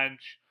the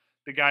bench,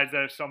 the guys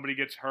that if somebody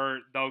gets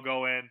hurt, they'll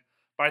go in.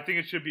 But I think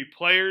it should be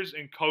players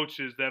and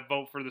coaches that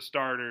vote for the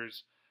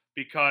starters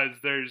because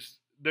there's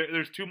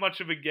too much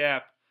of a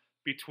gap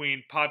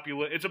between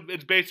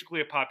It's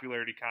basically a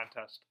popularity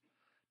contest.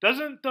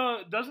 Doesn't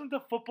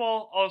the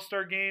football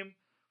All-Star game?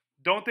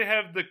 Don't they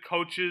have the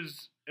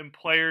coaches and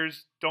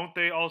players? Don't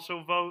they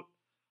also vote?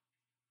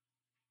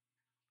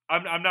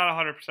 I'm not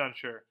 100%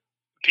 sure.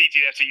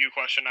 PT, that's a you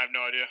question. I have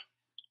no idea.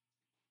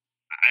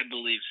 I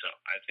believe so.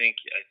 I think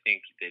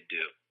they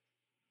do.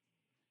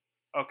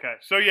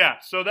 Okay,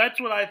 so that's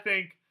what I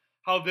think.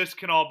 How this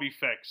can all be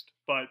fixed.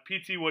 But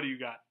PT, what do you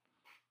got?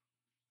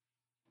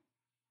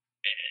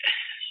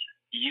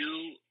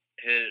 You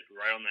hit it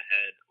right on the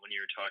head when you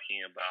were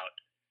talking about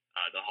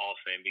the Hall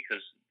of Fame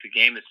because the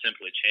game has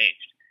simply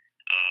changed.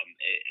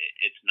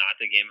 It's not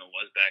the game it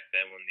was back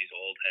then when these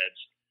old heads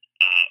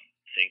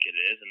think it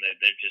is, and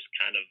they're just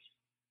kind of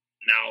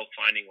now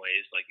finding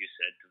ways, like you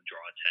said, to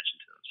draw attention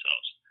to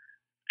themselves.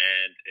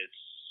 And it's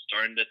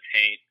starting to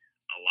taint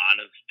a lot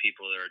of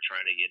people that are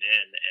trying to get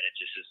in, and it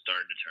just is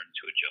starting to turn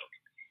into a joke.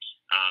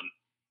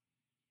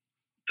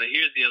 But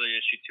here's the other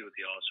issue, too, with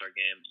the All-Star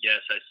game. Yes,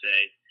 I say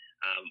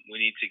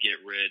we need to get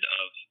rid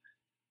of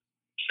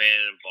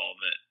fan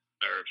involvement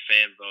or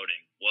fan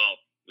voting. Well,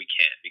 we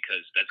can't,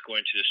 because that's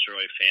going to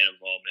destroy fan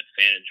involvement,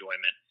 fan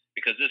enjoyment.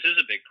 Because this is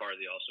a big part of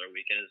the All-Star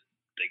Weekend. Is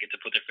they get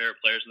to put their favorite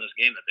players in this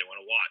game that they want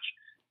to watch.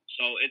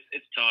 So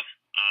it's tough.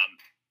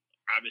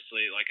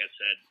 Obviously, like I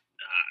said,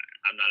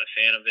 I'm not a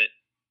fan of it,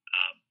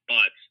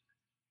 but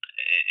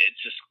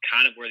it's just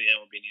kind of where the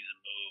MLB needs to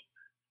move.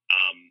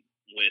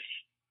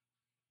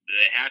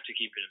 They have to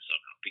keep it in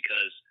somehow,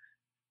 because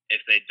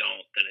if they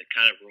don't, then it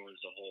kind of ruins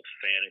the whole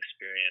fan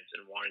experience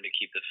and wanting to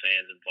keep the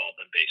fans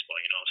involved in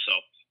baseball. So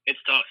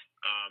it's tough.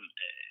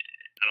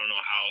 I don't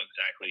know how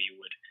exactly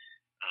you would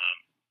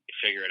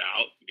figure it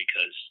out,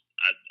 because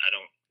I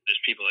don't.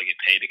 There's people that get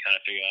paid to kind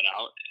of figure that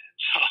out,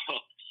 so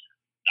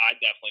I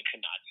definitely could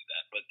not do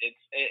that. But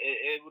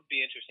it would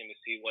be interesting to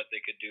see what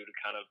they could do to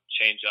kind of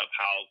change up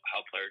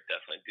how players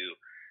definitely do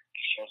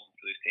shows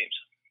for these teams.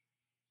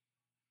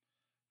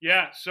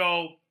 Yeah,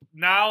 so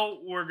now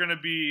we're going to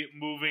be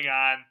moving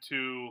on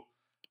to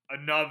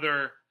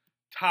another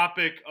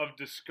topic of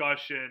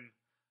discussion: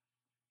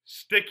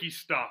 sticky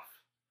stuff,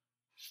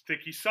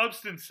 sticky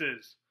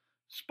substances,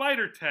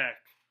 spider tack,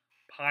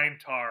 pine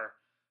tar,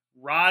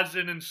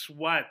 rosin and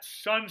sweat,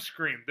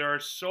 sunscreen. There are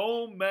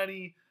so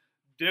many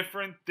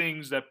different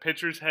things that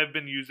pitchers have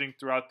been using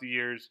throughout the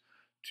years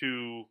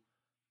to,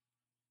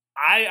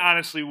 I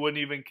honestly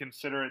wouldn't even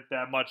consider it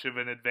that much of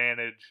an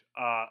advantage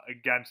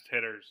against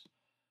hitters.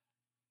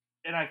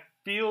 And I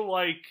feel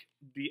like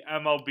the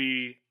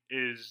MLB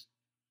is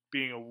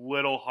being a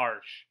little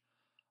harsh.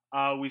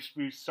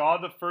 We saw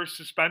the first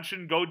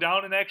suspension go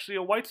down in actually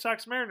a White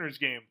Sox-Mariners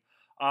game.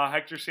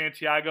 Hector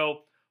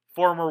Santiago,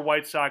 former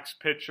White Sox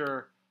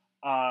pitcher.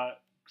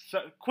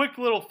 Quick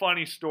little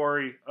funny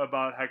story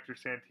about Hector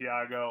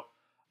Santiago.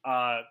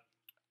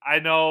 I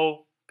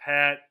know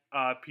Pat,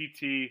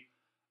 PT,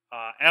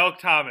 Alec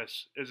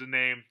Thomas is a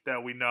name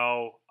that we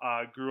know.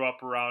 Grew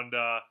up around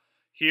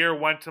here,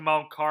 went to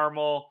Mount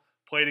Carmel,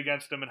 played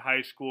against him in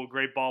high school,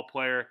 great ball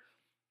player.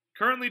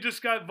 Currently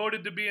just got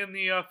voted to be in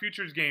the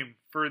Futures game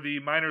for the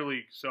minor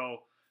league.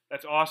 So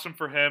that's awesome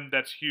for him.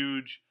 That's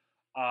huge.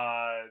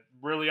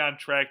 Really on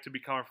track to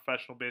become a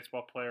professional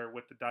baseball player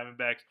with the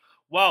Diamondbacks.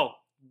 Well,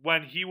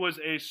 when he was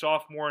a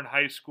sophomore in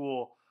high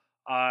school,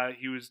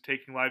 he was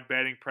taking live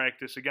batting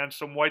practice against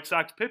some White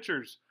Sox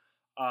pitchers.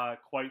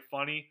 Quite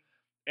funny.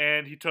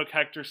 And he took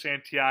Hector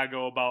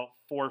Santiago about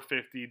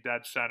 450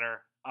 dead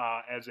center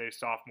as a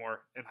sophomore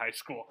in high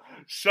school.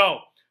 So,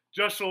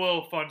 just a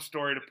little fun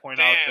story to point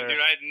out there. Damn, dude,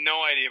 I had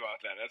no idea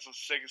about that. That's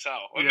sick as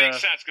hell. Well, it makes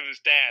sense because of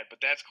his dad, but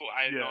that's cool.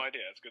 I had no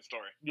idea. That's a good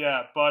story.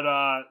 Yeah,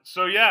 but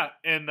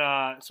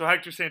so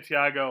Hector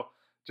Santiago,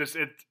 it's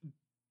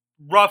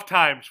rough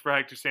times for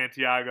Hector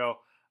Santiago,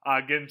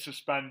 getting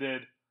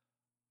suspended.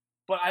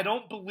 But I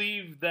don't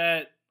believe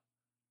that.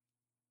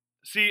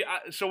 See,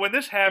 so when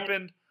this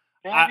happened,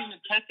 they haven't even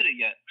tested it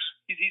yet.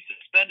 He's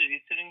suspended.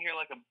 He's sitting here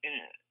like a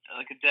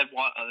dead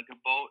boat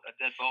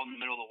in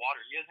the middle of the water.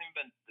 He hasn't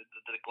even been.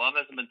 The glove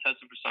hasn't been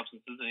tested for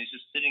substances, and he's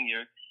just sitting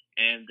here,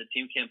 and the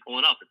team can't pull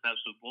it up. It's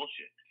absolute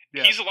bullshit.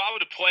 Yeah. He's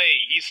allowed to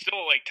play. He's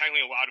still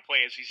technically allowed to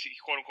play as he's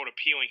quote unquote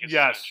appealing his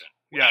suspension.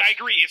 Yes. I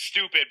agree, it's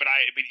stupid, but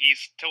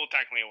he's still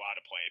technically allowed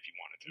to play if he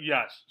wanted to.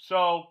 Yes.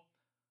 So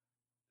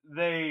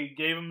they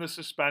gave him the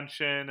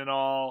suspension and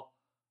all,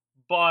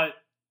 but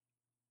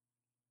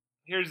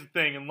here's the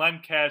thing, and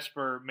Len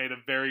Kasper made a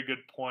very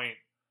good point,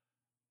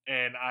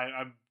 and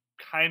I'm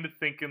kind of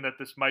thinking that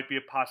this might be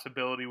a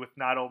possibility with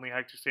not only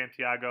Hector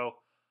Santiago,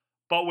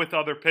 but with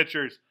other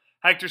pitchers.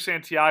 Hector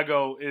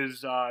Santiago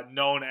is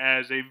known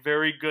as a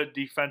very good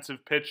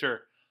defensive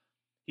pitcher.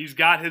 He's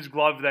got his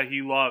glove that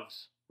he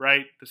loves,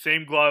 right? The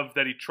same glove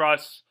that he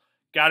trusts,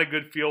 got a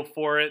good feel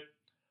for it.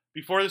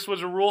 Before this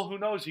was a rule, who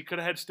knows? He could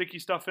have had sticky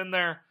stuff in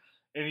there,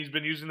 and he's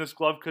been using this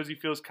glove because he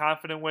feels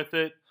confident with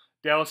it.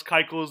 Dallas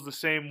Keuchel is the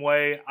same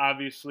way.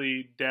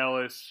 Obviously,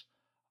 Dallas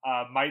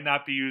might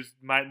not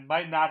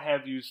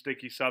have used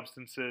sticky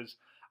substances.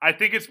 I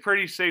think it's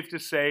pretty safe to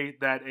say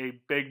that a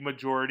big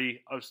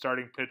majority of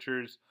starting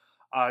pitchers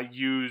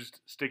used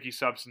sticky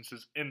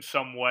substances in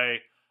some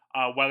way,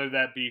 whether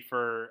that be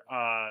for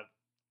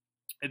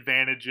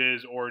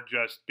advantages or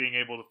just being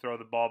able to throw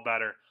the ball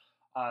better.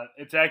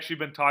 It's actually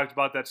been talked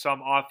about that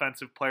some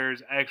offensive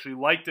players actually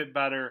liked it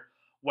better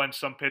when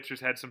some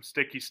pitchers had some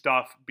sticky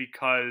stuff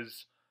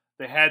because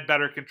they had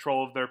better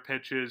control of their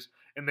pitches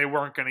and they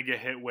weren't going to get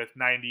hit with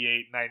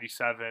 98,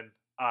 97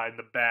 in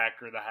the back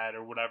or the head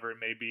or whatever it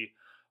may be.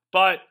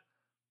 But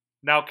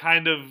now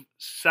kind of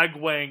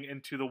segueing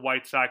into the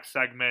White Sox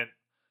segment,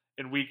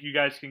 and you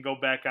guys can go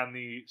back on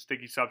the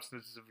sticky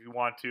substances if you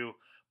want to,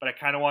 but I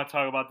kind of want to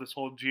talk about this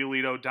whole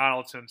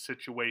Giolito-Donaldson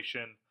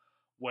situation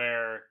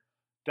where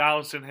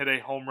Donaldson hit a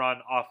home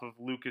run off of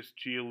Lucas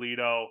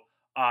Giolito.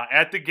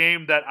 At the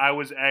game that I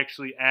was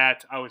actually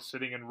at, I was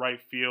sitting in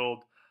right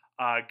field.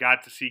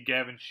 Got to see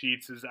Gavin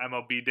Sheets'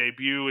 MLB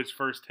debut, his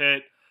first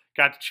hit.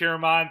 Got to cheer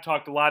him on,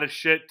 talked a lot of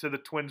shit to the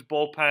Twins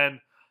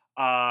bullpen.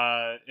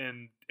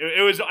 And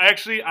it was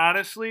actually,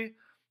 honestly,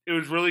 it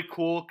was really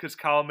cool because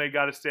Colomé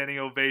got a standing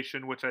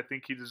ovation, which I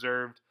think he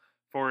deserved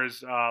for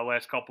his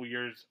last couple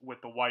years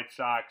with the White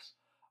Sox.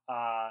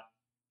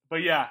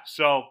 But yeah,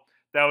 so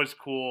that was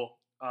cool.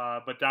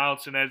 But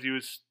Donaldson, as he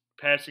was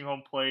passing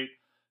home plate,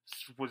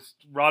 was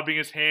rubbing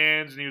his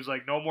hands, and he was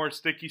like, no more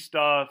sticky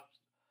stuff.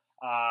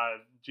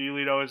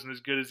 Giolito isn't as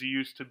good as he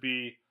used to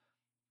be.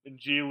 And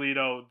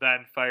Giolito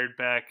then fired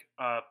back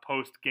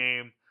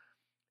post-game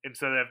and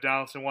said that if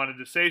Donaldson wanted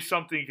to say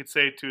something, he could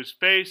say it to his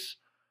face.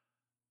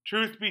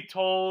 Truth be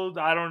told,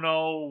 I don't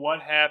know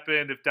what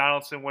happened, if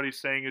Donaldson, what he's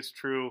saying is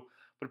true.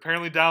 But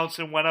apparently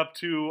Donaldson went up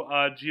to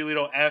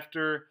Giolito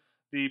after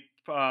the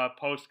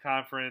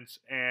post-conference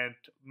and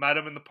met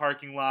him in the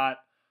parking lot,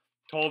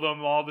 told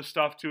him all the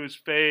stuff to his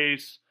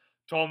face,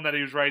 told him that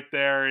he was right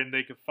there and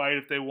they could fight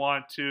if they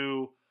want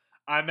to.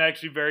 I'm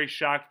actually very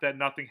shocked that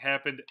nothing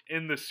happened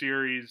in the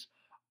series.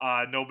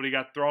 Nobody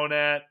got thrown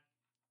at.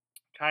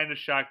 Kind of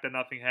shocked that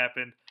nothing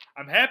happened.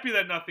 I'm happy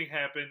that nothing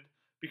happened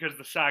because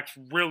the Sox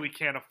really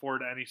can't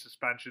afford any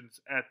suspensions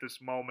at this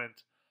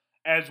moment.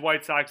 As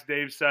White Sox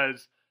Dave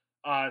says,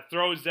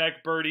 throw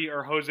Zach Bertie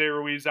or Jose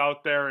Ruiz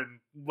out there and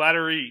let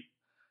her eat.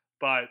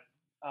 But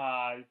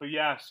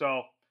yeah,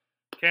 so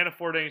can't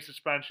afford any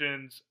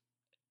suspensions.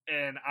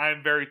 And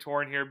I'm very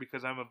torn here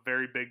because I'm a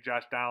very big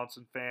Josh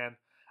Donaldson fan.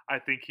 I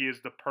think he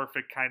is the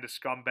perfect kind of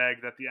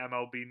scumbag that the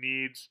MLB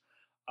needs.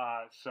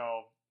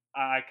 So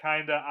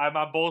I'm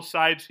on both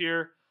sides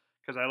here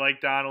because I like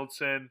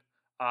Donaldson.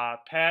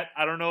 Pat,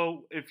 I don't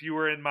know if you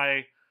were in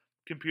my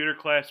computer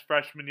class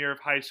freshman year of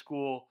high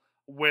school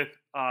with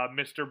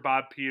Mr.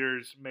 Bob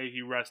Peters. May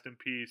he rest in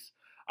peace.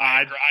 I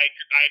had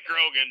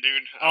Grogan,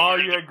 dude. Oh,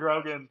 you had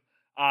Grogan.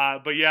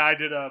 But yeah, I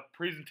did a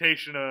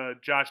presentation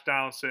of Josh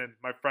Donaldson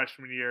my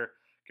freshman year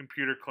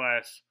computer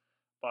class.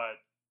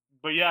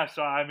 But yeah,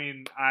 so I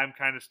mean, I'm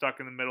kind of stuck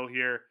in the middle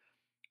here.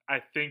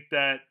 I think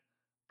that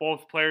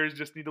both players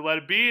just need to let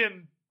it be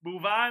and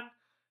move on.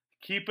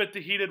 Keep it the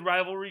heated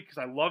rivalry because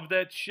I love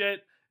that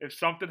shit. If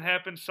something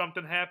happens,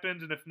 something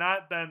happens. And if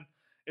not, then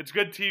it's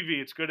good TV.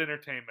 It's good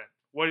entertainment.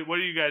 What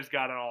do you guys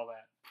got on all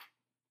that?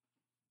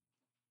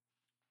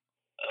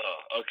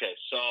 Okay,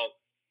 so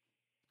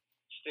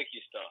sticky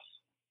stuff.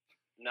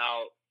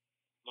 Now,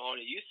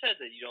 Mahoney, you said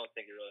that you don't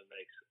think it really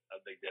makes a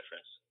big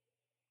difference.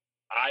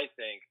 I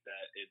think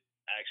that it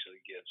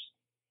actually gives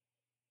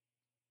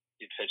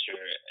the pitcher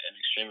an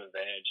extreme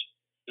advantage.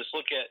 Just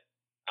look at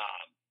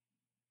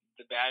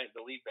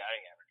the league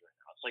batting average right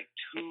now. It's like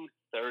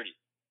 230.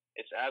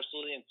 It's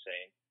absolutely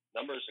insane.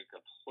 Numbers are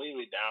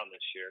completely down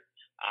this year,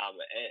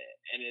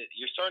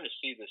 you're starting to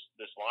see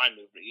this line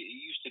move. It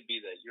used to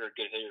be that you're a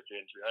good hitter if you're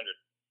in 300.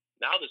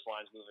 Now this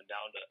line's moving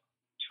down to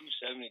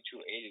 270,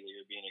 280 that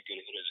you're being a good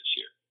hitter this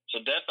year. So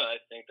definitely,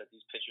 I think that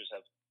these pitchers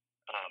have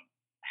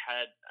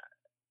had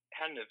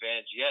an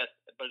advantage, yes,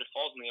 but it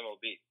falls in the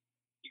MLB.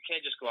 You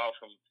can't just go out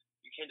and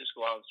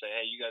say,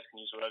 hey, you guys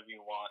can use whatever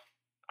you want,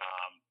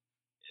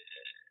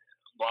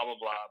 blah blah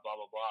blah blah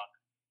blah blah,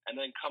 and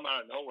then come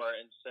out of nowhere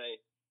and say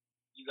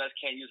you guys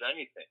can't use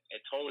anything.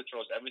 It totally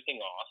throws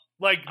everything off.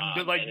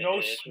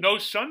 No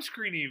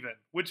sunscreen even,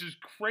 which is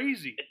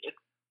crazy.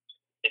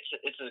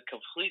 It's a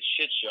complete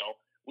shit show.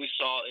 We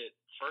saw it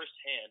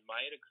firsthand.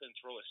 Maeda couldn't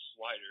throw a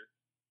slider.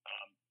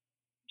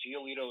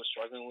 Giolito was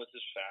struggling with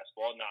his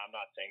fastball. Now, I'm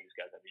not saying these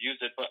guys ever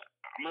used it, but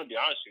I'm going to be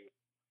honest with you.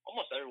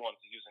 Almost everyone's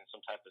using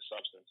some type of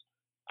substance.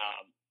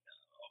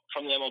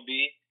 From the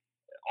MLB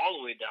all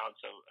the way down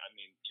to, I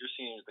mean, you're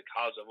seeing the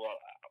college level.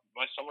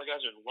 My summer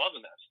guys are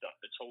loving that stuff.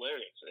 It's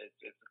hilarious.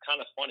 It's kind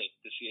of funny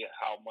to see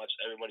how much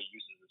everybody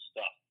uses this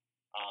stuff.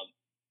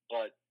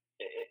 But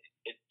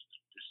it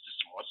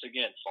just, once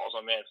again, falls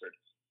on Manfred.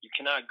 You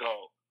cannot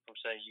go from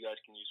saying you guys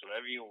can use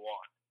whatever you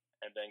want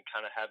and then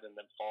kind of having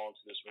them fall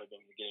into this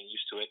rhythm and getting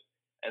used to it.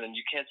 And then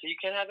you can't say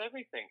you can't have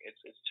everything. It's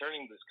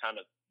turning this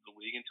kind of the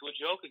league into a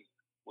joke.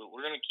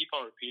 We're going to keep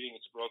on repeating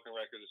it's a broken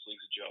record. This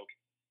league's a joke.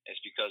 It's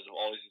because of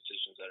all these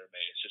decisions that are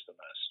made. It's just a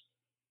mess.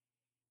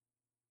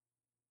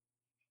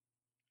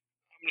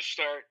 I'm going to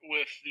start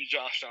with the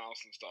Josh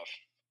Donaldson stuff.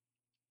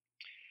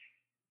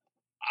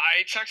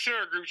 I texted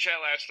our group chat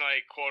last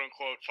night, quote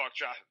unquote, fuck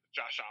Josh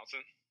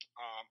Donaldson.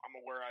 I'm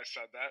aware I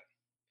said that.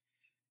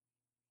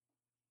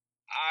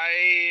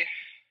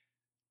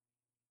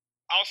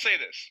 I'll say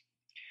this.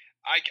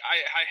 I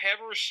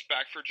have a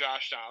respect for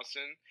Josh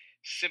Donaldson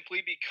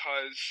simply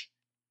because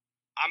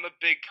I'm a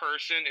big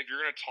person. If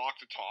you're going to talk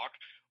the talk,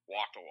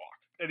 walk the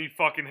walk. And he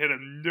fucking hit a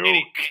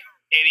nuke.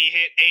 And he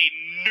hit a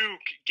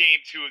nuke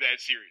game 2 of that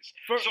series.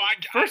 First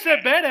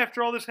at bat after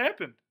all this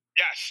happened.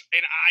 Yes,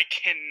 and I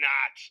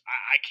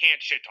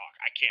can't shit talk.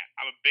 I can't.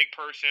 I'm a big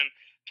person.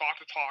 Talk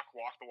the talk,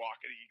 walk the walk.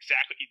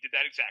 He did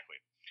that exactly.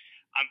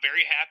 I'm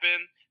very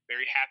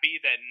happy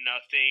that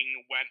nothing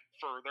went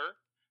further.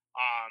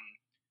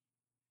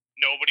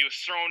 Nobody was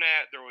thrown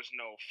at. There was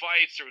no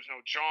fights. There was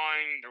no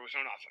jawing. There was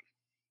no nothing.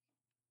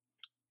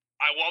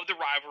 I love the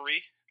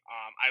rivalry.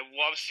 I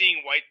love seeing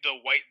the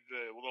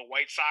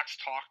White Sox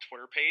Talk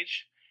Twitter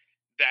page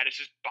that is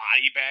just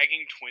body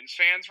bagging Twins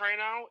fans right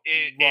now.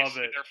 Love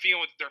it. They're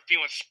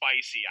feeling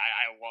spicy.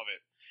 I love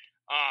it.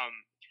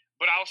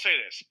 But I'll say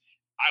this: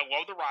 I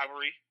love the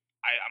rivalry.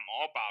 I'm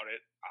all about it.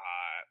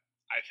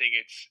 I think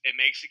it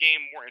makes the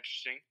game more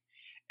interesting.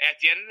 At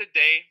the end of the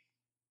day,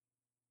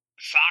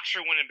 the Sox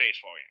are winning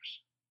baseball games.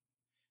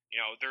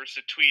 There's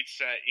the tweets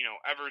that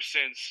ever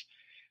since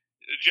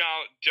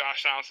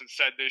Josh Donaldson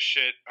said this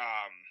shit,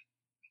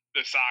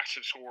 the Sox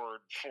have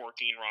scored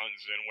 14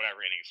 runs in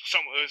whatever innings,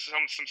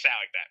 some stat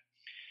like that.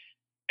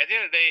 At the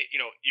end of the day,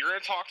 you're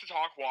gonna talk the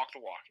talk, walk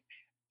the walk.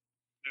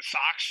 The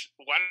Sox,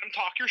 let them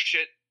talk your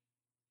shit.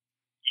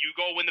 You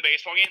go win the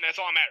baseball game. That's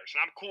all that matters,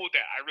 and I'm cool with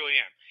that. I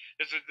really am.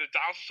 Does the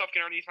Donaldson stuff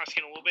get underneath my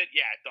skin a little bit?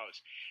 Yeah, it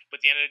does. But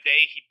at the end of the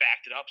day, he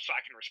backed it up, so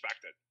I can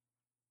respect it.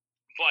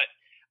 But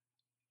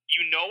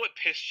what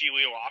pissed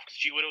Giolito off,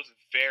 because Giolito was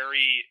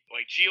very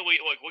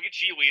look at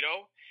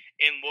Giolito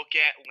and look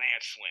at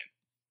Lance Lynn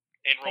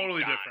and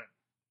Totally Rodon. different.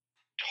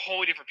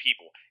 Totally different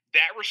people.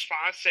 That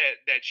response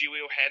that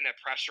Giolito had in that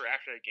presser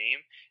after the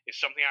game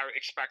is something I would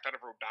expect out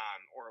of Rodon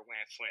or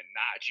Lance Lynn,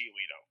 not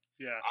Giolito.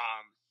 Yeah.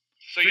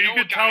 So you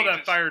could tell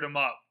that fired him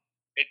up.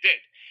 It did,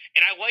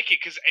 and I like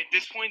it because at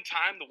this point in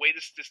time, the way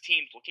this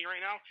team's looking right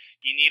now,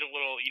 you need a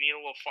little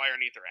fire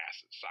underneath their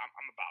asses. So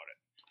I'm about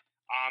it.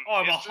 I'm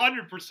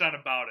 100%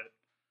 about it.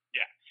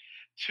 Yeah.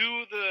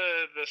 To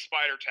the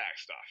spider tag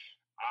stuff.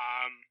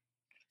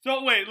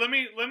 So wait, let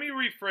me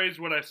rephrase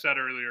what I said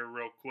earlier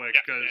real quick,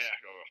 because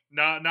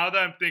now that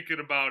I'm thinking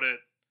about it.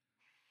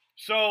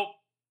 So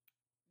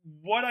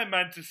what I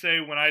meant to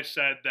say when I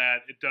said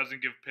that it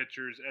doesn't give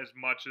pitchers as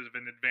much of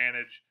an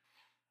advantage,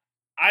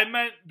 I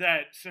meant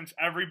that since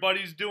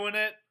everybody's doing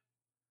it,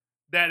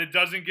 that it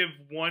doesn't give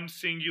one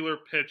singular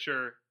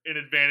pitcher an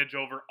advantage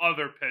over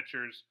other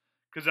pitchers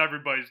because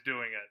everybody's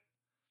doing it.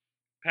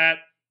 Pat,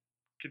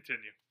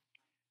 continue.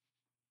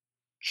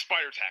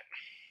 Spider tag.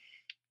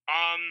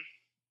 I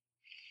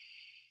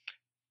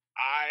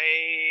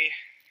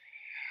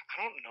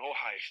don't know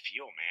how I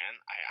feel, man.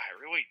 I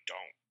really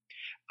don't.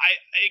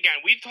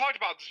 Again, we've talked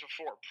about this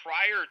before.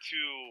 Prior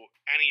to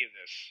any of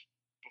this,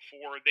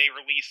 before they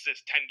released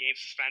this 10-game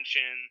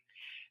suspension,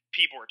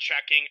 people were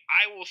checking.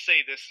 I will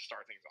say this to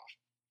start things off.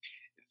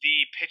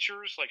 The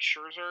pitchers like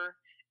Scherzer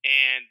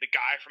and the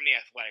guy from the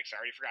Athletics, I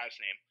already forgot his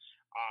name,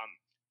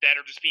 that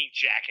are just being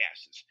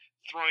jackasses,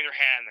 throwing their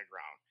hat on the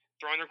ground,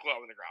 throwing their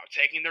glove on the ground,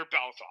 taking their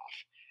belts off,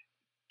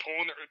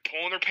 pulling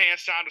their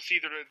pants down to see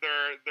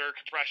their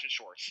compression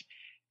shorts.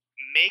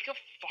 Make a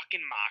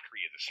fucking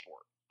mockery of the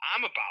sport.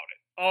 I'm about it.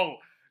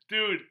 Oh,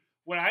 dude,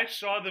 when I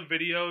saw the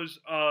videos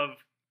of,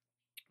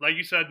 like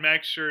you said,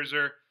 Max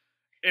Scherzer,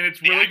 and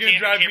it's really going to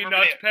drive me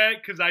nuts,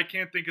 Pat, because I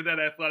can't think of that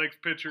Athletics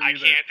pitcher either.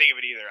 I can't think of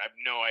it either. I have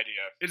no idea.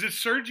 Is it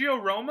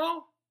Sergio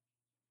Romo?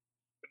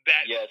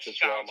 Yes,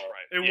 it's Romo.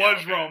 Right. It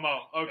was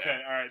Romo.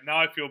 Okay, all right. Now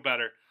I feel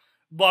better.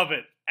 Love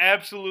it.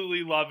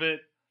 Absolutely love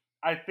it.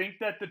 I think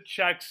that the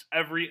checks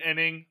every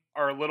inning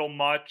are a little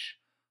much.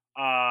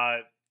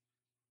 I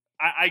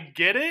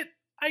get it,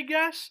 I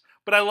guess,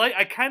 but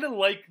I kind of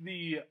like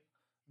the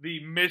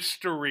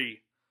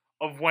mystery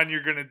of when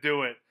you're gonna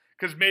do it,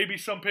 because maybe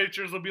some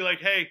pitchers will be like,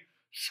 "Hey,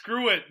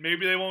 screw it.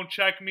 Maybe they won't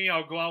check me.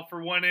 I'll go out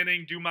for one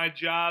inning, do my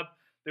job.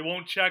 They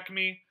won't check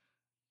me,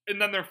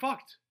 and then they're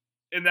fucked."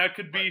 And that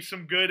could be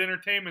some good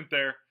entertainment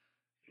there.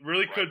 It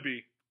really could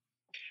be.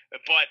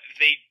 But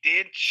they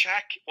did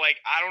check,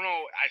 I don't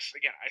know. I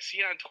see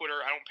it on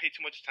Twitter. I don't pay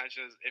too much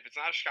attention. If it's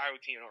not a Chicago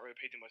team, I don't really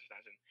pay too much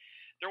attention.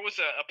 There was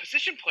a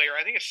position player,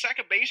 I think a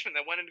second baseman,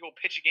 that went in to go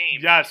pitch a game.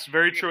 Yes,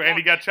 very true. And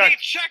he got checked. They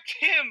checked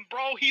him,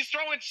 bro. He's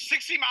throwing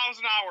 60 miles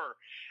an hour.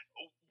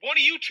 One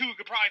of you two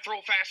could probably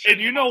throw faster.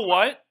 And you know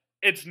what?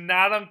 It's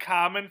not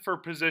uncommon for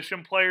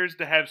position players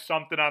to have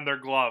something on their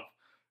glove.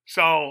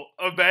 So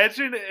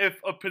imagine if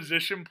a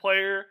position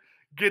player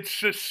gets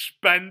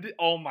suspended.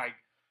 Oh my!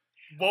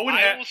 What would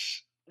happen?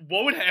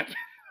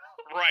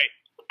 Right.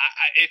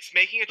 It's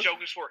making a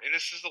joke of sport, and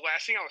this is the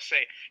last thing I will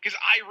say, because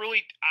I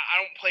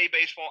don't play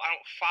baseball. I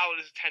don't follow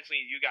it as intensely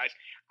as you guys.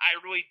 I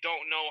really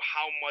don't know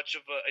how much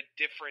of a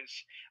difference.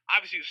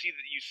 Obviously,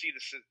 you see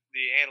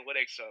the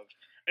analytics of.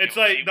 It's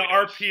like the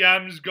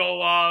RPMs go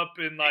up,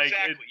 and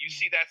exactly. You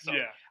see that stuff.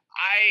 Yeah.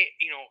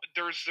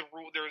 There's the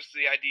rule. There's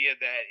the idea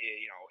that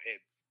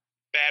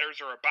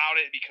batters are about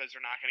it because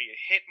they're not going to get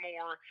hit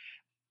more.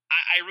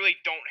 I really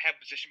don't have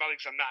a position about it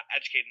because I'm not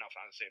educated enough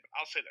on it to say, but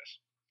I'll say this.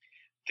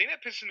 The thing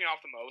that pisses me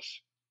off the most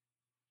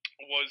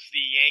was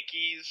the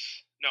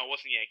Yankees. No, it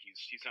wasn't the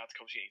Yankees. He's not the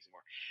coach of the Yankees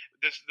anymore.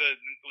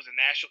 Was it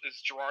National? Is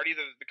Girardi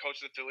the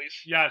coach of the Phillies?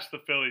 Yes,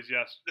 the Phillies.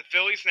 Yes. The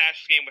Phillies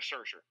Nationals game with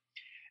Scherzer.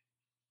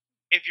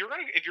 If you're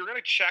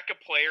gonna check a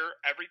player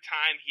every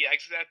time he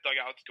exits that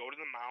dugout to go to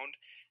the mound,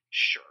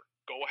 sure,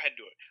 go ahead and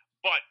do it.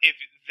 But if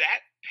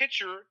that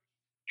pitcher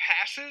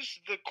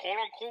passes the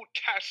quote-unquote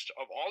test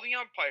of all the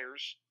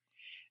umpires,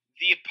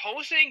 the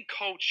opposing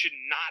coach should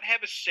not have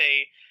a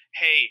say,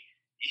 hey,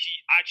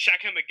 I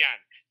check him again.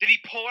 Did he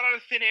pull it out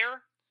of thin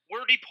air?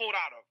 Where did he pull it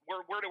out of?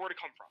 Where did it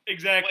come from?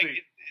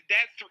 Exactly.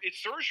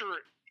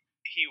 Scherzer,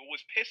 he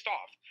was pissed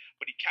off,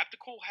 but he kept a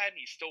cool head, and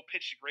he still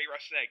pitched a great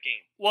rest of that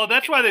game. Well,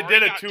 that's why they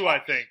did it too, I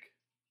think.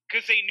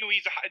 Because they knew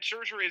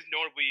Scherzer is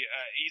notably,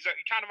 he's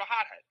kind of a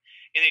hothead.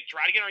 and they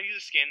try to get underneath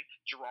the skin.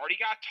 Girardi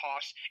got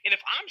tossed, and if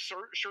I'm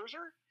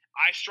Scherzer,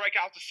 I strike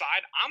out the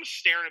side. I'm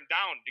staring him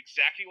down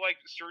exactly like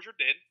Scherzer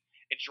did,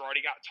 and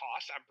Girardi got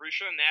tossed. I'm pretty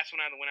sure, and that's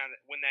when I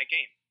win that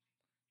game.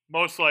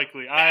 Most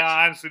likely.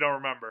 I honestly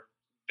don't remember.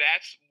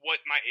 That's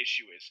what my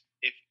issue is.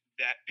 If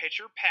that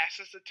pitcher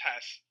passes the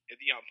test at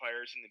the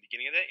umpires in the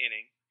beginning of the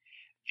inning,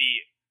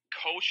 the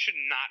coach should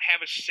not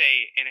have a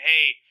say in,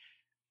 hey,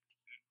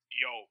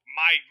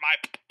 my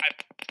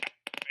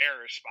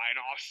Harris by an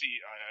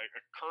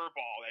a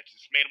curveball that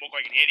just made him look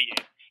like an idiot.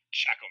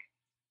 Check him.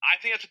 I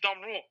think that's a dumb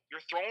rule.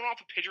 You're throwing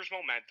off a pitcher's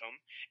momentum.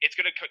 It's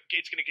gonna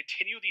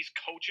continue these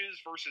coaches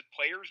versus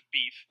players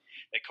beef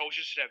that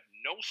coaches should have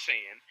no say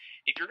in.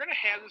 If you're gonna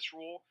have this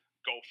rule,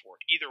 go for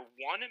it. Either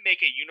one,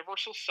 make a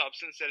universal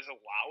substance that is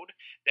allowed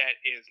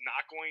that is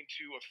not going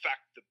to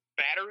affect the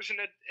batters in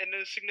a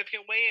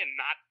significant way and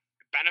not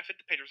benefit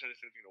the pitchers in a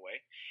significant way,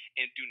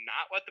 and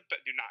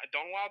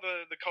don't allow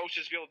the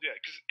coaches to be able to do it.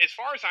 Because as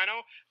far as I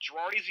know,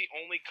 Girardi's the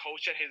only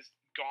coach that has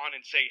gone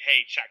and say,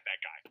 "Hey, check that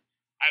guy."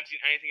 I haven't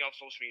seen anything else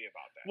on social media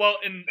about that. Well,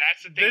 and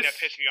that's the thing that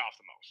pissed me off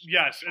the most.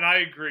 Yes, and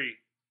I agree.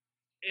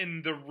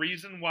 And the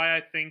reason why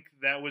I think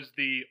that was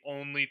the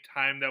only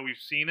time that we've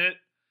seen it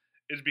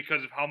is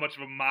because of how much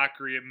of a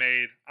mockery it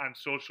made on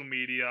social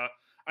media.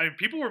 I mean,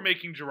 people were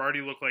making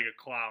Girardi look like a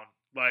clown.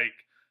 Like,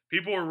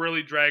 people were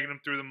really dragging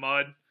him through the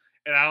mud.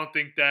 And I don't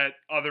think that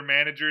other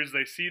managers,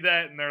 they see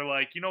that and they're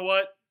like, you know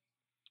what?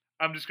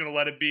 I'm just going to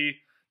let it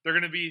be. They're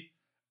going to be,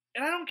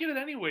 and I don't get it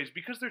anyways,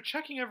 because they're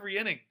checking every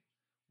inning.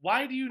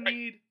 Why do you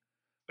need,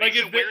 like,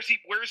 where is he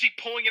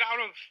pulling it out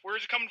of? Where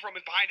is it coming from?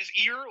 Is behind his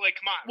ear? Like,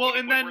 come on. Well,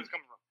 and then where's it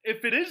coming from?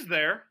 If it is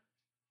there,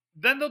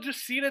 then they'll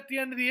just see it at the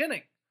end of the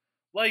inning.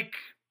 Like,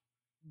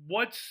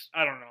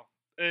 I don't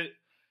know.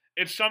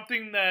 It's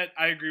something that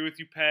I agree with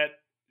you, Pat,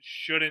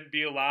 shouldn't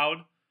be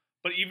allowed.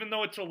 But even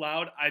though it's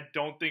allowed, I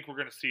don't think we're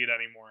going to see it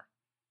anymore.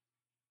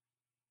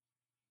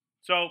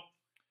 So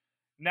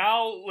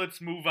now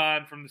let's move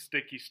on from the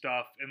sticky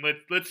stuff and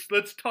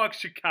let's talk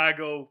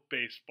Chicago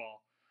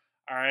baseball.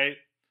 All right,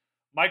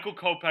 Michael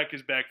Kopech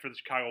is back for the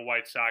Chicago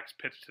White Sox.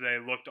 Pitched today,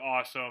 looked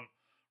awesome.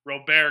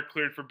 Robert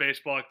cleared for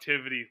baseball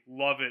activity,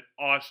 love it,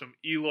 awesome.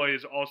 Eloy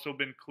has also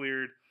been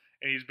cleared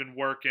and he's been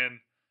working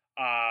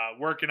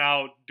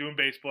out, doing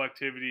baseball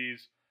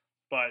activities.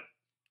 But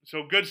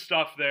so good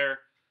stuff there.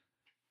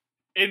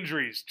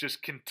 Injuries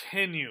just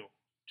continue.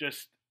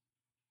 Just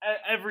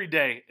every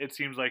day, it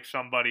seems like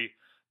somebody.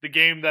 The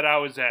game that I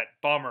was at,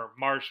 Bummer,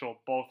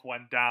 Marshall, both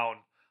went down.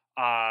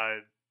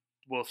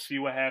 We'll see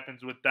what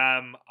happens with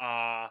them.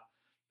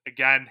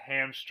 Again,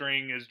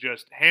 hamstring is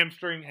just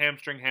hamstring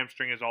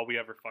is all we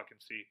ever fucking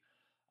see.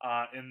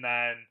 And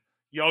then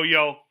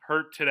Yo-Yo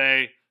hurt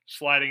today,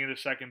 sliding into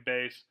second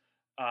base.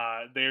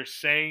 They're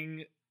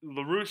saying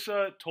La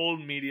Russa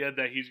told media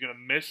that he's going to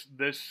miss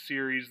this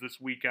series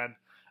this weekend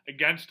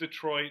against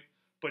Detroit,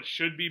 but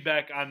should be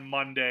back on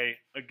Monday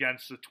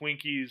against the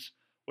Twinkies,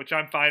 which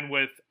I'm fine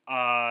with.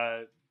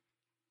 That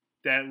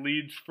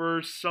leads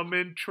for some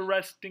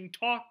interesting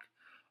talk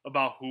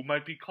about who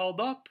might be called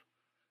up.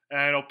 And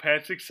I know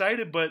Pat's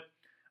excited, but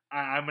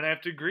I'm going to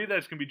have to agree that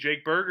it's going to be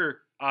Jake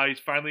Burger. He's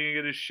finally going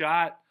to get his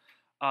shot.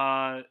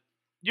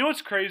 You know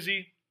what's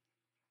crazy?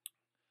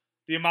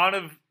 The amount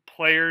of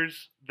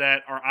players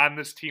that are on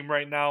this team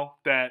right now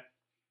that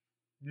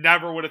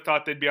never would have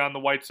thought they'd be on the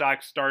White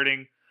Sox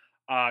starting.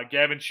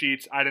 Gavin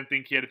Sheets, I didn't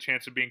think he had a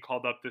chance of being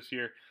called up this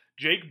year.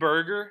 Jake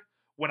Burger,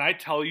 when I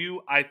tell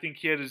you I think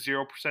he had a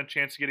 0%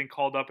 chance of getting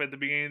called up at the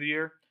beginning of the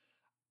year,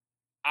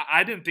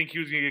 I didn't think he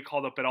was going to get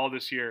called up at all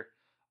this year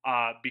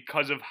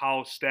because of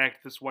how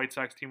stacked this White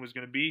Sox team was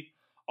going to be.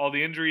 All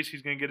the injuries,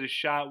 he's going to get his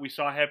shot. We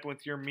saw it happen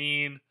with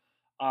Yermin.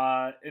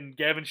 And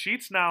Gavin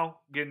Sheets now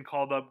getting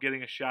called up,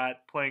 getting a shot,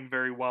 playing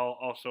very well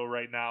also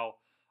right now.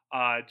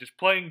 Just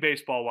playing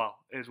baseball well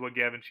is what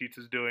Gavin Sheets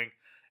is doing.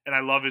 And I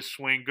love his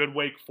swing. Good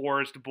Wake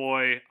Forest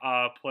boy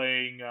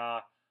playing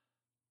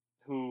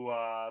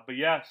but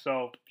yeah,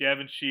 so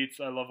Gavin Sheets,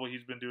 I love what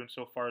he's been doing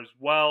so far as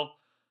well.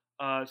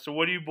 So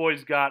what do you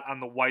boys got on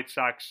the White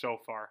Sox so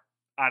far?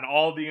 On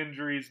all the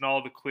injuries and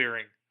all the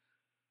clearing?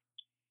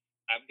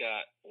 I've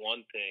got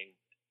one thing,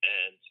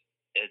 and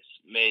it's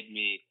made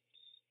me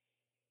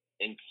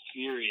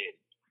infuriated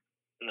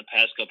in the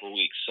past couple of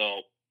weeks.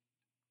 So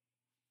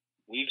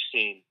we've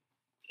seen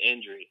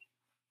injury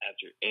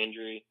after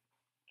injury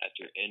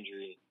after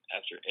injury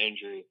after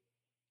injury,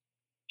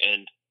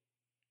 and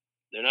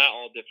they're not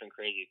all different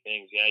crazy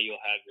things. Yeah,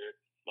 you'll have your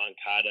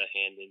Moncada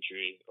hand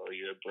injury or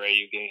your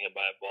Abreu getting hit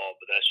by a ball,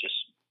 but that's just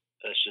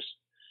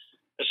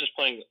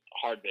playing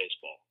hard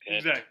baseball.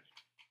 Okay? Exactly.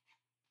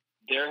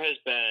 There has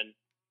been,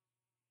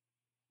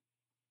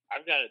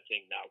 I've got to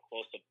think now,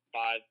 close to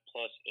 5+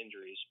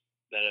 injuries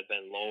that have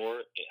been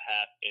lower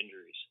half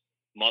injuries,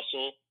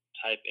 muscle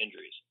type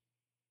injuries.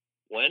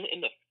 When in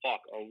the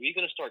fuck are we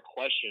going to start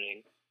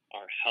questioning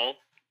our health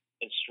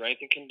and strength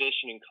and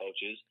conditioning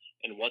coaches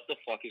and what the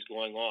fuck is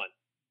going on?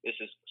 This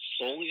is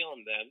solely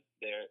on them.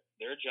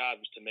 Their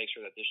job is to make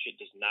sure that this shit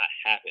does not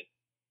happen.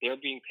 They're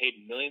being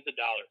paid millions of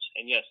dollars.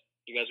 And yes,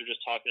 you guys were just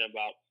talking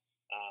about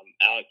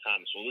Alec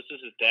Thomas. Well, this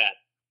is his dad,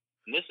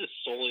 and this is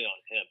solely on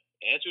him.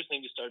 Answers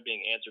need to start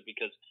being answered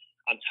because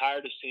I'm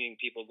tired of seeing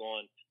people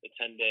going the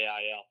 10-day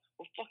IL.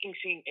 We're fucking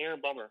seeing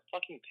Aaron Bummer,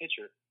 fucking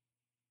pitcher,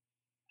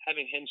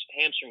 having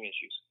hamstring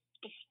issues.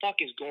 What the fuck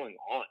is going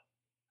on?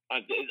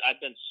 I've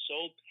been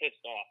so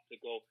pissed off to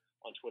go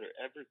on Twitter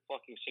every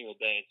fucking single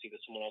day and see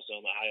that someone else is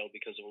on the IL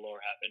because of a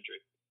lower half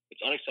injury. It's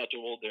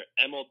unacceptable. They're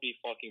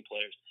MLB fucking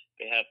players.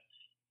 They have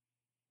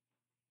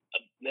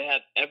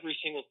every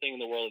single thing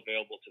in the world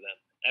available to them,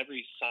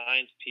 every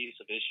science piece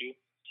of issue,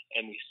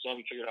 and we still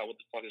haven't figured out what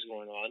the fuck is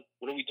going on.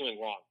 What are we doing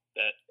wrong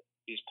that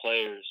these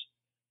players,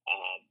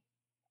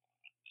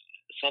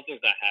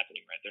 something's not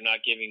happening right? They're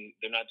not doing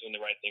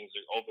the right things.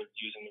 They're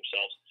overusing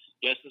themselves.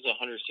 Yes, this is a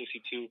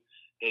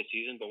 162-day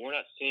season, but we're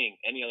not seeing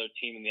any other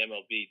team in the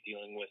MLB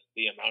dealing with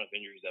the amount of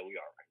injuries that we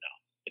are right now.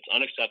 It's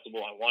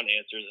unacceptable. I want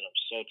answers, and I'm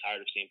so tired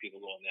of seeing people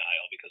go on the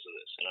IL because of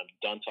this. And I'm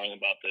done talking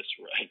about this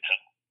right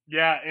now.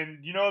 Yeah,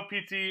 and you know what,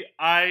 PT?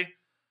 I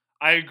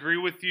agree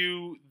with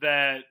you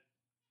that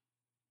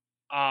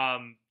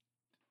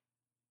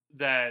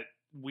that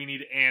we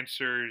need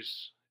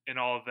answers and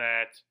all of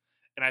that,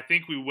 and I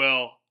think we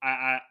will.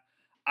 I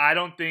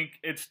don't think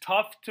it's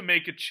tough to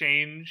make a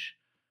change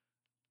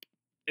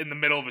in the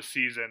middle of a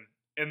season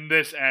in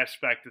this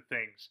aspect of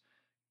things.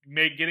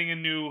 Getting a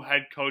new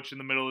head coach in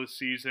the middle of the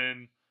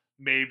season,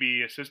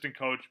 maybe assistant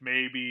coach,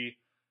 maybe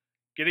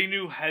getting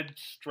new head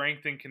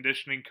strength and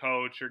conditioning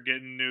coach, or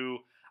getting new.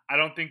 I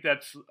don't think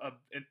that's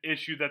an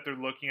issue that they're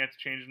looking at to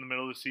change in the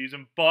middle of the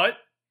season, but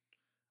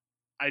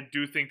I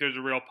do think there's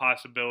a real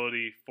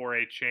possibility for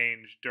a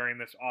change during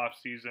this off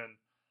season,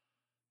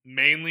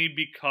 mainly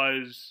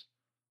because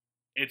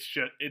it's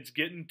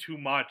getting too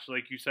much.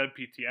 Like you said,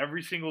 PT,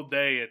 every single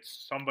day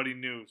it's somebody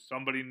new,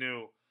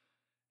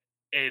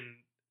 and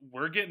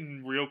we're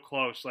getting real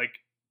close. Like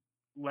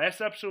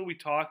last episode we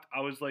talked,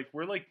 I was like,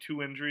 we're like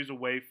 2 injuries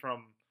away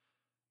from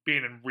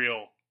being in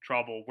real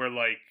trouble. We're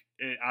like,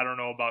 I don't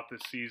know about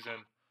this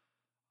season.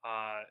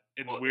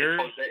 If Jose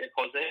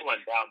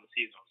went down, the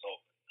season was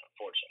over,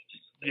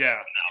 unfortunately. Yeah.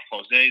 Now,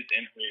 Jose's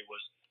injury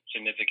was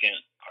significant.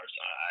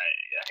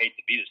 I hate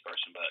to be this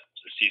person, but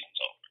the season's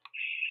over.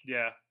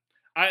 Yeah.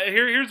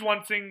 Here's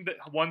one thing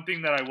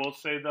that I will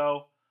say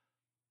though.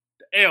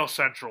 The AL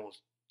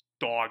Central's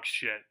dog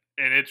shit,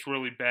 and it's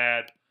really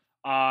bad.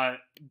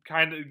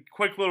 Kind of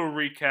quick little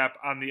recap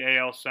on the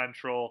AL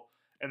Central,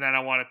 and then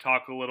I want to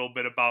talk a little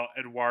bit about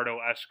Eduardo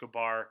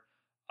Escobar.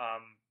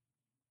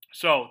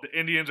 So the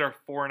Indians are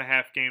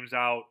 4.5 games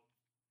out.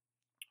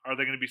 Are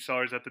they going to be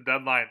sellers at the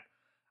deadline?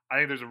 I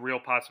think there's a real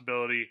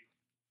possibility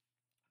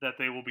that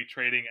they will be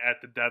trading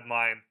at the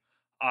deadline.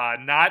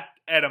 Not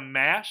at a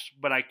mass,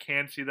 but I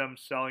can see them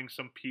selling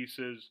some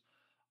pieces,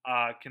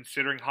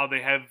 considering how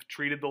they have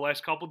treated the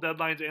last couple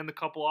deadlines and the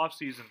couple off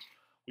seasons.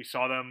 We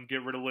saw them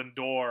get rid of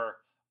Lindor,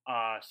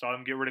 saw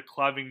them get rid of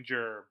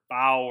Clevinger,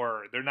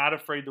 Bauer. They're not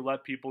afraid to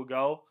let people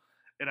go,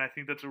 and I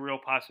think that's a real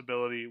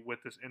possibility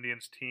with this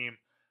Indians team.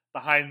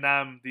 Behind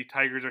them, the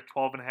Tigers are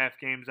 12.5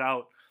 games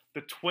out.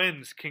 The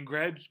Twins,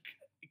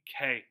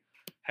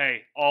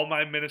 hey, all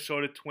my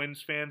Minnesota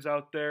Twins fans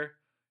out there,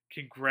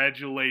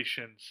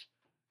 congratulations.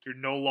 You're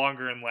no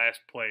longer in last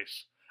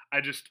place.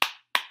 Let's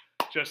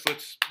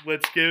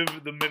give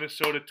the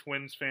Minnesota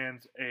Twins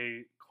fans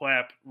a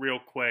clap real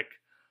quick.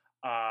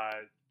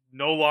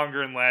 No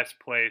longer in last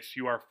place.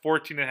 You are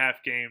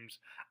 14.5 games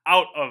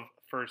out of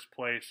first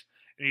place,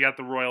 and you got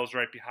the Royals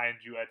right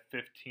behind you at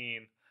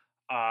 15.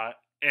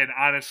 And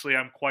honestly,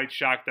 I'm quite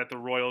shocked that the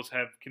Royals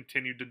have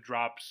continued to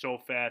drop so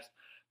fast.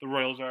 The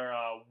Royals are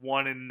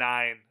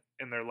 1-9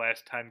 in their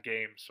last 10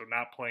 games, so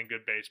not playing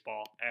good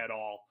baseball at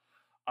all.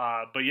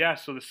 But yeah,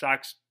 so the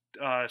Sox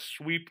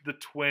sweep the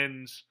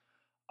Twins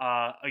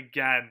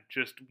again,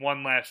 just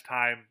one last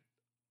time.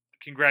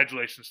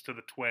 Congratulations to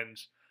the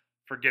Twins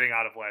for getting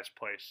out of last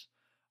place.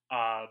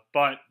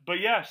 But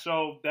yeah,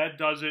 so that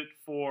does it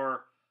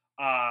for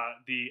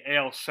the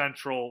AL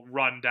Central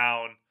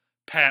rundown.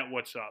 Pat,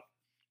 what's up?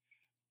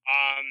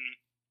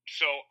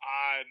 So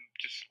I'm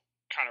just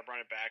kind of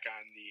running back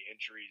on the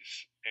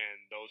injuries and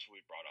those we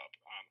brought up.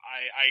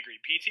 I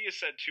agree. PT has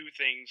said 2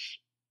 things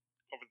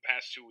over the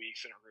past 2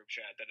 weeks in our group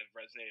chat that have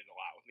resonated a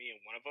lot with me, and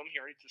one of them he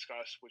already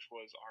discussed, which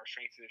was our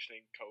strength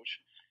conditioning coach,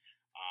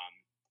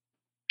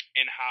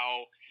 and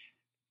how,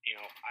 you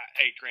know,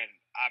 granted,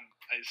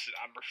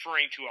 I'm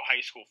referring to a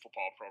high school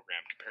football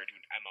program compared to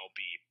an MLB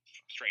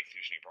strength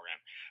conditioning program.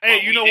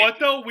 Hey, you know what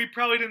though? We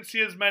probably didn't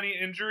see as many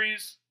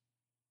injuries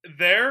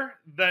there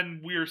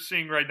than we are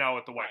seeing right now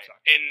with the White Sox.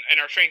 And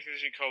our strength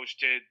conditioning coach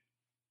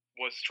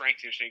was strength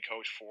conditioning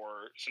coach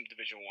for some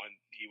Division I.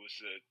 He was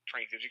the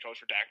strength conditioning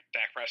coach for Dak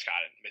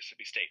Prescott at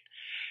Mississippi State.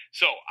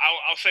 So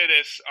I'll say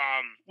this.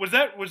 Was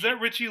that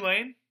Richie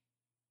Lane?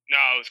 No,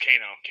 it was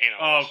Kano.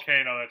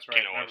 Kano, that's right.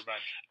 Never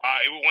mind.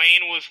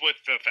 Wayne was with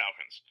the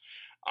Falcons.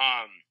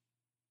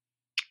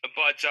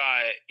 But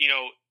you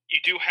know, you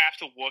do have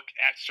to look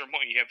at certain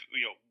point.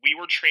 We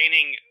were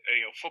training,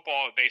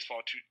 football and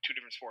baseball, two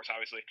different sports.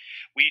 Obviously,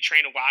 we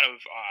trained a lot of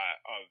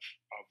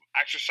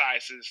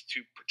exercises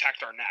to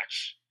protect our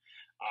necks.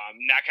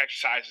 neck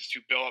exercises to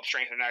build up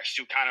strength in the necks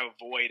to kind of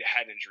avoid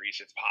head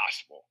injuries if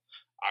possible.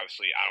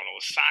 Obviously, I don't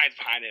know the science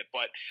behind it,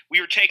 but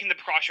we were taking the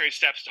precautionary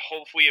steps to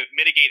hopefully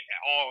mitigate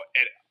all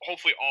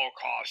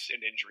costs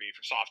and injury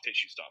for soft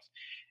tissue stuff.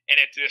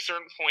 And at a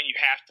certain point, you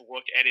have to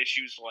look at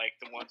issues like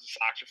the ones the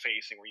Sox are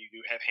facing, where you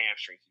do have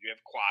hamstrings, you do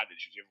have quad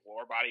issues, you have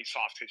lower body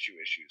soft tissue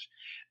issues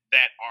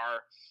that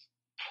are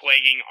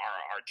plaguing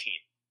our team.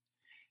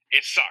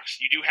 It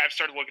sucks. You do have to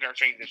start looking at our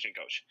strength and conditioning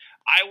coach.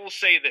 I will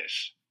say this.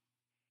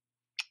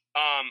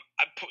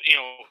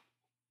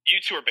 You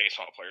two are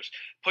baseball players.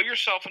 Put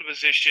yourself in a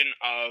position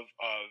of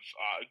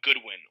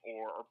Goodwin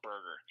or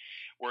Berger,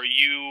 where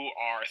you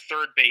are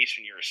third base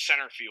and you're a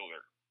center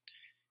fielder.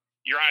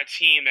 You're on a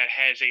team that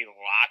has a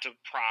lot of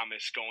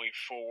promise going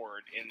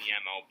forward in the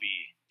MLB,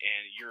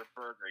 and you're a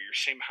Berger. You're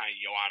sitting behind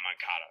Yoan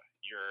Moncada.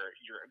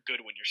 You're a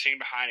Goodwin. You're sitting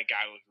behind a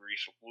guy like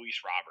Luis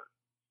Robert.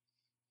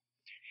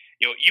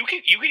 You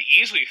could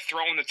easily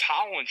throw in the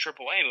towel in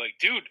AAA and be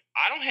like, dude,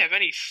 I don't have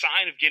any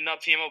sign of getting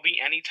up to the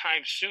MLB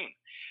anytime soon.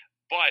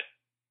 But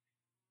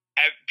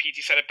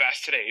PT said it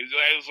best today. It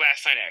was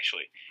last night,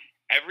 actually.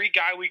 Every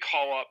guy we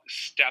call up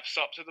steps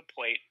up to the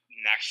plate,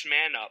 next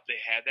man up.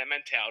 They have that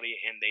mentality,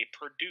 and they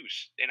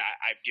produce. And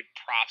I give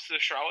props to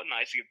the Charlotte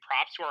Knights. I give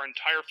props to our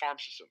entire farm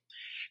system.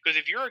 Because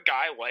if you're a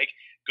guy like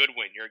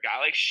Goodwin, you're a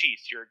guy like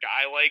Sheets, you're a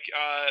guy like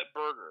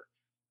Berger,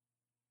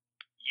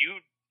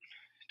 you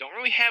don't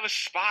really have a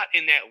spot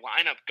in that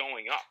lineup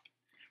going up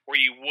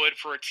where you would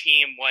for a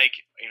team like,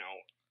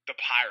 the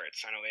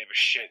Pirates. I know they have a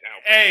shit.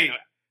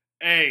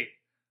 Hey.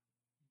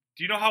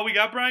 Do you know how we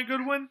got Brian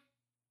Goodwin?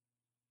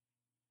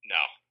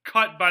 No.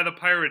 Cut by the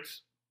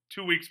Pirates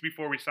 2 weeks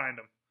before we signed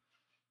him.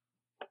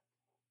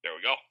 There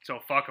we go. So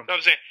fuck him.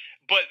 That's what I'm saying.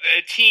 But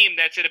a team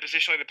that's in a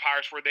position like the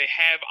Pirates where they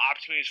have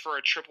opportunities for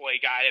a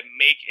AAA guy to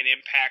make an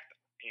impact,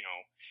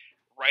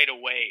 right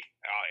away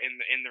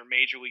in their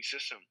major league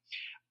system.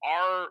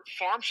 Our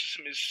farm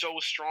system is so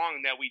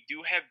strong that we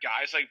do have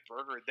guys like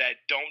Berger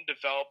that don't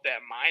develop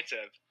that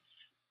mindset of,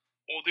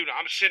 well, dude,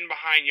 I'm sitting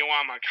behind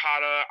Yoan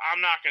Moncada.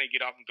 I'm not going to get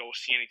up and go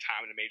see any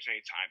time in the majors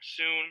anytime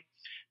soon.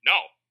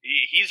 No,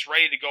 he's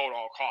ready to go at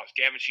all costs.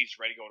 Gavin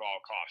Sheets ready to go at all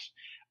costs.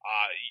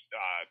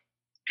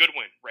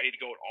 Goodwin ready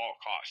to go at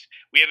all costs.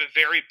 We have a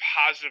very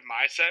positive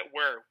mindset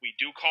where we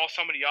do call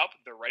somebody up.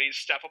 They're ready to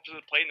step up to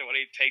the plate and they're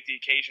ready to take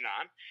the occasion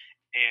on.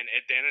 And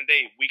at the end of the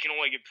day, we can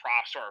only give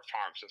props to our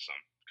farm system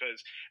because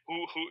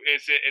who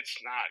is it? It's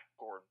not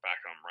Gordon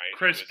Beckham, right?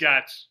 Chris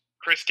Getz.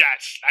 Chris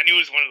Getz. I knew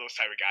he was one of those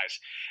type of guys.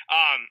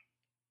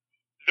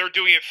 They're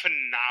doing a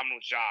phenomenal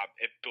job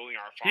at building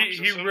our farm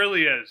system. He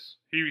really is.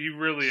 He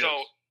really is.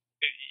 So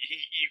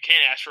you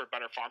can't ask for a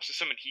better farm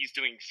system, and he's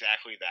doing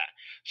exactly that.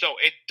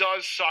 So it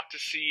does suck to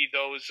see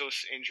those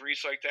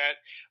injuries like that,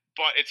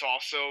 but it's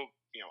also,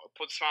 it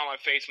puts a smile on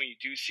my face when you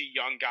do see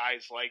young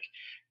guys like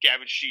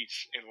Gavin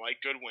Sheets and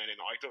like Goodwin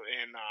and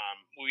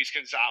Luis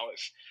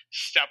Gonzalez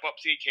step up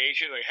to the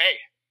occasion. Like,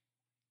 hey,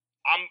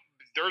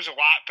 there's a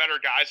lot better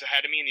guys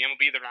ahead of me in the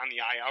MLB that are on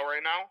the IL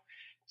right now.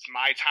 It's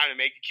my time to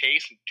make a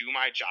case and do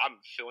my job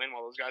and fill in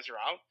while those guys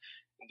are out.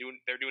 And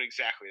they're doing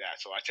exactly that.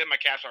 So I tip my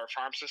cap to our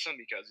farm system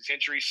because these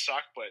injuries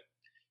suck, but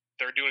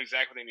they're doing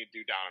exactly what they need to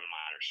do down in the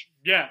minors.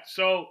 Yeah.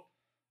 So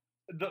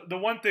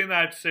the one thing that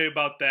I'd say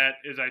about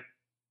that is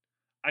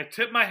I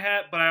tip my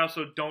hat, but I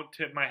also don't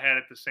tip my hat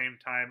at the same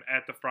time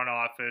at the front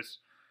office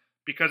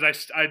because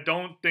I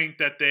don't think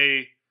that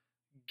they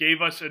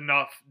gave us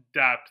enough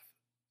depth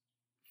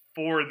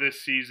for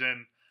this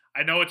season.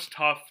 I know it's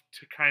tough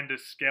to kind of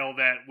scale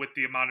that with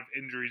the amount of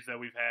injuries that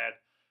we've had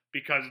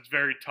because it's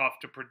very tough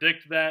to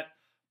predict that.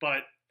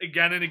 But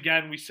again and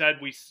again, we said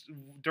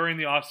during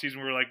the offseason,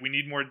 we were like, we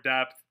need more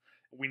depth.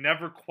 We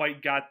never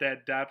quite got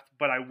that depth,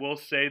 but I will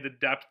say the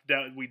depth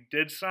that we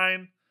did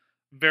sign,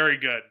 very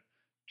good.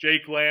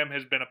 Jake Lamb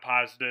has been a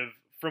positive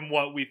from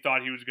what we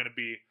thought he was going to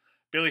be.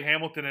 Billy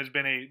Hamilton has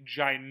been a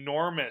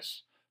ginormous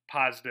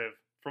positive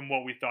from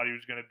what we thought he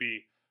was going to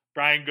be.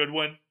 Brian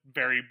Goodwin,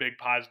 very big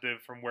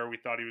positive from where we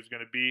thought he was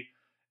going to be.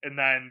 And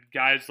then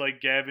guys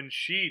like Gavin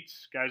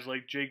Sheets, guys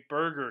like Jake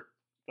Berger,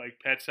 like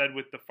Pat said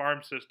with the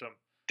farm system.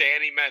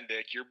 Danny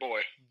Mendick, your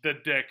boy. The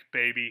Dick,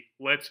 baby.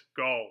 Let's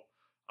go.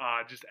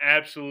 Just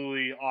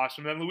absolutely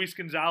awesome. And Luis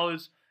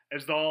Gonzalez,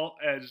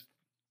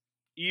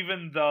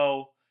 even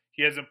though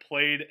he hasn't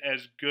played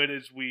as good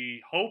as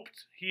we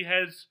hoped he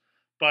has,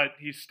 but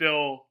he's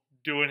still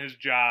doing his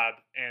job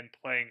and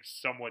playing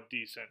somewhat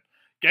decent.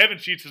 Gavin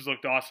Sheets has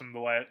looked awesome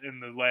in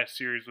the last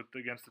series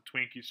against the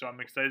Twinkies, so I'm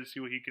excited to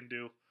see what he can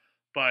do.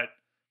 But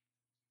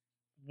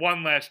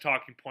one last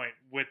talking point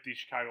with the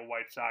Chicago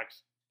White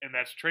Sox, and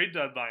that's trade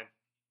deadline.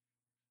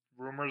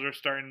 Rumors are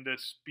starting to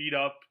speed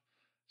up,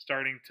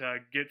 starting to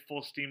get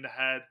full steam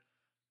ahead.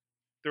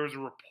 There was a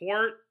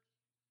report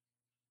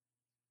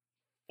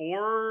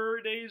 4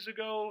 days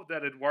ago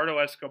that Eduardo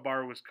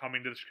Escobar was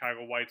coming to the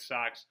Chicago White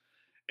Sox,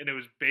 and it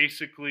was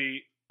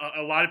basically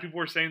a lot of people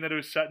were saying that it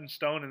was set in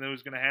stone and that it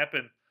was going to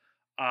happen.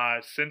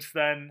 Since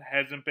then,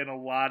 hasn't been a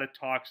lot of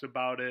talks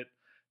about it.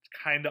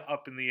 It's kind of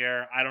up in the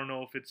air. I don't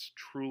know if it's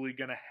truly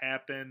going to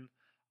happen.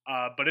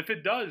 But if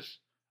it does,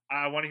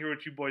 I want to hear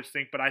what you boys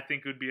think, but I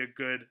think it would be a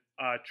good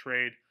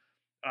trade.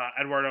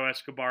 Eduardo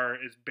Escobar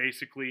is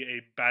basically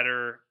a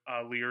better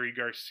Leury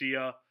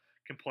Garcia,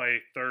 can play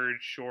third,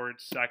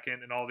 short,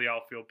 second, and all the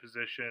outfield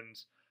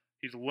positions.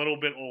 He's a little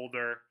bit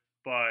older,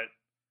 but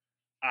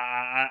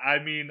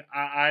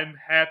I'm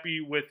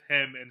happy with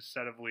him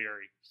instead of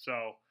Leury.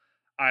 So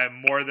I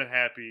am more than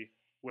happy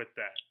with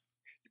that.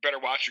 You better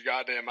watch your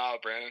goddamn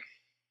mouth, Brandon.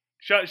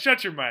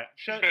 Shut your mouth.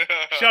 Shut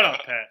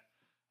up, Pat.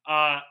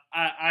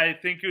 I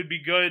think it would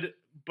be good,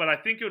 but I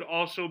think it would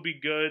also be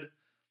good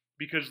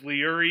because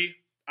Leury,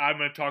 I'm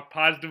going to talk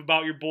positive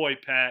about your boy,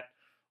 Pat.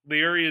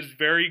 Leury is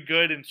very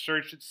good in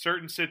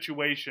certain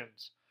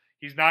situations.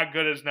 He's not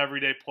good as an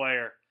everyday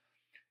player.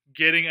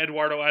 Getting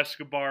Eduardo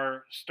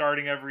Escobar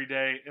starting every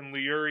day and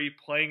Leury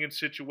playing in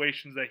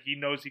situations that he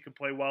knows he can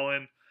play well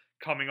in,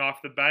 coming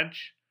off the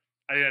bench,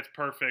 I think that's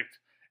perfect.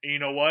 And you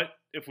know what?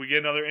 If we get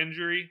another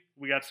injury,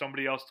 we got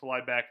somebody else to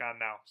lie back on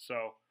now.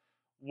 So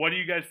what do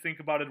you guys think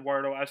about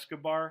Eduardo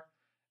Escobar?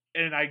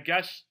 And I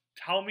guess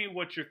tell me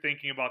what you're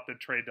thinking about the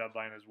trade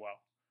deadline as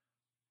well.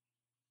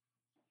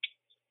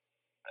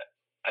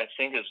 I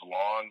think as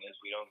long as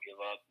we don't give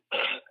up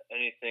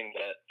anything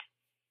that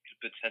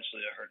could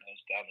potentially hurt us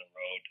down the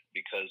road,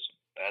 because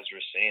as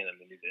we're seeing, I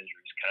mean, these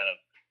injuries kind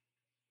of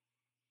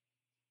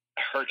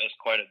hurt us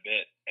quite a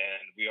bit,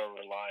 and we are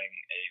relying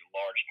a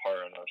large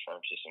part on our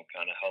farm system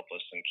kind of help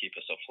us and keep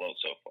us afloat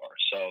so far.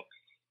 So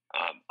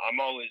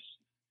I'm always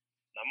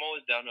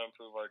down to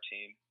improve our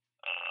team,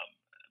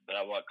 but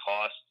at what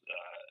cost?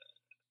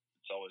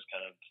 It's always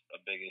kind of a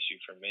big issue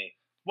for me.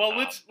 Well,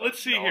 let's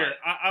see here.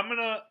 I'm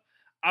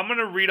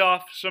gonna read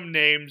off some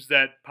names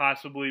that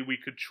possibly we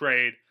could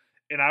trade,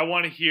 and I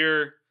want to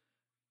hear.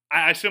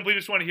 I simply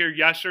just want to hear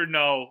yes or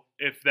no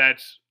if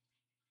that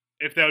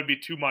would be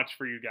too much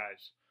for you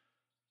guys.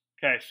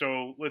 Okay,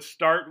 so let's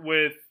start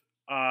with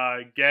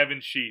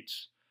Gavin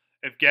Sheets.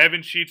 If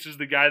Gavin Sheets is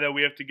the guy that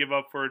we have to give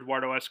up for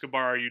Eduardo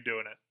Escobar, are you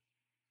doing it?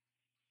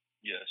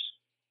 Yes.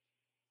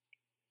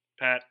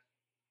 Pat?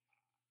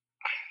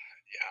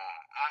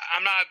 Yeah,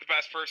 I'm not the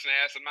best person to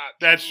ask. I'm not.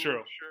 That's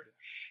true. Sure.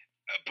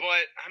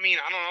 But I mean,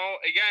 I don't know.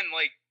 Again,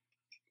 like,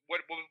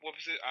 what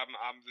position?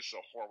 This is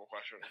a horrible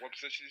question. What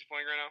position is he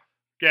playing right now?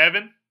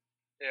 Gavin?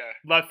 Yeah.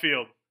 Left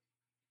field.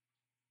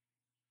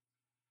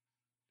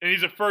 And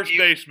he's a first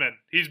baseman.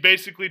 He's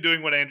basically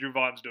doing what Andrew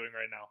Vaughn's doing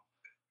right now.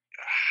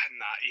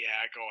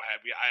 Go ahead.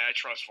 I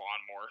trust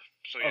Vaughn more.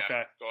 So yeah,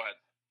 okay. Go ahead.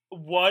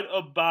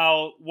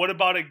 What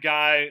about a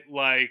guy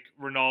like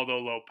Ronaldo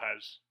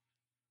Lopez?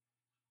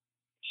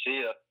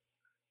 See ya.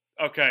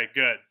 Okay,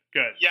 good.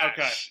 Yes,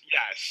 okay.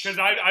 Yes. Because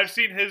I've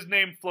seen his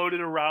name floated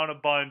around a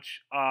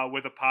bunch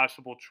with a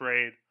possible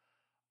trade.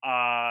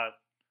 I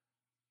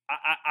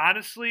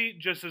honestly,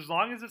 just as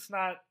long as it's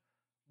not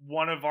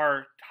one of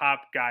our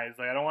top guys,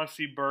 like I don't want to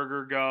see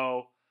Berger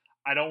go.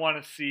 I don't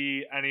want to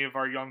see any of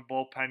our young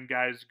bullpen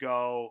guys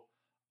go.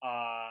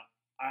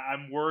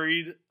 I'm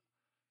worried.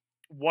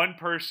 One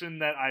person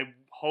that I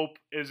hope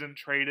isn't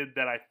traded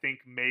that I think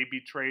may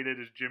be traded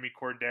is Jimmy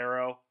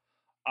Cordero.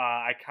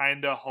 I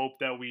kind of hope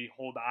that we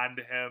hold on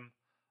to him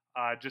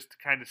just to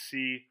kind of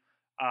see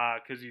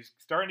because he's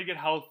starting to get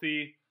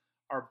healthy.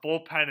 Our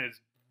bullpen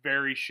is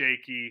very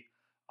shaky,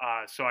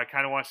 so I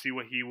kind of want to see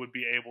what he would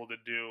be able to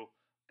do.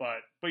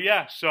 But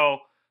yeah, so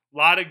a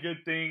lot of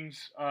good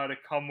things to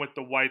come with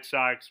the White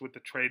Sox with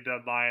the trade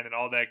deadline and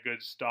all that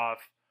good stuff.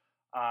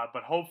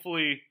 But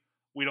hopefully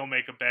we don't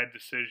make a bad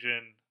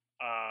decision.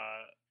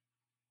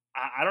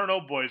 I don't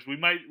know, boys. We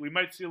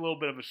might see a little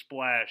bit of a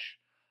splash.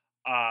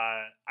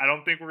 I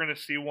don't think we're going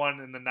to see one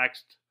in the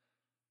next.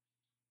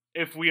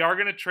 If we are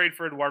going to trade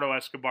for Eduardo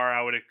Escobar,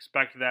 I would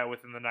expect that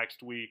within the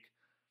next week.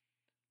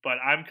 But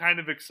I'm kind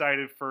of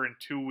excited for in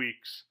 2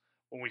 weeks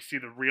when we see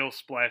the real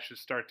splashes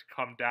start to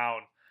come down.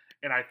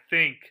 And I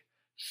think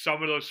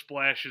some of those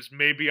splashes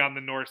may be on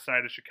the north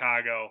side of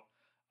Chicago.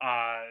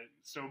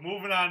 So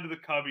moving on to the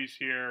Cubbies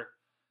here.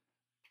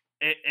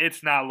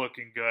 It's not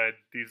looking good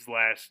these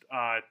last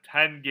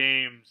 10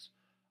 games.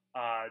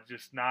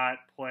 Just not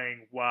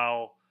playing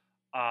well.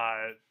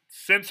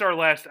 Since our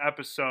last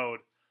episode,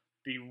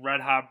 the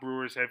Red Hot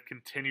Brewers have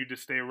continued to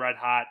stay red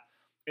hot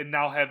and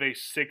now have a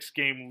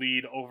 6-game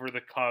lead over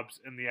the Cubs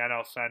in the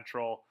NL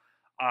Central.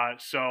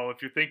 So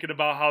if you're thinking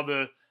about how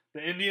the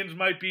Indians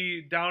might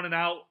be down and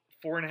out,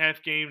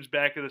 4.5 games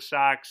back of the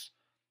Sox,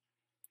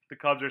 the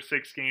Cubs are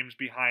 6 games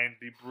behind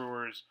the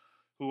Brewers,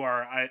 who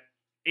are at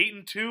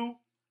 8-2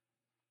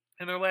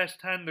 in their last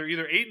 10. They're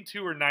either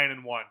 8-2 or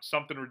 9-1,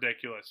 something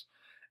ridiculous.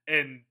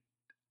 And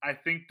I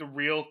think the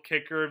real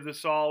kicker of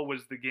this all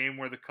was the game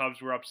where the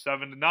Cubs were up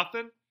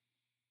 7-0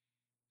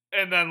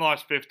 and then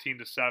lost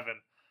 15-7.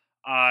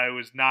 It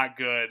was not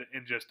good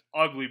and just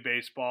ugly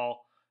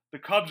baseball. The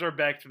Cubs are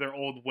back to their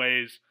old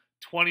ways,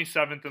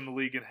 27th in the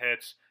league in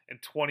hits and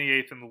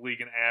 28th in the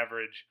league in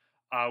average.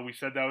 We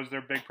said that was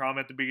their big problem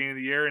at the beginning of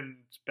the year, and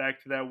it's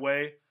back to that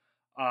way.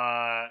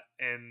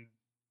 And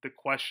the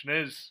question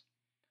is,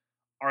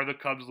 are the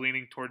Cubs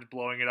leaning towards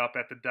blowing it up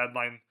at the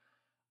deadline?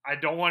 I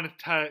don't want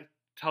to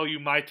tell you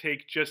my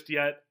take just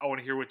yet. I want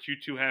to hear what you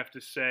two have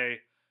to say.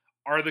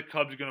 Are the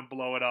Cubs going to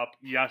blow it up?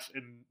 Yes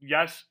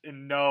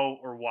and no,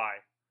 or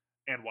why?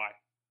 And why?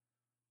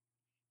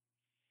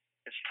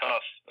 It's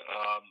tough.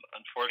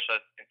 Unfortunately,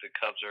 I think the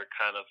Cubs are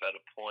kind of at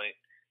a point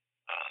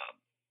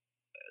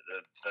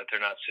that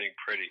they're not sitting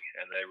pretty,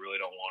 and they really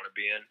don't want to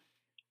be in.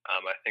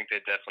 I think they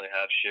definitely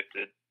have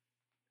shifted.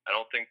 I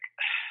don't think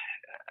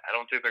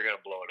they're going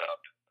to blow it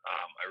up.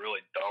 I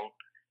really don't.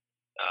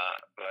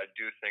 But I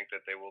do think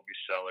that they will be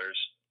sellers.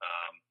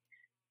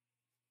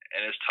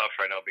 And it's tough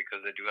right now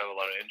because they do have a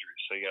lot of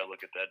injuries, so you got to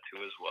look at that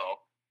too as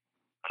well.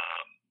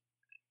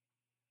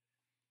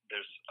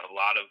 There's a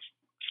lot of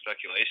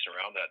speculation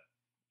around that.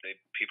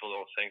 People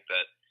don't think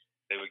that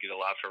they would get a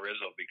lot for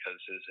Rizzo because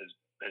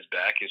his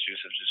back issues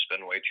have just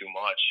been way too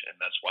much, and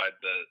that's why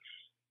the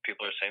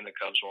people are saying the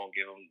Cubs won't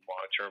give him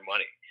long-term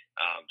money.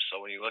 So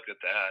when you look at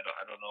that,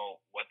 I don't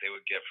know what they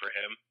would get for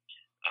him.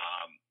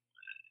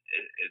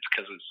 It's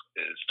because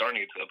it's starting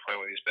to get to the point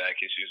where these back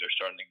issues are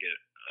starting to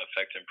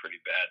affect him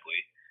pretty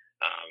badly.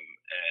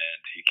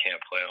 And he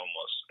can't play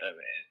almost. I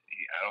mean,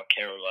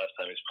 can't remember the last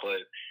time he's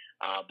played.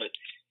 But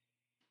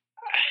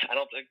I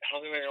don't think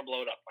they're going to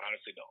blow it up. I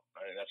honestly don't.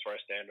 I think that's where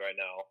I stand right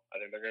now. I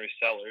think they're going to be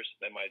sellers.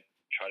 They might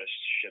try to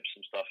ship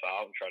some stuff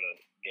out and try to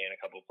gain a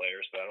couple of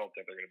players, but I don't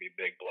think they're going to be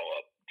a big blow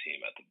up team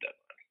at the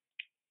deadline.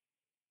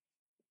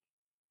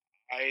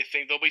 I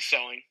think they'll be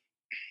selling.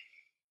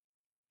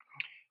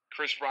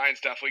 Chris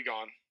Bryant's definitely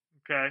gone.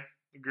 Okay,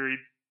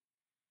 agreed.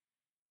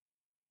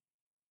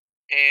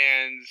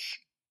 And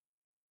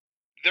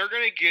they're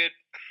going to get,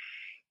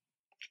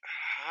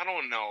 I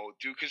don't know,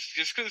 dude, because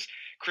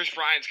Chris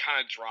Bryant's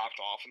kind of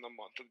dropped off in the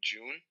month of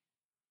June.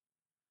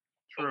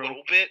 True. A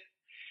little bit.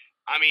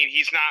 I mean,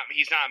 he's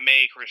not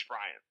May Chris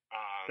Bryant.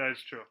 That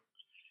is true.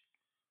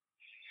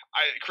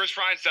 Chris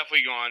Bryant's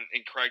definitely gone,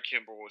 and Craig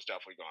Kimbrell was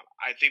definitely gone.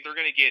 I think they're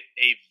going to get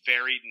a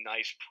very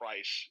nice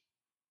price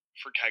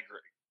for Craig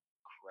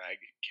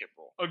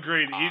Kimbrell.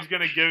 Agreed. He's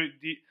going to give.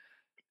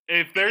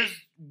 If there's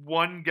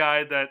one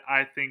guy that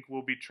I think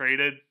will be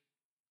traded,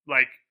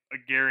 like a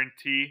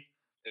guarantee,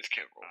 it's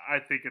Kimbrell. I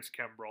think it's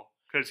Kimbrell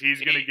because he's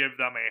going to give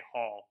them a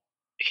haul.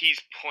 He's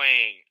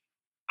playing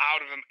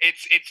out of him.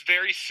 It's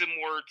very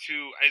similar to.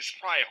 It's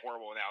probably a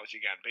horrible analogy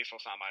again.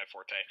 Baseball's not my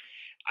forte.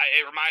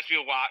 It reminds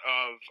me a lot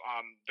of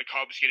the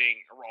Cubs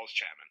getting Aroldis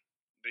Chapman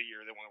the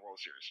year they won the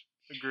World Series.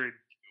 Agreed.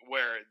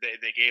 Where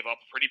they gave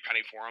up a pretty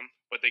penny for him,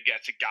 but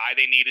it's a guy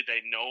they needed. They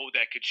know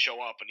that could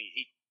show up, and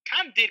he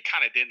kind of did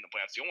in the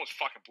playoffs. He almost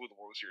fucking blew the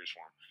World Series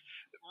for him.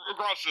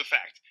 Regardless of the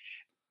fact,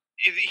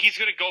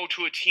 he's going to go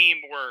to a team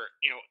where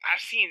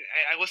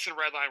I listen to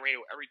Redline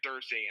Radio every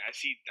Thursday, and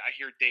I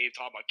hear Dave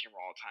talk about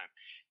Kimbrell all the time.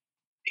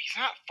 He's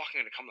not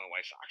fucking going to come to the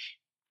White Sox.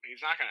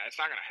 He's not gonna. It's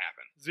not gonna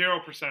happen.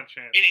 0%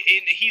 chance.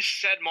 And he's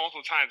said multiple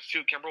times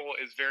too. Kimbrell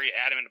is very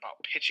adamant about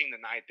pitching the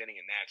ninth inning,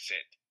 and that's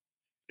it.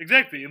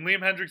 Exactly, and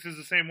Liam Hendricks is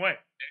the same way.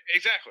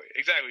 Exactly.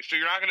 So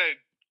you're not gonna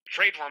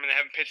trade for him and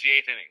have him pitch the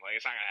eighth inning. Like,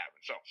 it's not gonna happen.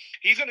 So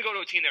he's gonna go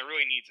to a team that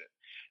really needs it.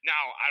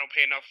 Now, I don't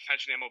pay enough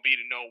attention to MLB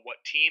to know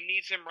what team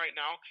needs him right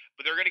now,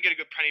 but they're gonna get a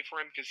good penny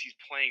for him because he's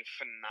playing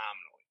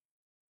phenomenally.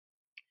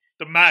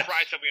 The Mets.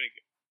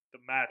 The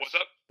Mets. What's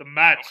up? The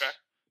Mets. Okay.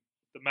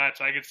 The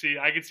Mets. I could see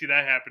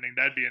that happening.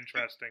 That'd be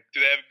interesting. Do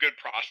they have a good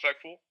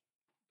prospect pool?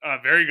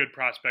 Very good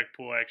prospect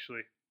pool,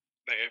 actually.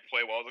 They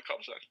play well with the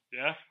Cubs then.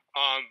 Yeah.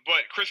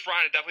 But Chris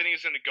Bryant, I definitely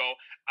think is going to go.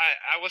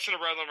 I listened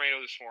to Redline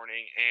Radio this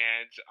morning,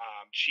 and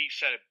Chief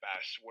said it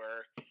best,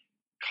 where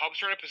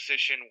Cubs are in a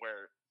position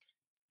where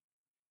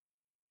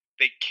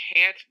they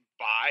can't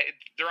buy.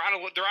 They're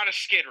on a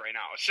skid right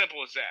now. As simple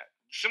as that.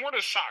 Similar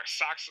to Sox.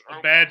 Sox are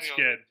a bad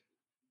skid.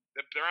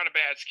 They're on a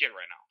bad skid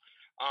right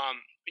now.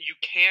 You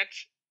can't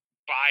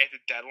buy at the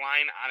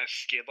deadline on a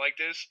skid like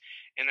this,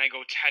 and then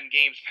go 10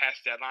 games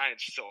past deadline and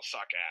still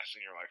suck ass,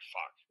 and you're like,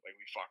 fuck, like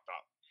we fucked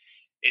up.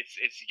 It's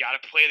you got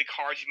to play the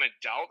cards you've been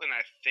dealt, and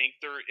I think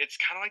it's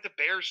kind of like the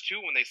Bears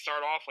too when they start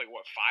off like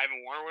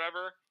 5-1 or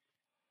whatever.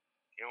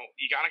 You know,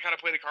 you got to kind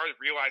of play the cards,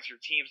 realize your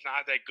team's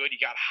not that good.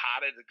 You got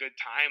hot at a good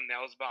time, and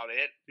that was about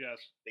it. Yes,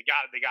 they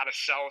got to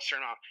sell a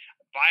certain amount.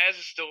 Baez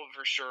is still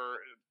for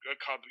sure a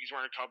Cub. He's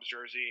wearing a Cubs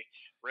jersey.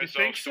 Rizzo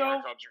you think so?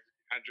 Wearing a Cubs jersey.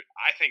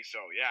 I think so.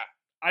 Yeah.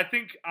 I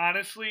think,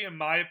 honestly, in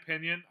my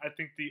opinion, I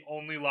think the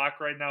only lock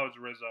right now is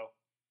Rizzo.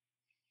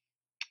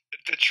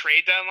 The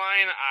trade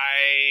deadline,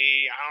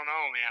 I don't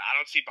know, man. I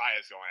don't see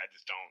Baez going. I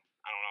just don't.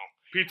 I don't know.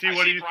 PT,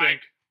 what do you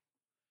think?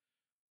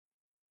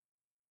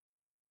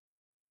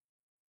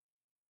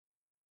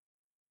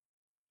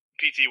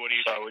 PT, what do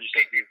you think? What do you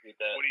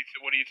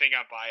think? What do you think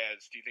on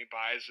Baez? Do you think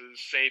Baez is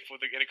safe in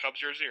a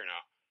Cubs jersey or no?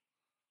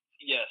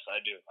 Yes,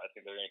 I do. I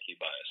think they're going to keep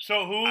Baez.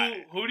 So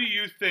who do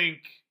you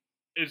think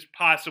is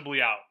possibly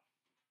out?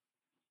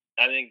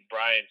 I think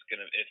Bryant's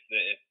gonna.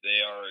 If they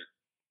are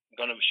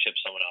gonna ship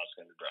someone out, it's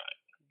gonna be Bryant.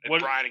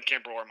 Bryant and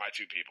Kimbrell are my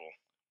two people.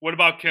 What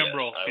about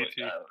Kimbrell?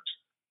 Yes,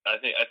 I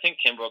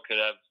think Kimbrell could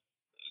have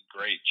a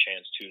great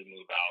chance to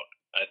move out.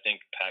 I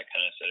think Pat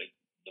kind of said it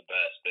the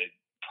best. They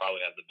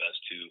probably have the best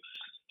to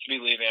be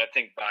leaving. I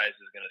think Baez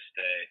is gonna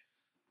stay,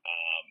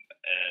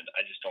 and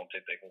I just don't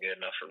think they can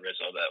get enough for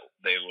Rizzo that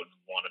they would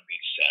want to be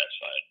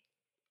satisfied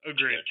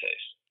Agreed. their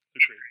taste.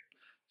 Agreed.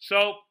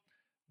 So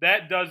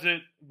that does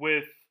it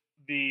with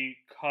the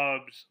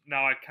Cubs.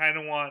 Now I kind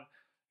of want,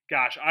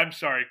 gosh, I'm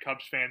sorry,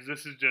 Cubs fans.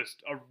 This is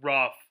just a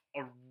rough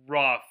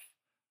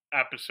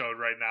episode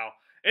right now.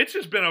 It's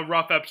just been a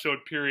rough episode,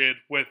 period,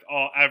 with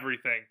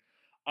everything.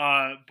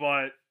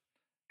 But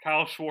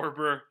Kyle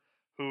Schwarber,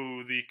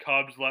 who the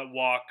Cubs let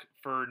walk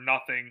for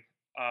nothing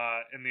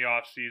in the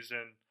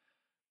offseason,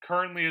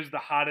 currently is the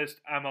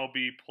hottest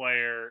MLB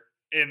player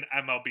in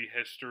MLB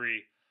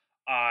history,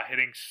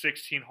 hitting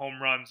 16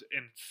 home runs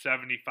in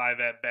 75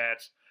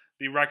 at-bats.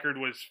 The record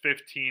was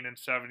 15 and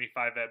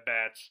 75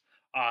 at-bats,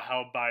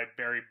 held by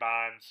Barry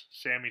Bonds,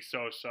 Sammy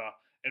Sosa,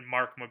 and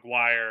Mark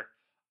McGwire.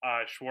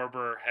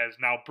 Schwarber has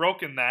now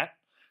broken that.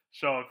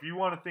 So if you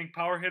want to think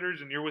power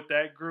hitters and you're with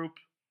that group,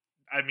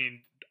 I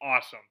mean,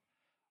 awesome.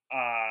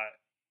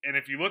 And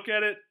if you look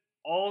at it,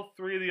 all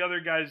three of the other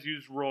guys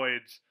use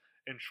roids,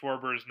 and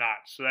Schwarber is not.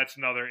 So that's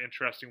another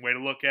interesting way to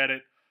look at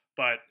it.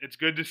 But it's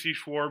good to see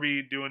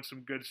Schwarber doing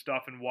some good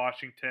stuff in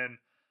Washington.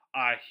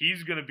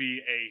 He's going to be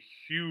a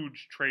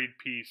huge trade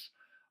piece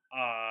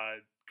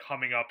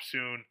coming up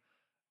soon.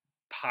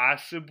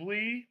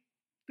 Possibly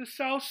the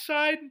South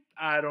Side.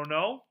 I don't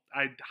know.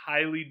 I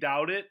highly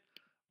doubt it,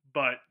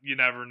 but you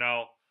never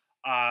know.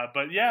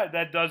 But yeah,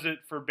 that does it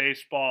for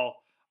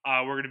baseball.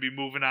 We're going to be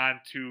moving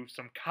on to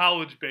some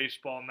college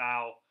baseball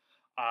now,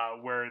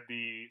 where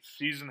the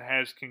season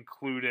has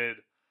concluded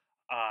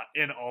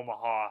in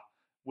Omaha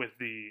with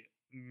the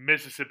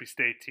Mississippi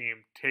State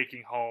team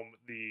taking home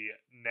the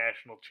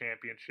national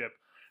championship.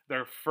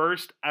 Their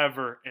first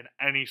ever in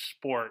any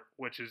sport,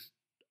 which is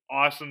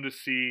awesome to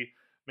see,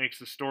 makes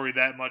the story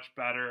that much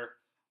better.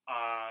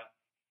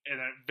 And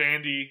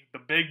Vandy, the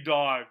big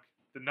dog,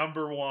 the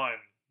number one,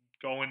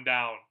 going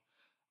down.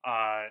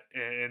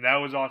 And that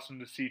was awesome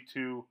to see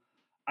too.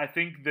 I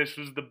think this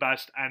was the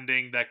best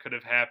ending that could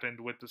have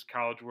happened with this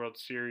College World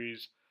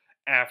Series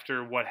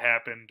after what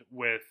happened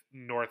with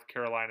North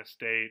Carolina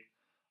State.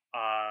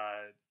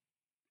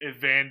 If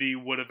Vandy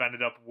would have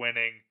ended up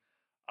winning,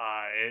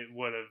 it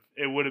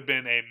would have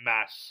been a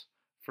mess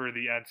for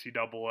the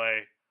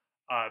NCAA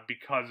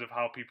because of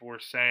how people were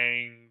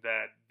saying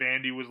that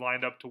Vandy was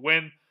lined up to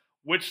win,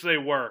 which they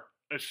were,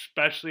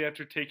 especially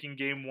after taking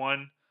Game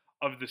 1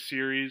 of the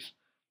series.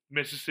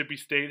 Mississippi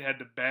State had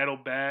to battle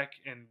back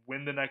and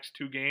win the next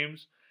two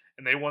games,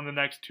 and they won the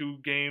next two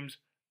games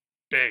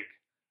big,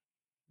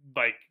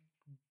 like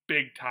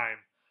big time.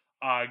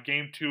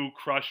 Game 2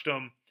 crushed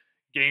them.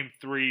 Game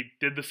 3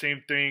 did the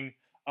same thing.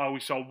 We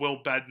saw Will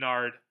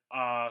Bednard,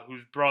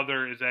 whose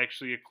brother is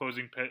actually a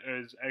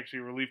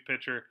relief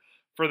pitcher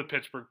for the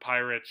Pittsburgh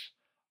Pirates,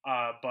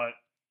 but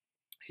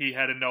he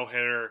had a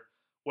no-hitter.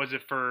 Was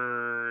it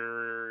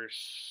for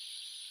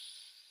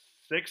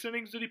 6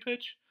 innings did he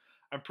pitch?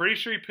 I'm pretty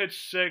sure he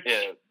pitched 6.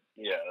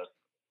 Yeah,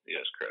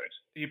 that's correct.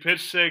 He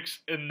pitched 6,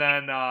 and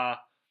then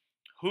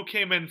who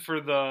came in for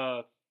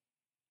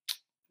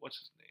what's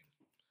his name?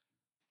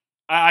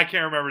 I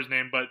can't remember his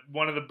name, but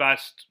one of the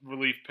best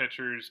relief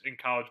pitchers in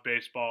college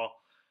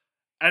baseball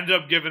ended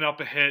up giving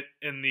up a hit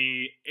in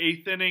the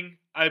 8th inning,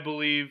 I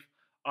believe,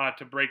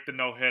 to break the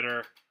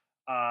no-hitter.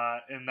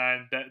 And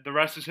then the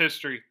rest is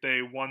history.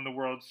 They won the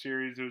World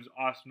Series. It was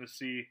awesome to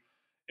see.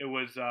 It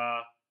was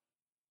a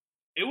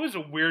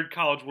weird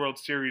College World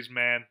Series,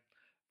 man.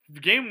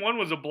 Game 1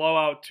 was a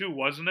blowout too,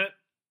 wasn't it?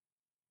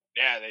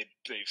 Yeah, they that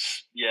beat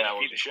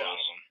was the shit out of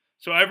them.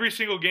 So every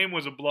single game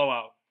was a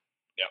blowout.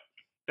 Yep.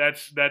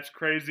 That's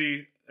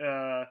crazy.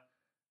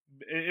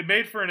 It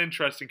made for an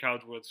interesting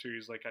College World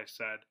Series, like I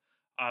said.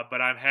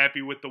 But I'm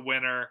happy with the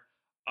winner.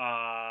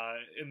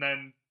 And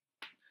then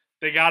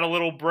they got a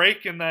little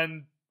break, and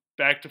then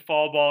back to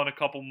fall ball in a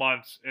couple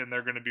months, and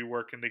they're going to be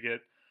working to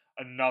get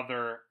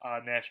another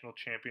national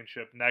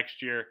championship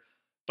next year.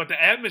 But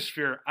the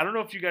atmosphere, I don't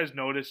know if you guys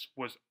noticed,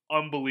 was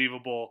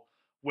unbelievable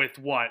with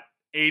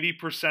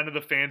 80% of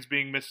the fans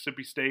being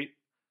Mississippi State.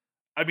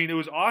 I mean, it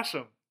was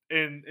awesome.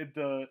 And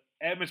the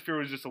atmosphere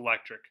was just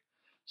electric.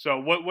 So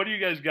what do you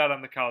guys got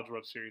on the College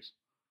World Series?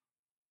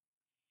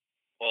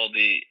 Well,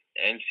 the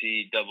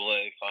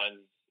NCAA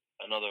finds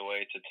another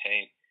way to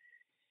taint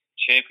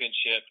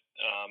championship,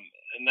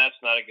 and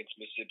that's not against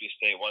Mississippi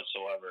State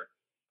whatsoever.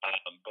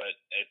 But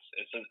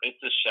it's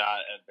a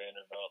shot at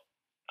Vanderbilt.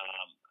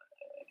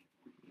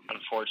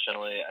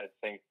 Unfortunately, I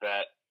think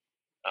that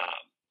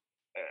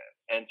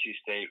NC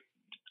State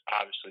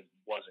obviously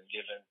wasn't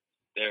given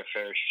their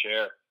fair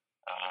share.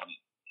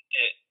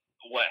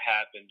 What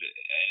happened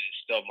is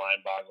still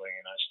mind-boggling,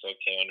 and I still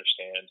can't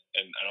understand,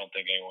 and I don't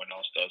think anyone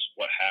else does,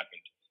 what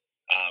happened.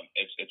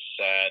 It's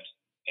sad,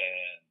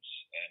 and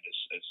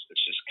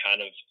it's just kind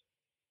of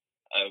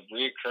a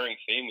reoccurring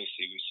theme we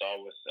see. We saw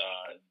with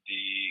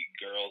the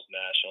girls'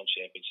 national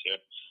championship,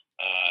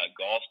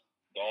 golf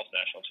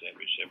national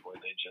championship, where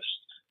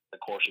the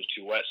course was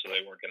too wet, so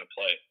they weren't going to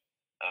play.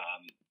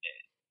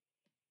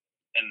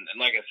 And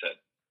like I said,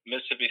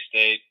 Mississippi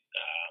State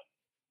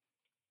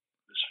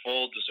is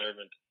full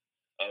deserving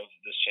of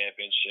this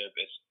championship.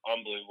 It's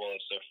unbelievable.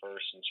 It's their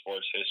first in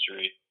sports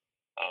history.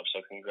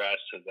 So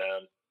congrats to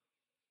them.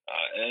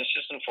 And it's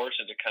just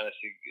unfortunate to kind of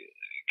see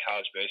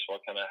college baseball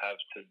kind of have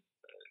to,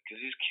 because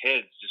these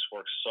kids just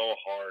work so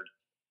hard,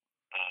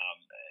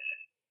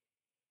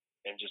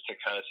 and just to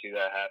kind of see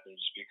that happen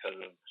just because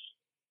of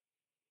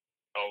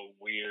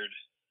weird,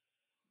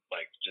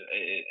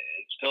 it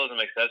still doesn't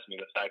make sense to me,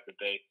 the fact that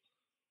they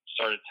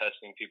started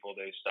testing people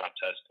they stopped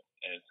testing,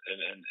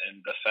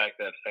 and the fact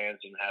that fans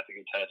didn't have to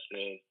get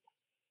tested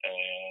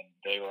and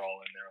they were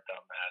all in there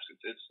without masks.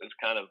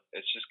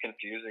 It's just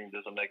confusing.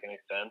 Doesn't make any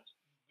sense.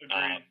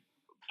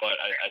 But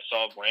I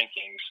saw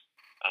rankings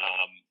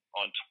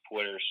on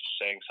Twitter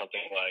saying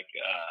something like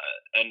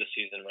end of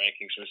season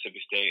rankings: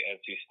 Mississippi State,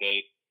 NC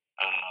State,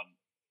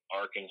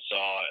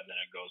 Arkansas, and then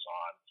it goes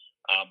on.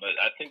 But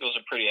I think those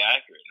are pretty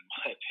accurate in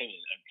my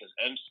opinion, because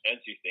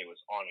NC State was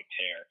on a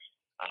tear.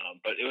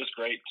 But it was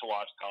great to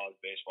watch college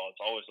baseball.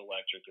 It's always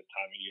electric this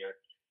time of year.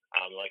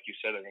 Like you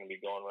said, they're going to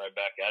be going right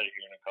back at it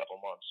here in a couple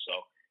months.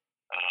 So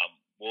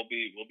we'll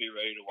be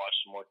ready to watch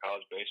some more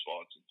college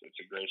baseball. It's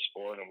a great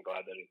sport, and I'm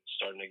glad that it's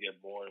starting to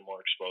get more and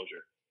more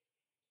exposure.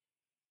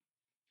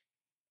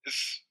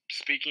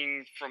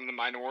 Speaking from the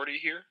minority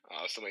here,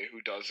 somebody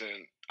who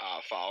doesn't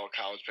follow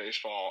college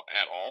baseball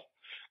at all,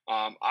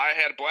 I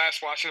had a blast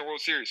watching the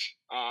World Series.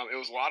 It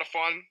was a lot of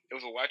fun. It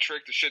was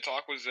electric. The shit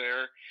talk was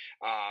there.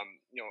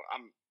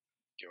 I'm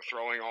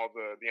throwing all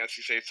the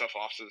NC State stuff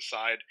off to the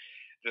side.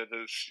 The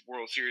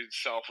World Series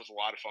itself was a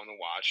lot of fun to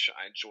watch.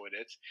 I enjoyed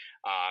it.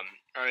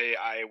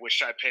 I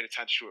wish I paid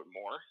attention to it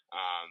more.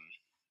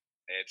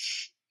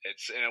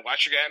 It's an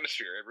electric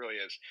atmosphere. It really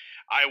is.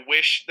 I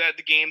wish that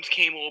the games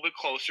came a little bit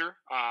closer.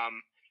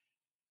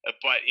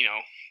 But,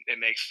 it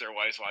makes their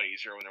lives a lot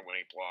easier when they're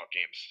winning blowout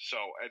games. So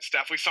it's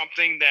definitely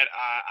something that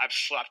I've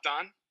slept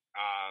on.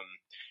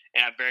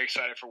 And I'm very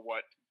excited for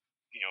what,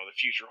 the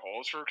future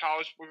holds for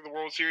college with the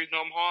World Series in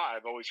Omaha.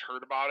 I've always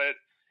heard about it.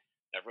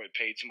 Never really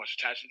paid too much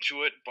attention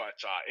to it, but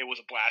it was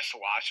a blast to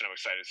watch, and I'm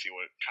excited to see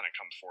what kind of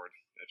comes forward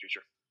in the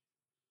future.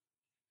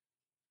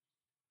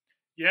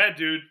 Yeah,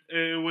 dude,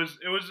 it was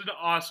an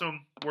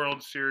awesome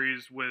World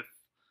Series with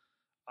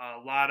a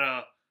lot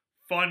of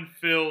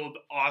fun-filled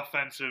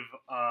offensive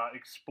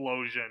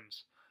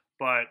explosions.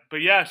 But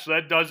yeah, so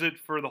that does it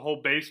for the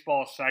whole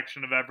baseball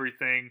section of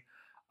everything.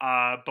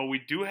 But we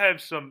do have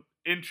some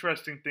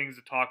interesting things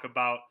to talk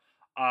about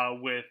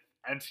with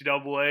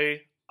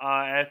NCAA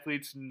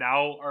athletes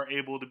now are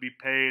able to be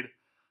paid.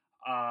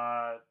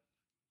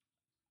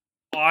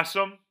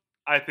 Awesome.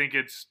 I think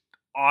it's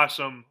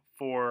awesome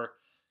for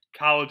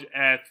college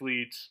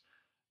athletes,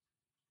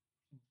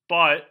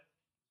 but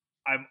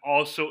I'm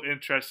also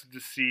interested to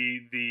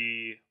see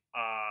the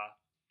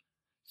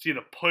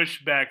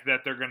pushback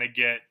that they're going to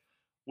get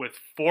with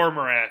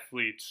former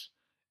athletes,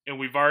 and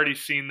we've already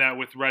seen that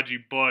with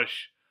Reggie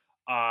Bush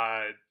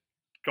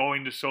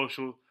going to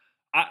social.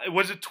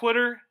 Was it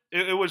Twitter?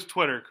 It was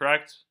Twitter,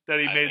 correct? That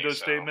he made those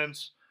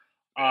statements,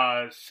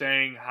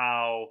 saying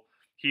how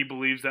he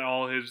believes that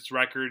all his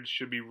records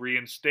should be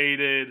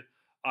reinstated.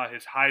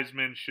 His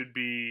Heisman should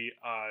be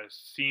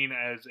seen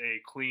as a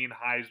clean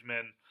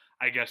Heisman,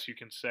 I guess you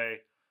can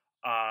say.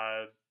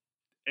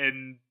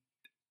 And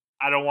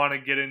I don't want to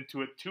get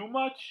into it too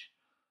much,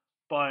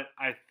 but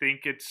I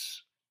think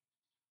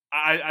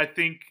I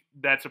think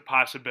that's a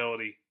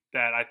possibility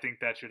that I think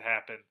that should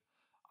happen.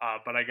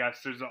 But I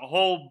guess there's a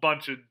whole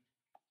bunch of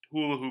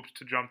hula hoops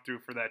to jump through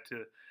for that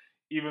to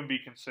even be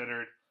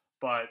considered.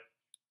 But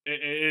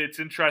it's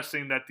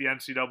interesting that the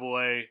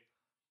NCAA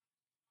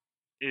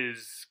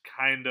is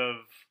kind of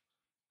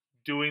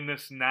doing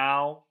this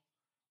now.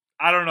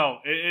 I don't know.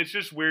 It's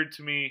just weird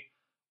to me.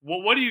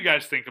 What do you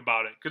guys think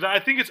about it? Because I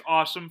think it's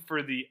awesome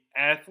for the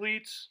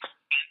athletes,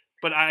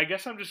 but I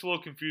guess I'm just a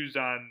little confused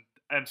on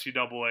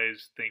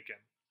NCAA's thinking.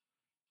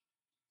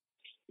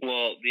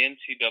 Well, the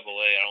NCAA,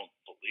 I don't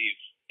believe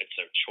it's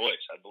their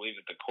choice. I believe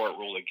that the court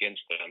ruled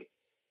against them,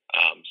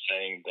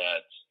 saying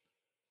that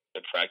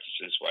the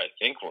practices, what I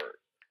think were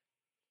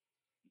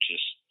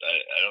just,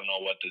 I don't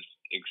know what the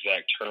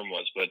exact term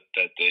was, but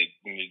that they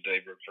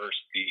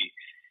reversed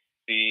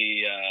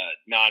the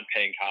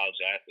non-paying college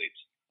athletes.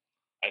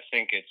 I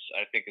think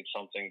it's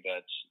something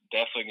that's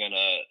definitely going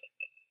to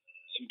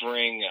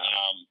bring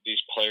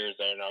these players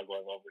that are now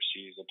going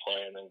overseas to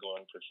play and then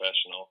going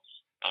professional,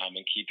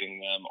 and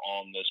keeping them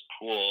on this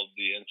pool of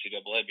the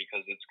NCAA,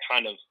 because it's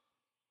kind of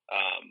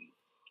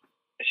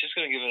it's just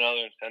going to give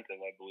another incentive,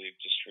 I believe,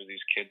 just for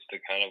these kids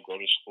to kind of go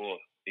to school.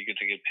 You get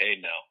to get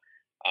paid now,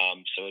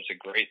 so it's a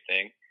great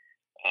thing.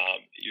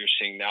 You're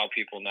seeing now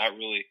people not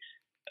really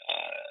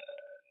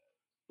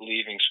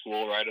leaving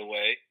school right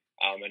away,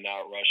 and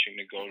not rushing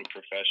to go to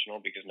professional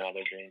because now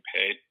they're getting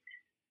paid.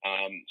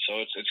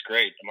 So it's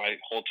great.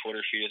 My whole Twitter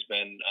feed has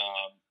been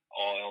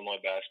all Illinois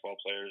basketball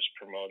players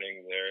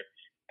promoting their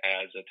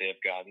ads that they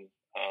have gotten,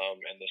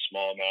 and the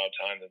small amount of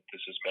time that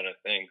this has been a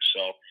thing.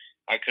 So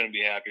I couldn't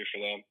be happier for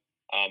them.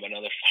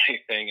 Another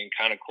funny thing and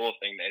kind of cool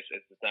thing,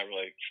 it's not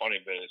really funny,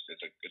 but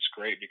it's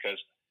great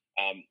because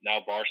now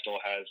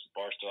Barstool has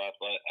Barstool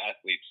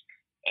athletes,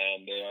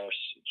 and they are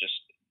just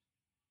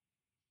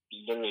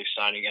literally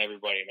signing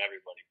everybody and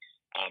everybody.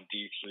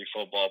 D3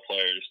 football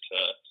players to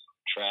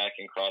track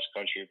and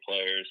cross-country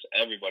players,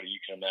 everybody you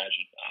can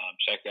imagine.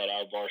 Check that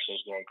out.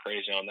 Barstool's going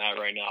crazy on that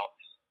right now.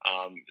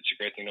 It's a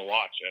great thing to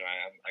watch, and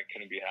I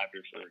couldn't be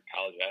happier for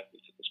college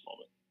athletes at this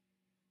moment.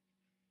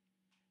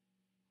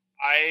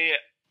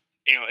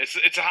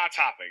 It's a hot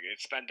topic.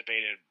 It's been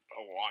debated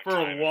a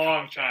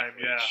long time.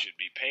 Yeah, should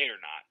be paid or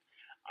not.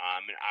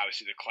 And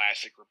obviously the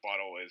classic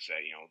rebuttal is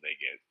that they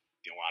get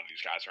a lot of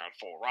these guys are on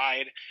full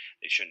ride.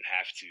 They shouldn't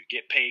have to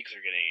get paid because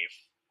they're getting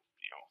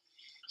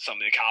some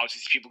of the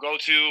colleges these people go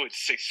to.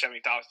 It's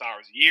 $60,000-$70,000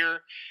 a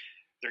year.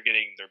 They're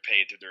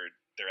paid through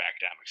their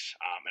academics,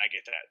 and I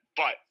get that.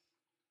 But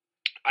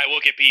I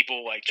look at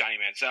people like Johnny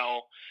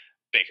Manziel,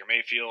 Baker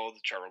Mayfield,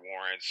 Trevor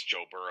Lawrence,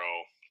 Joe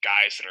Burrow,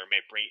 guys that are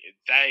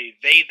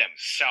they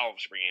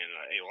themselves bring in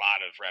a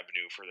lot of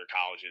revenue for their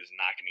colleges and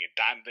not getting a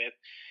dime of it.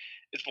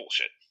 It's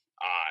bullshit,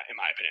 in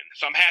my opinion.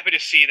 So I'm happy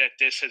to see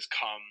that this has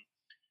come,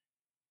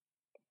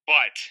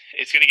 but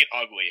it's going to get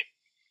ugly,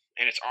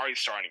 and it's already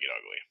starting to get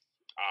ugly.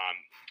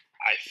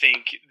 I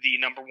think the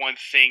number one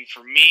thing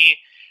for me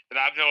that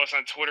I've noticed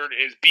on Twitter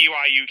is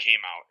BYU came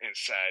out and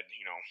said,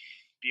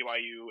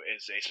 BYU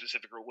is a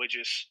specific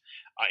religious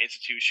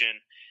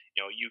institution.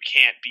 You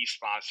can't be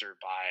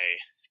sponsored by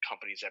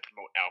companies that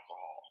promote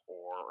alcohol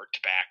or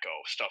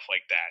tobacco, stuff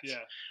like that.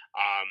 Yeah.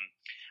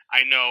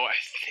 I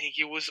think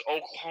it was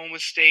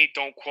Oklahoma State.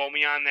 Don't quote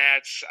me on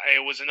that.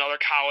 It was another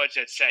college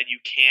that said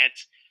you can't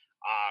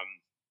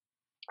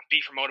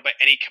be promoted by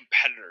any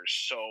competitors.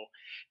 So,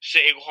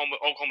 say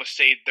Oklahoma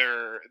State,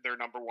 their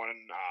number one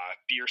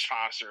beer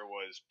sponsor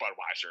was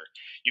Budweiser.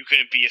 You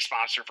couldn't be a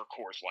sponsor for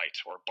Coors Light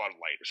or Bud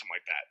Light or something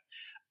like that.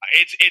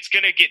 It's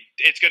gonna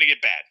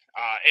get bad.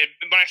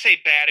 And when I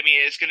say bad, I mean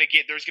there's gonna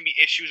be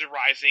issues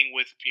arising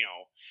with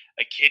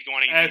a kid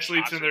going to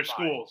athletes in their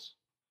schools.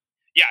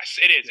 Yes,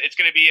 it is. It's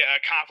going to be a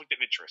conflict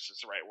of interest.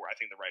 Is the right word. I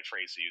think the right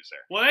phrase to use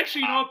there. Well,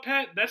 actually,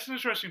 Pat, that's an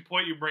interesting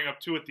point you bring up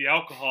too with the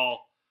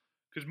alcohol.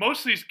 Because most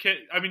of these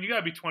kids, I mean, you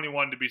got to be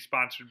 21 to be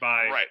sponsored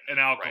by an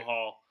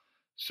alcohol.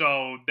 Right.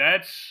 So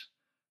that's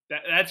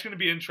going to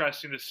be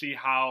interesting to see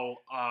how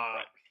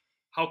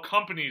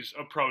companies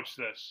approach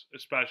this,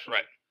 especially.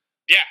 Right.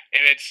 Yeah,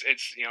 and it's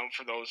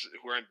for those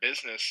who are in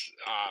business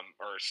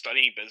or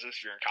studying business,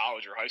 if you're in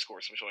college or high school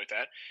or something like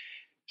that,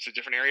 it's a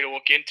different area to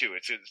look into.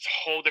 It's a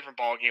whole different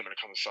ballgame when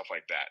it comes to stuff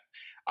like that.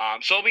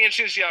 So it'll be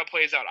interesting to see how it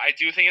plays out. I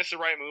do think it's the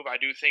right move. I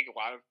do think a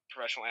lot of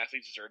professional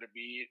athletes deserve to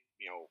be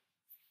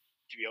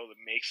to be able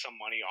to make some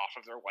money off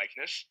of their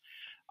likeness.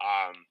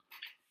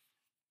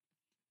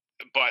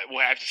 But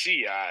we'll have to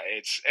see.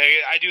 I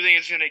do think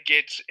it's gonna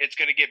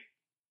get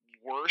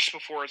worse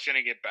before it's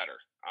gonna get better.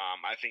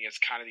 I think it's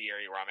kind of the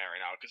area where I'm at right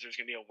now because there's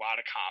gonna be a lot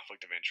of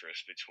conflict of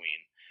interest between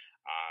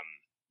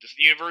the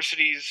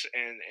universities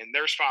and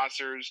their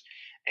sponsors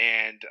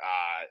and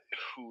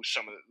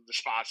some of the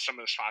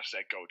sponsors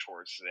that go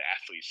towards the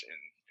athletes in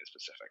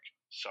specific.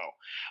 So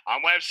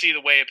we'll have to see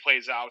the way it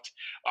plays out.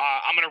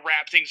 I'm going to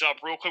wrap things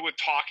up real quick with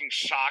talking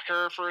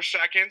soccer for a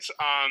second.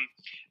 I'm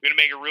going to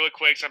make it really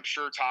quick because I'm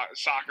sure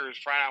soccer is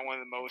probably not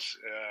one of the most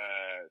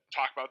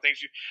talked about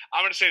things.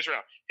 I'm going to say this right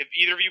now. Have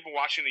either of you been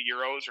watching the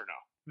Euros or no?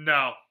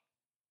 No.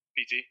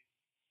 PT?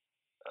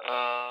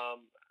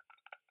 I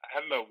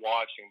haven't been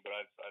watching, but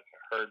I've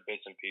heard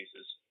bits and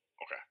pieces.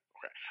 Okay.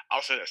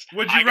 I'll say this.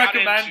 Would you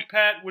recommend,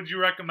 Pat? Would you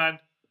recommend?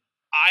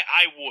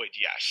 I would,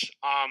 yes.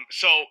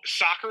 So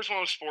soccer is one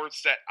of those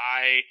sports that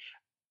I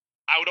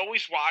would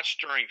always watch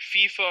during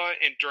FIFA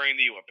and during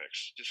the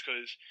Olympics, just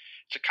because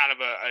it's a kind of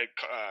a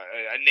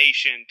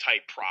nation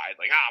type pride.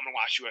 Like, I'm gonna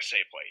watch USA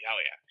play. Hell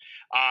yeah.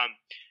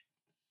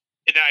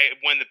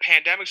 And when the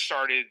pandemic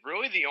started,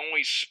 really the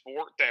only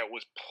sport that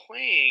was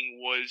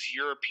playing was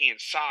European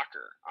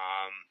soccer.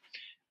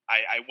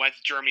 I went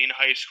to Germany in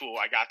high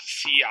school. I got to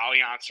see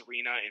Allianz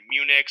Arena in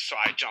Munich, so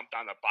I jumped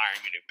on the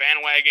Bayern Munich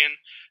bandwagon.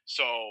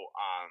 So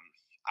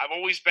I've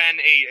always been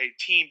a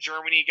Team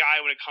Germany guy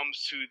when it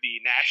comes to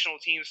the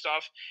national team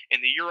stuff.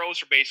 And the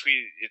Euros are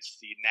basically, it's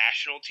the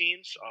national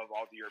teams of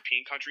all the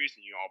European countries,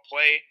 and you all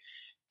play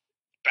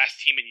best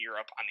team in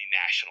Europe on the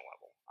national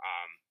level.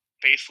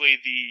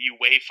 Basically the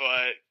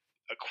UEFA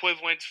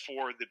equivalent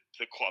for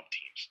the club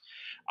teams.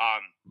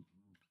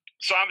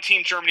 So I'm a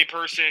Team Germany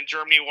person.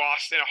 Germany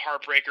lost in a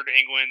heartbreaker to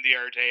England the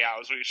other day.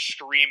 I was really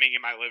screaming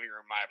in my living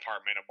room, in my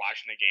apartment, and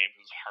watching the game. It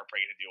was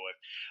heartbreaking to deal with.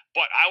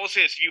 But I will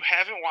say this: if you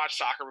haven't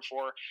watched soccer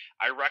before,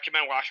 I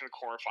recommend watching the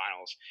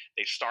quarterfinals.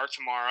 They start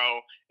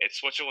tomorrow. It's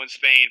Switzerland,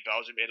 Spain,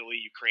 Belgium,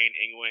 Italy, Ukraine,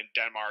 England,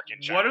 Denmark,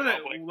 and Czech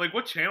Republic. Like,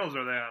 what channels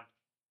are they on?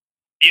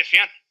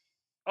 ESPN.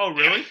 Oh,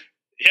 really?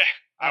 Yeah.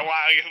 I'm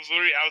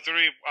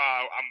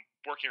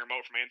working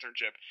remote from my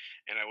internship,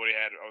 and I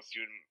was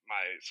doing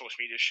my social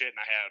media shit,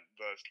 and I had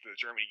the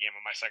Germany game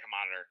on my second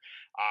monitor.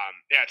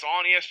 Yeah, it's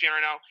all on ESPN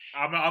right now.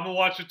 I'm gonna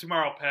watch it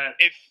tomorrow, Pat.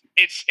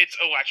 It's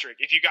electric.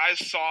 If you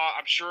guys saw,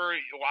 I'm sure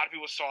a lot of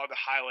people saw the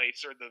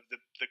highlights or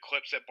the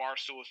clips that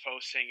Barstool was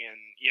posting and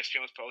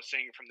ESPN was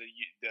posting from the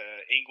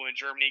England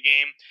Germany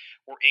game,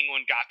 where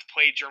England got to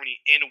play Germany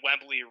in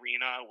Wembley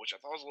Arena, which I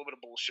thought was a little bit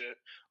of bullshit.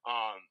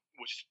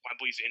 Which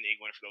Wembley's in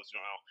England for those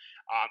who don't know.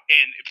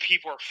 And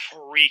people are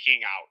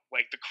freaking out.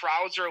 Like, the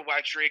crowds are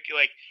electric.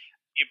 Like,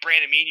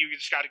 Brandon, me and you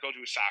just got to go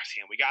to a Sox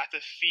game. We got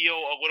to feel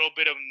a little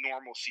bit of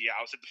normalcy.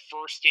 I was at the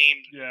first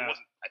game. Yeah.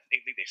 I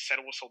think they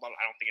said it was sold out.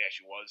 I don't think it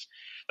actually was.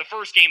 The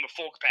first game of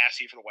full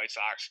capacity for the White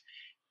Sox.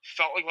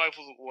 Felt like life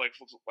was a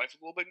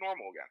little bit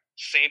normal again.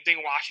 Same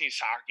thing watching these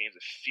soccer games.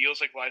 It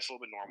feels like life's a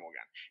little bit normal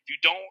again. If you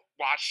don't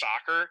watch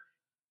soccer,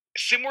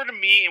 similar to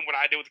me and what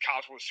I did with the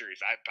College World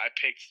Series, I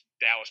picked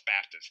Dallas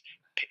Baptist.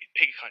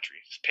 Pick a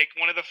country. Just pick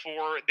one of the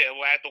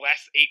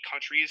last 8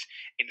 countries,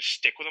 and just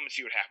stick with them and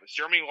see what happens.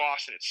 Germany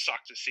lost, and it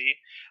sucked to see.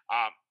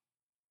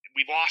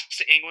 We lost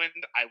to England.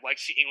 I like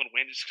to see England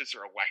win just because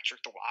they're electric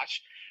to watch.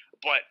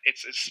 But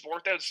it's a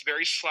sport that's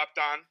very slept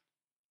on.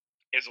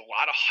 There's a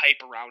lot of hype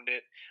around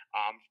it.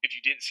 If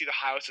you didn't see the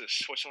highlights of the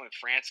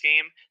Switzerland-France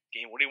game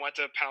when he went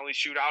to a penalty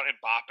shootout and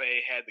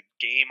Mbappe had the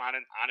game on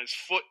his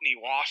foot and he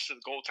lost to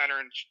the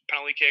goaltender in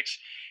penalty kicks,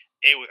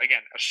 it was,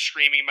 again, a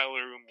screaming in my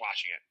living room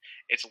watching it.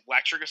 It's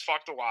electric as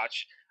fuck to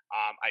watch.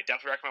 I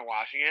definitely recommend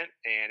watching it.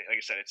 And like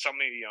I said, it's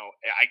something,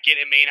 I get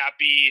it may not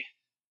be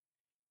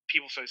 –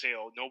 people say,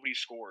 oh, nobody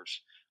scores.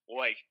 Well,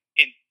 like,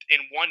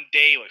 in one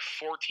day, like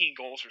 14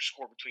 goals were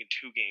scored between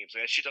 2 games.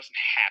 Like, that shit doesn't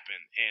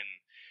happen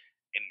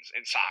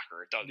in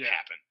soccer. It doesn't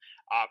happen.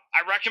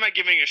 I recommend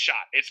giving it a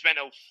shot. It's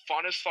been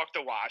fun as fuck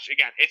to watch.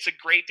 Again, it's a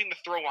great thing to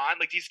throw on.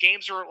 Like, these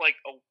games are like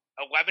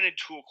 11 and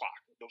 2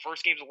 o'clock. The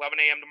first game's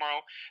 11 a.m. tomorrow,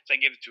 so I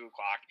can give it 2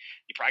 o'clock.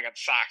 You probably got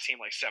the Sox game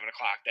like 7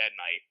 o'clock that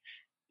night.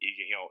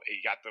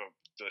 You got the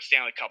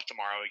Stanley Cup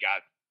tomorrow. You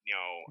got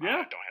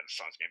I don't have the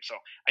Suns game, so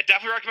I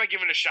definitely recommend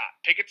giving it a shot.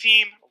 Pick a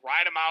team,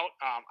 ride them out.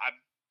 I'm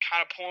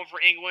kind of pulling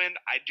for England.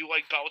 I do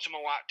like Belgium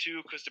a lot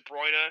too because De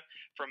Bruyne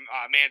from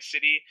Man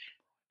City.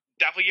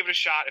 Definitely give it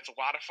a shot. It's a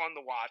lot of fun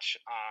to watch.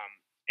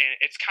 And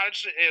it's kind of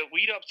just a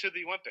lead up to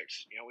the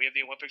Olympics. We have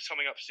the Olympics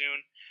coming up soon.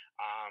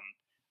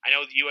 I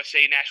know the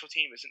USA national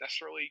team isn't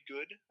necessarily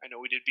good. I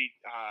know we did beat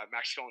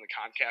Mexico in the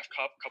CONCACAF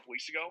Cup a couple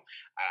weeks ago.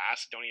 I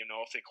honestly don't even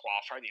know if they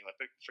qualified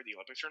for the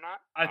Olympics or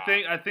not. I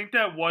think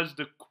that was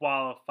to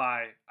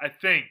qualify. I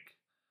think.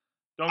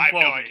 I have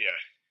no idea.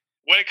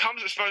 When it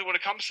comes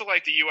to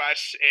like the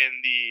U.S.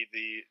 and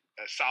the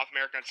South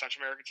America and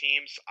Central America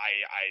teams,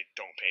 I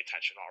don't pay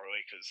attention at all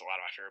really because a lot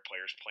of my favorite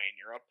players play in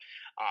Europe.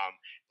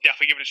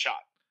 Definitely give it a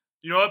shot.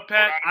 You know what,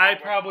 Pat? I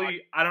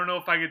don't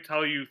know if I could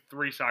tell you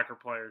 3 soccer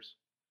players.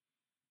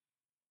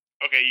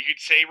 Okay, you could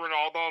say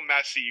Ronaldo and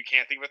Messi. You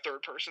can't think of a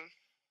third person?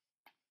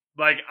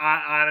 Like,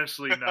 I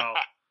honestly, no.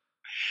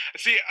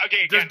 See,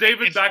 okay. Does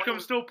David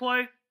Beckham still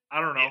play? I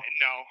don't know.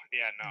 No.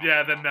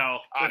 Yeah, then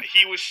no.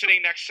 He was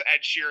sitting next to Ed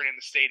Sheeran in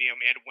the stadium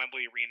at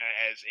Wembley Arena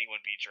as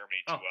England beat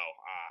Germany 2-0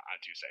 on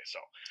Tuesday. So,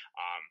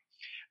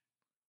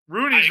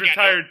 Rooney's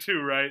retired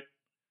too, right?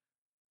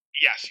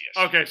 Yes.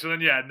 Okay, so then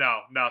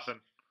no,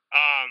 nothing.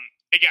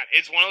 Again,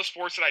 it's one of those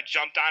sports that I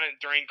jumped on it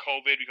during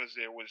COVID because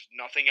there was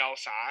nothing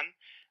else on.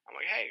 I'm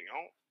like, hey,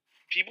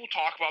 people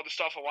talk about this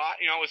stuff a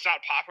lot. It's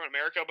not popular in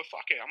America, but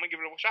fuck it, I'm gonna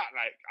give it a shot.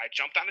 And I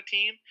jumped on a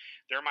team.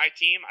 They're my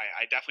team.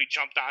 I definitely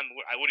jumped on.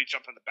 I would have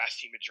jumped on the best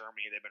team in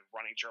Germany. They've been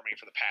running Germany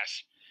for the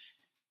past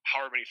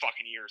however many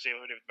fucking years. They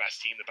would have the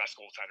best team, the best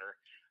goaltender.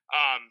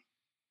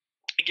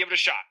 Give it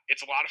a shot.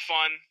 It's a lot of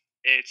fun.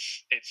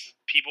 It's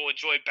people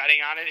enjoy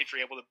betting on it if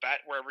you're able to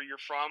bet wherever you're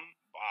from.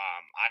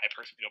 I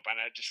personally don't bet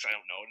on it just because I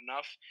don't know it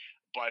enough.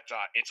 But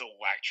it's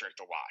electric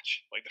to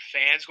watch. Like, the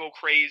fans go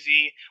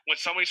crazy when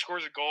somebody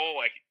scores a goal.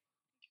 Like,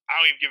 I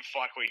don't even give a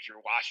fuck if you're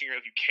watching or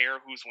if you care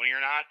who's winning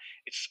or not.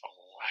 It's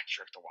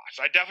electric to watch.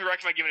 So I definitely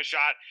recommend giving it a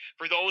shot.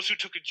 For those who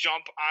took a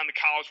jump on the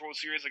College World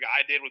Series like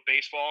I did with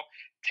baseball,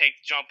 take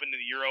the jump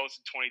into the Euros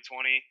in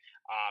 2020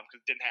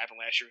 because it didn't happen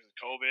last year because of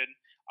COVID.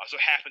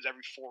 So it happens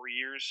every 4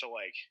 years. So,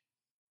 like,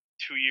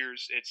 2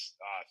 years it's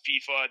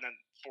FIFA, and then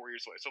 4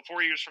 years later. So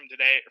 4 years from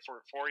today, or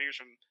 4 years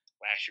from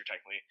last year,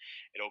 technically,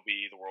 it'll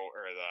be the World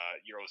or the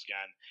Euros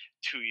again.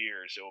 2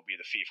 years, it will be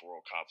the FIFA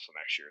World Cup. So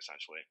next year,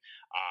 essentially,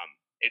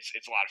 it's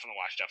a lot of fun to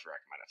watch. Definitely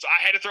recommend it. So I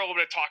had to throw a little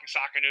bit of talking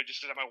soccer into it just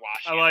because I'm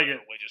watching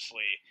it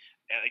religiously.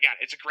 And again,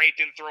 it's a great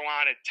thing to throw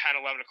on at 10,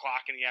 11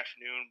 o'clock in the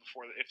afternoon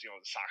before the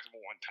Sox have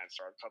a 1:10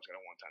 start, the Cubs got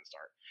a 1:10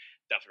 start.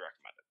 Definitely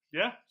recommend it.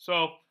 Yeah.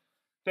 So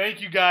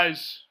thank you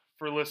guys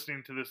for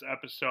listening to this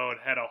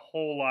episode. Had a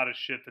whole lot of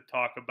shit to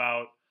talk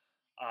about.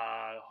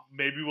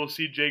 Maybe we'll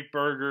see Jake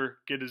Berger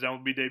get his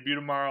MLB debut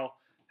tomorrow.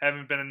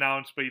 Haven't been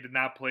announced, but he did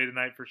not play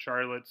tonight for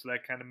Charlotte, so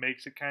that kind of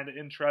makes it kind of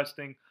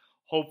interesting.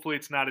 Hopefully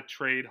it's not a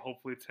trade.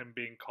 Hopefully it's him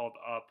being called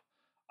up.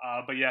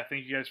 But yeah,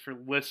 thank you guys for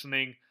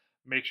listening.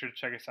 Make sure to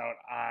check us out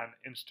on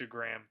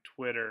Instagram,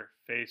 Twitter,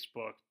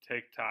 Facebook,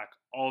 TikTok,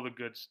 all the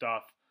good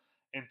stuff.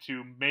 and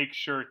to make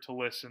sure to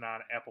listen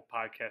on Apple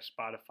Podcasts,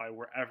 Spotify,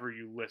 wherever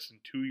you listen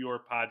to your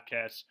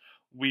podcasts.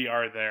 We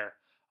are there.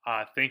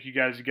 Thank you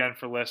guys again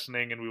for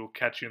listening, and we will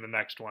catch you in the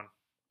next one.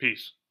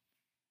 Peace.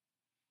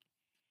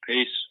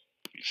 Peace.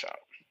 Peace out.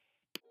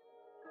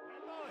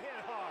 Ball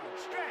hit hard.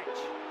 Stretch.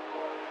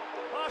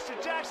 Austin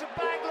Jackson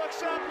back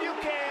looks up. You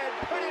can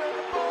put it on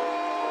the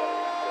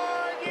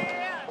board.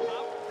 Yeah.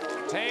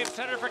 Toews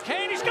center for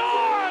Kane. He scores!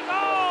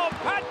 Oh,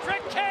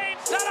 Patrick Kane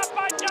set up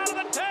by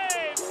Jonathan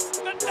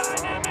Toews. The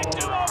dynamic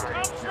duo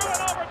comes through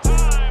in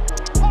overtime.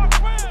 Hawks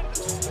win.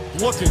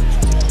 Looking.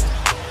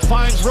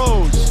 Finds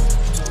Rose.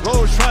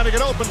 Rose trying to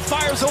get open.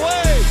 Fires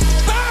away.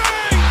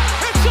 Bang!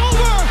 It's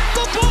over!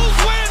 The Bulls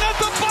win at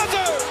the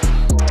buzzer!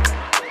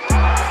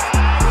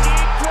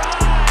 Deep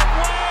drive.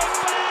 Way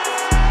back.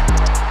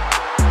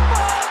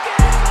 Ball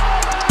game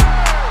over.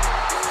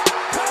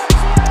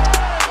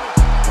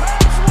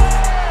 Cubs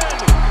win.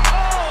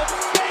 Oh,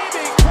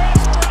 baby,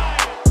 Chris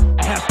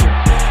Bryant. Hester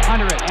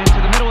under it and to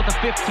the middle with the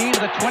 15 to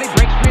the 20,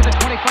 breaks free of the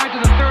 25 to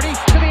the 30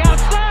 to the